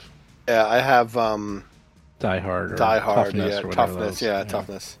believe. Yeah, I have Die hard. Or die hard. toughness Yeah, or whatever toughness. those- Yeah,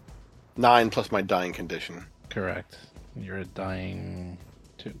 toughness. 9 plus my dying condition. Correct. You're a dying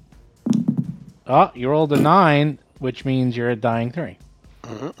 2. Oh, you rolled a 9, which means you're a dying 3.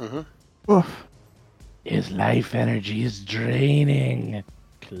 Oof. His life energy is draining.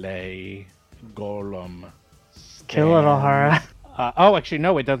 Clay Golem. Kill it, Alhara. Oh, actually,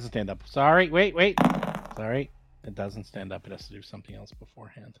 no, it doesn't stand up. Sorry, wait. Sorry. It doesn't stand up. It has to do something else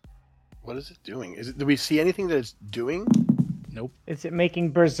beforehand. What is it doing? Do we see anything that it's doing? Nope. Is it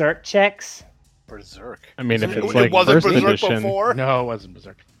making berserk checks? Berserk. I mean, if Isn't it's it like wasn't first Berserk edition. before? No, it wasn't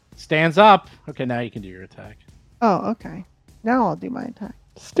Berserk. Stands up. Okay, now you can do your attack. Oh, okay. Now I'll do my attack.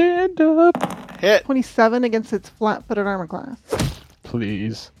 Stand up, Hit. 27 against its flat-footed armor class.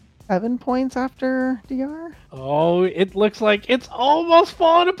 please. 7 points after DR. Oh, it looks like it's almost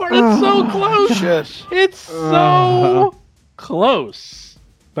falling apart. It's so close. Shit. It's so close,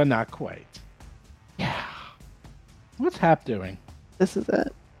 but not quite. Yeah. What's Hap doing? This is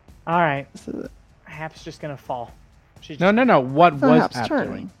it. All right, This is it. Hap's just gonna fall. She's No. What So was Hap's Hap turn.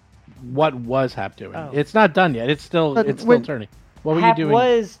 doing? What was Hap doing? Oh. It's not done yet. It's still But it's still when- turning. What were Hap you doing?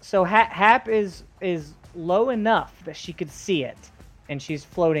 was so Hap is low enough that she could see it, and she's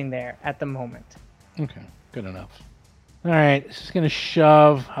floating there at the moment. Okay, good enough. All right, just gonna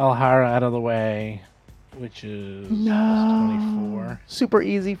shove Alhara out of the way, which is No. 24. Super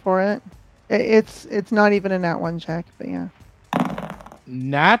easy for it. It's not even a nat 1 check, but yeah.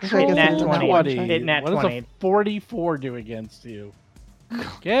 Natural Hit nat 20. 20. Hit nat What does 20. a 44 do against you?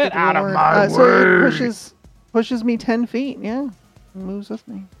 Get out of Lord. my So it way! pushes me 10 feet. Yeah, it moves with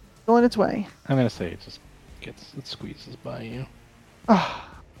me. Still in its way. I'm gonna say it squeezes by you. Oh,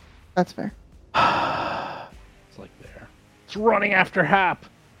 that's fair. It's like there. It's running after Hap.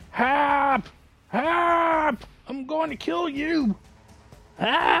 Hap! Hap! I'm going to kill you.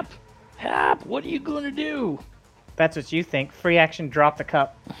 Hap! Hap! What are you going to do? That's what you think. Free action, drop the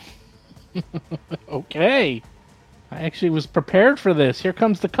cup. Okay. I actually was prepared for this. Here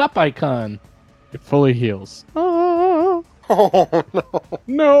comes the cup icon. It fully heals. Oh, no.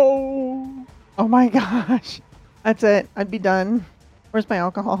 No. Oh my gosh. That's it. I'd be done. Where's my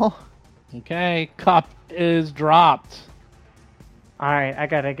alcohol? Okay, cup is dropped. All right, I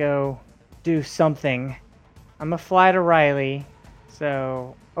gotta go do something. I'm gonna fly to Riley,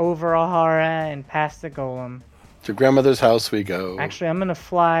 so over Alhara and past the golem. To grandmother's house we go. Actually, I'm gonna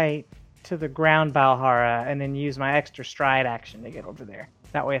fly to the ground by Alhara and then use my extra stride action to get over there.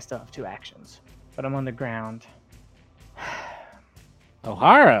 That way I still have 2 actions. But I'm on the ground.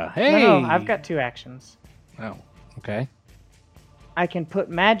 Alhara, hey! No, I've got 2 actions. Oh, okay. I can put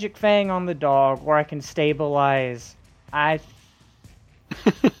Magic Fang on the dog, or I can stabilize.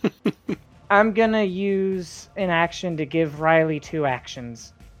 I'm gonna use an action to give Riley 2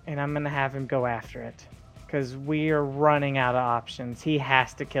 actions, and I'm gonna have him go after it. Because we are running out of options. He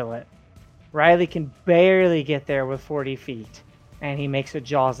has to kill it. Riley can barely get there with 40 feet, and he makes a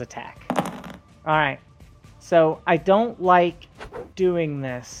Jaws attack. Alright, so I don't like doing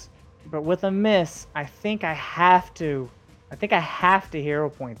this, but with a miss, I think I have to hero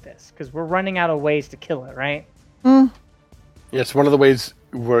point this, because we're running out of ways to kill it, right? Yes, one of the ways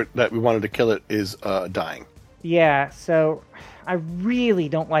that we wanted to kill it is dying. Yeah, so I really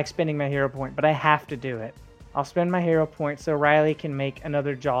don't like spending my hero point, but I have to do it. I'll spend my hero point so Riley can make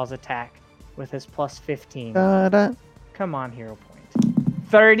another Jaws attack with his plus 15. Da-da. Come on, hero point.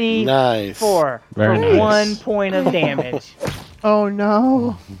 34 Nice. for Very nice. 1 point of damage. Oh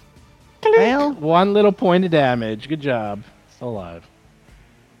no. Well, 1 little point of damage. Good job. Still alive.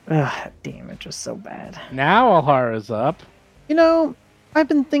 Ugh, damage was so bad. Now Alhara's up. you know, I've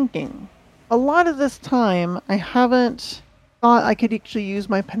been thinking. A lot of this time, I haven't thought I could actually use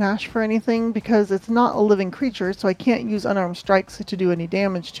my panache for anything because it's not a living creature, so I can't use unarmed strikes to do any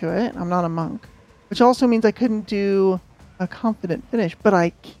damage to it. I'm not a monk. Which also means I couldn't do a confident finish, but I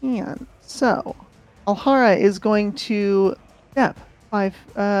can. So, Alhara is going to step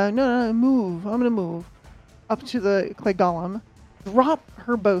move. I'm going to move up to the clay golem, drop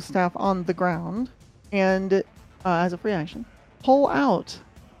her bow staff on the ground, and as a free action, pull out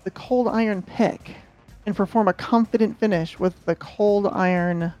the cold iron pick and perform a confident finish with the cold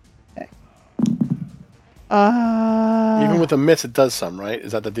iron pick. Even with a miss, it does some, right?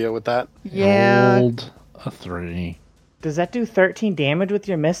 Is that the deal with that? Yeah. Hold a 3. Does that do 13 damage with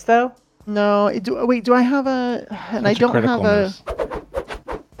your miss, though? No. Do I have a? And I That's a don't critical have a. miss.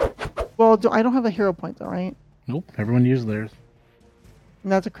 Well, I don't have a hero point though, right? Nope, everyone used theirs.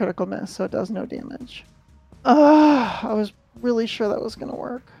 And that's a critical miss, so it does no damage. I was really sure that was gonna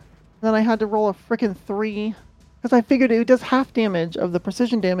work. Then I had to roll a frickin' 3 because I figured it does half damage of the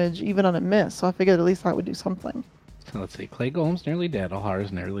precision damage even on a miss. So I figured at least that would do something. So let's see. Clay Golem's nearly dead.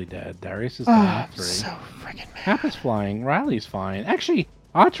 Alhara's nearly dead. Darius is down 3. So frickin' mad. Hap is flying. Riley's fine. Actually,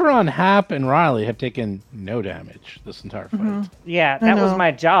 Atron, Hap, and Riley have taken no damage this entire fight. Yeah, I that was know.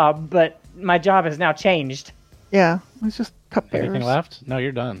 my job, but my job has now changed. Yeah, it's just cupbearers. Anything left? No,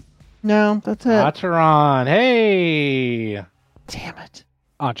 you're done. No, that's it. Atron, hey! Damn it.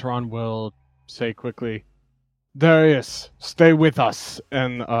 Atron will say quickly, Darius, stay with us.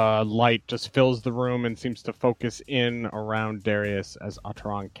 And light just fills the room and seems to focus in around Darius as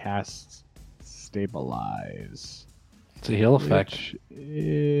Atron casts Stabilize. It's a heal effect. Which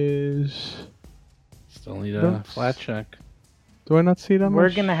is... Still need a Oops. flat check. Do I not see that We're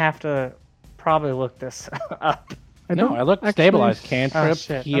much? gonna have to probably look this up. No, I looked. actually Stabilize. s- Cantrip, Oh,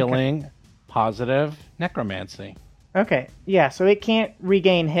 shit, okay. healing, positive, necromancy. Okay, yeah, so it can't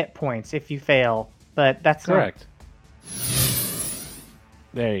regain hit points if you fail, but that's not- Correct.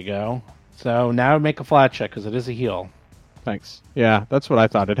 There you go. So now make a flat check because it is a heal. Thanks. Yeah, that's what I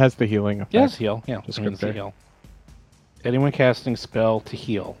thought. It has the healing effect. Yes, heal. Yeah, Just I mean, it's a good heal. Anyone casting spell to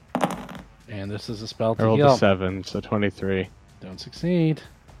heal. And this is a spell I to rolled heal. a 7, so 23. Don't succeed.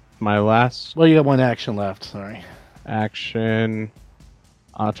 My last Well, you got one action left. Sorry. action,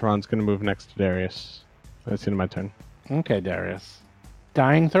 Atron's going to move next to Darius. That's the end of my turn. Okay, Darius.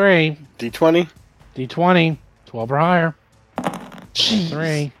 Dying 3. D20. D20. 12 or higher.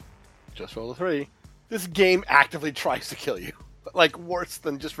 3. Just roll a 3. This game actively tries to kill you. Like, worse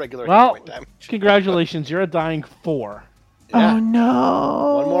than just regular hit Well, point damage. congratulations. You're a dying 4. Yeah. Oh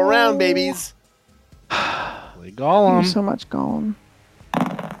no. One more round, babies. Play Thank Golem. you so much, Golem.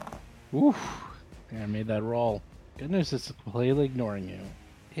 Oof. Yeah, I made that roll. Good news, it's completely ignoring you.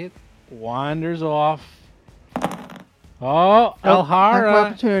 It wanders off. Oh, Attack of Alhara,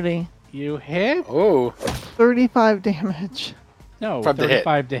 opportunity. you hit? Oh, 35 damage. No, From to hit.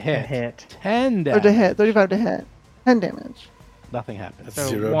 35 to hit. hit. 10 Or damage. to hit. 35 to hit. 10 damage. Nothing happens. That's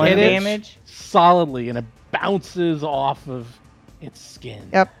So 0 1 Hit it. damage. Solidly, and it bounces off of its skin.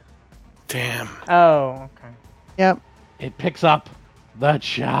 Yep. damn. Oh, okay. Yep. It picks up the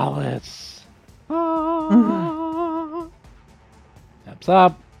chalice. Steps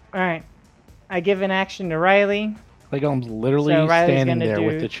up. Alright. I give an action to Riley. Clay Golem's literally So Riley's standing gonna there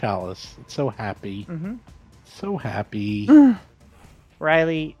with do- the chalice. It's so happy. Mm-hmm. So happy.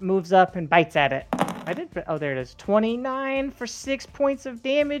 Riley moves up and bites at it. Oh, there it is. 29 for 6 points of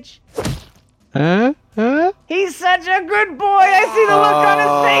damage. Huh? Huh? He's such a good boy. I see the look on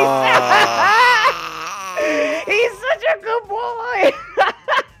his face. He's such a good boy.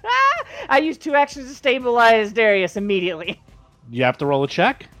 I use 2 actions to stabilize Darius immediately. You have to roll a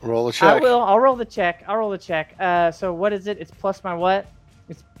check. Roll a check. I will. I'll roll the check. So what is it? It's plus my what?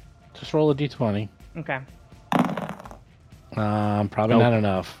 Just roll a d20. Okay. Probably Nope. not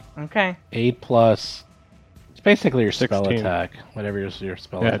enough. Okay. 8 plus. It's basically your spell 16. attack. Whatever your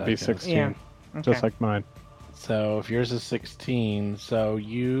spell Yeah, attack it'd be is. 16. Yeah. Okay. Just like mine. So if yours is 16, so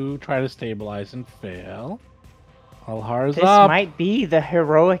you try to stabilize and fail. Alhara's This up. might be the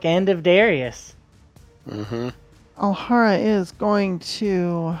heroic end of Darius. Mm-hmm. Alhara is going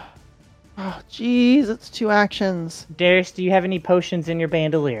to... Oh, jeez. It's 2 actions. Darius, do you have any potions in your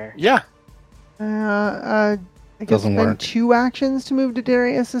bandolier? Yeah. I guess Doesn't spend work. 2 actions to move to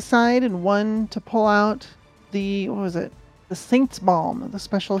Darius' side and 1 to pull out the, what was it? The Saint's Balm, the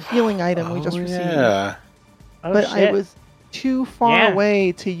special healing item we just received. Yeah. Oh, But shit. I was too far Yeah.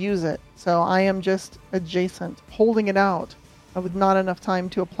 away to use it, so I am just adjacent, holding it out with not enough time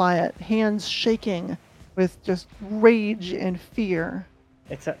to apply it, hands shaking with just rage and fear.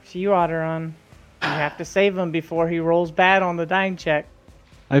 It's up to you, Otteron. You have to save him before he rolls bad on the dying check.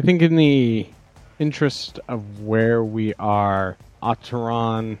 I think in the interest of where we are,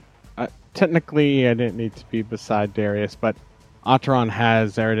 Otteron, technically I didn't need to be beside Darius, but Otteron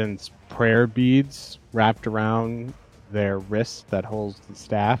has Eridan's prayer beads wrapped around their wrist that holds the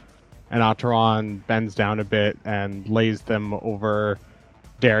staff, and Otteron bends down a bit and lays them over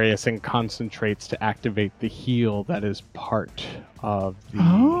Darius and concentrates to activate the heal that is part of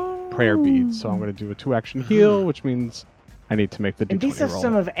the prayer beads. So I'm going to do a 2-action heal, which means I need to make the D20 And these are roll.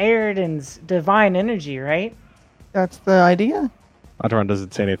 some of Eridan's divine energy, right? That's the idea. Otteron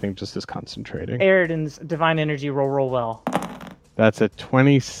doesn't say anything, just is concentrating. Eridan's divine energy roll well. That's a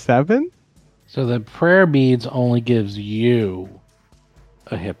 27? So the prayer beads only gives you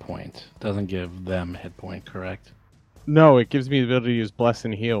a hit point. Doesn't give them a hit point, correct? No, it gives me the ability to use Bless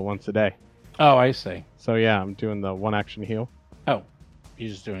and Heal once a day. Oh, I see. So yeah, I'm doing the 1-action heal. Oh, you're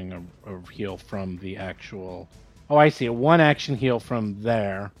just doing a heal from the actual... Oh, I see. A 1-action heal from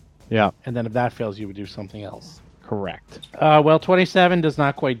there. Yeah, And then if that fails, you would do something else. correct. Well, 27 does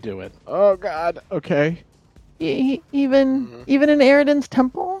not quite do it. Oh god, okay. Even in Eridan's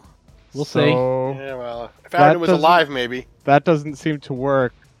temple? We'll see. So Yeah, well, if That Adam was doesn't- alive, maybe. that doesn't seem to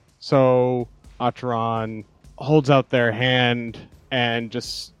work. So Otteron holds out their hand and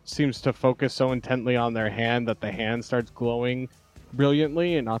just seems to focus so intently on their hand that the hand starts glowing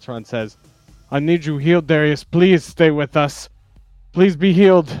brilliantly, and Otteron says, I need you healed, Darius. Please stay with us. Please be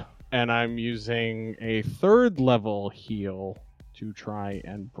healed. And I'm using a 3rd level heal to try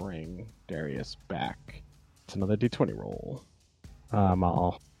and bring Darius back. It's another D20 roll.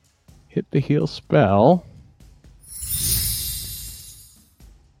 I'll hit the heal spell.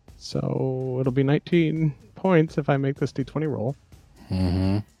 So it'll be 19 points if I make this D20 roll.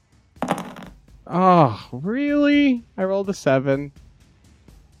 Mm-hmm. Oh, really? I rolled a 7.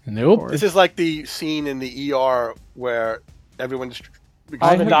 Nope. This is like the scene in the ER where everyone's All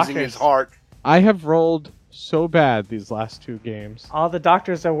the losing doctors. his heart. I have rolled so bad these last 2 games. All the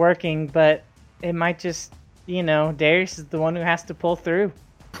doctors are working, but it might just, Darius is the one who has to pull through.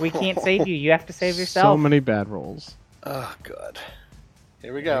 We can't save you. You have to save yourself. So many bad rolls. Oh, God.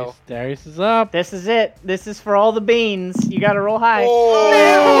 Here we go. Darius is up. This is it. This is for all the beans. You gotta roll high.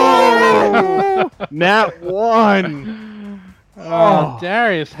 Oh! Nat 1! Oh,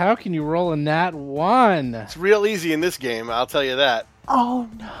 Darius, how can you roll a nat 1? It's real easy in this game, I'll tell you that. Oh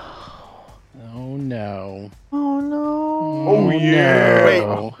no. Oh, no. Oh no. Oh, yeah. Wait,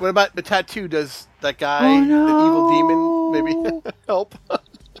 No. what about the tattoo? Does that guy, Oh, no. the evil demon, maybe help?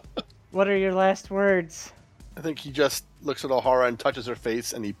 What are your last words? I think he just looks at O'Hara and touches her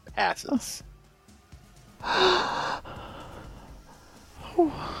face, and he passes.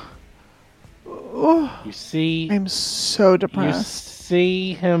 You see, I'm so you depressed.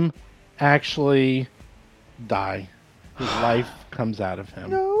 see him actually die. His life comes out of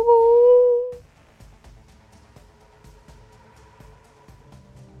him. No.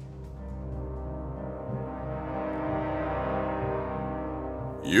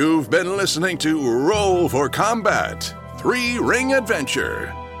 You've been listening to Roll for Combat 3-Ring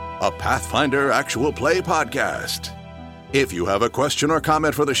Adventure, a Pathfinder actual play podcast. If you have a question or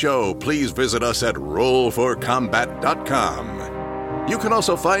comment for the show, please visit us at rollforcombat.com. You can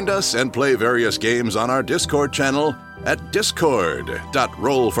also find us and play various games on our Discord channel at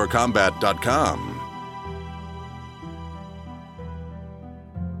discord.rollforcombat.com.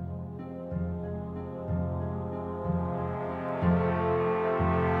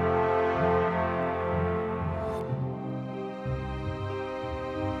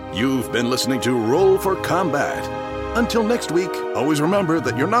 You've been listening to Roll for Combat. Until next week, always remember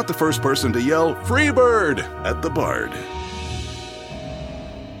that you're not the first person to yell "Freebird" at the Bard.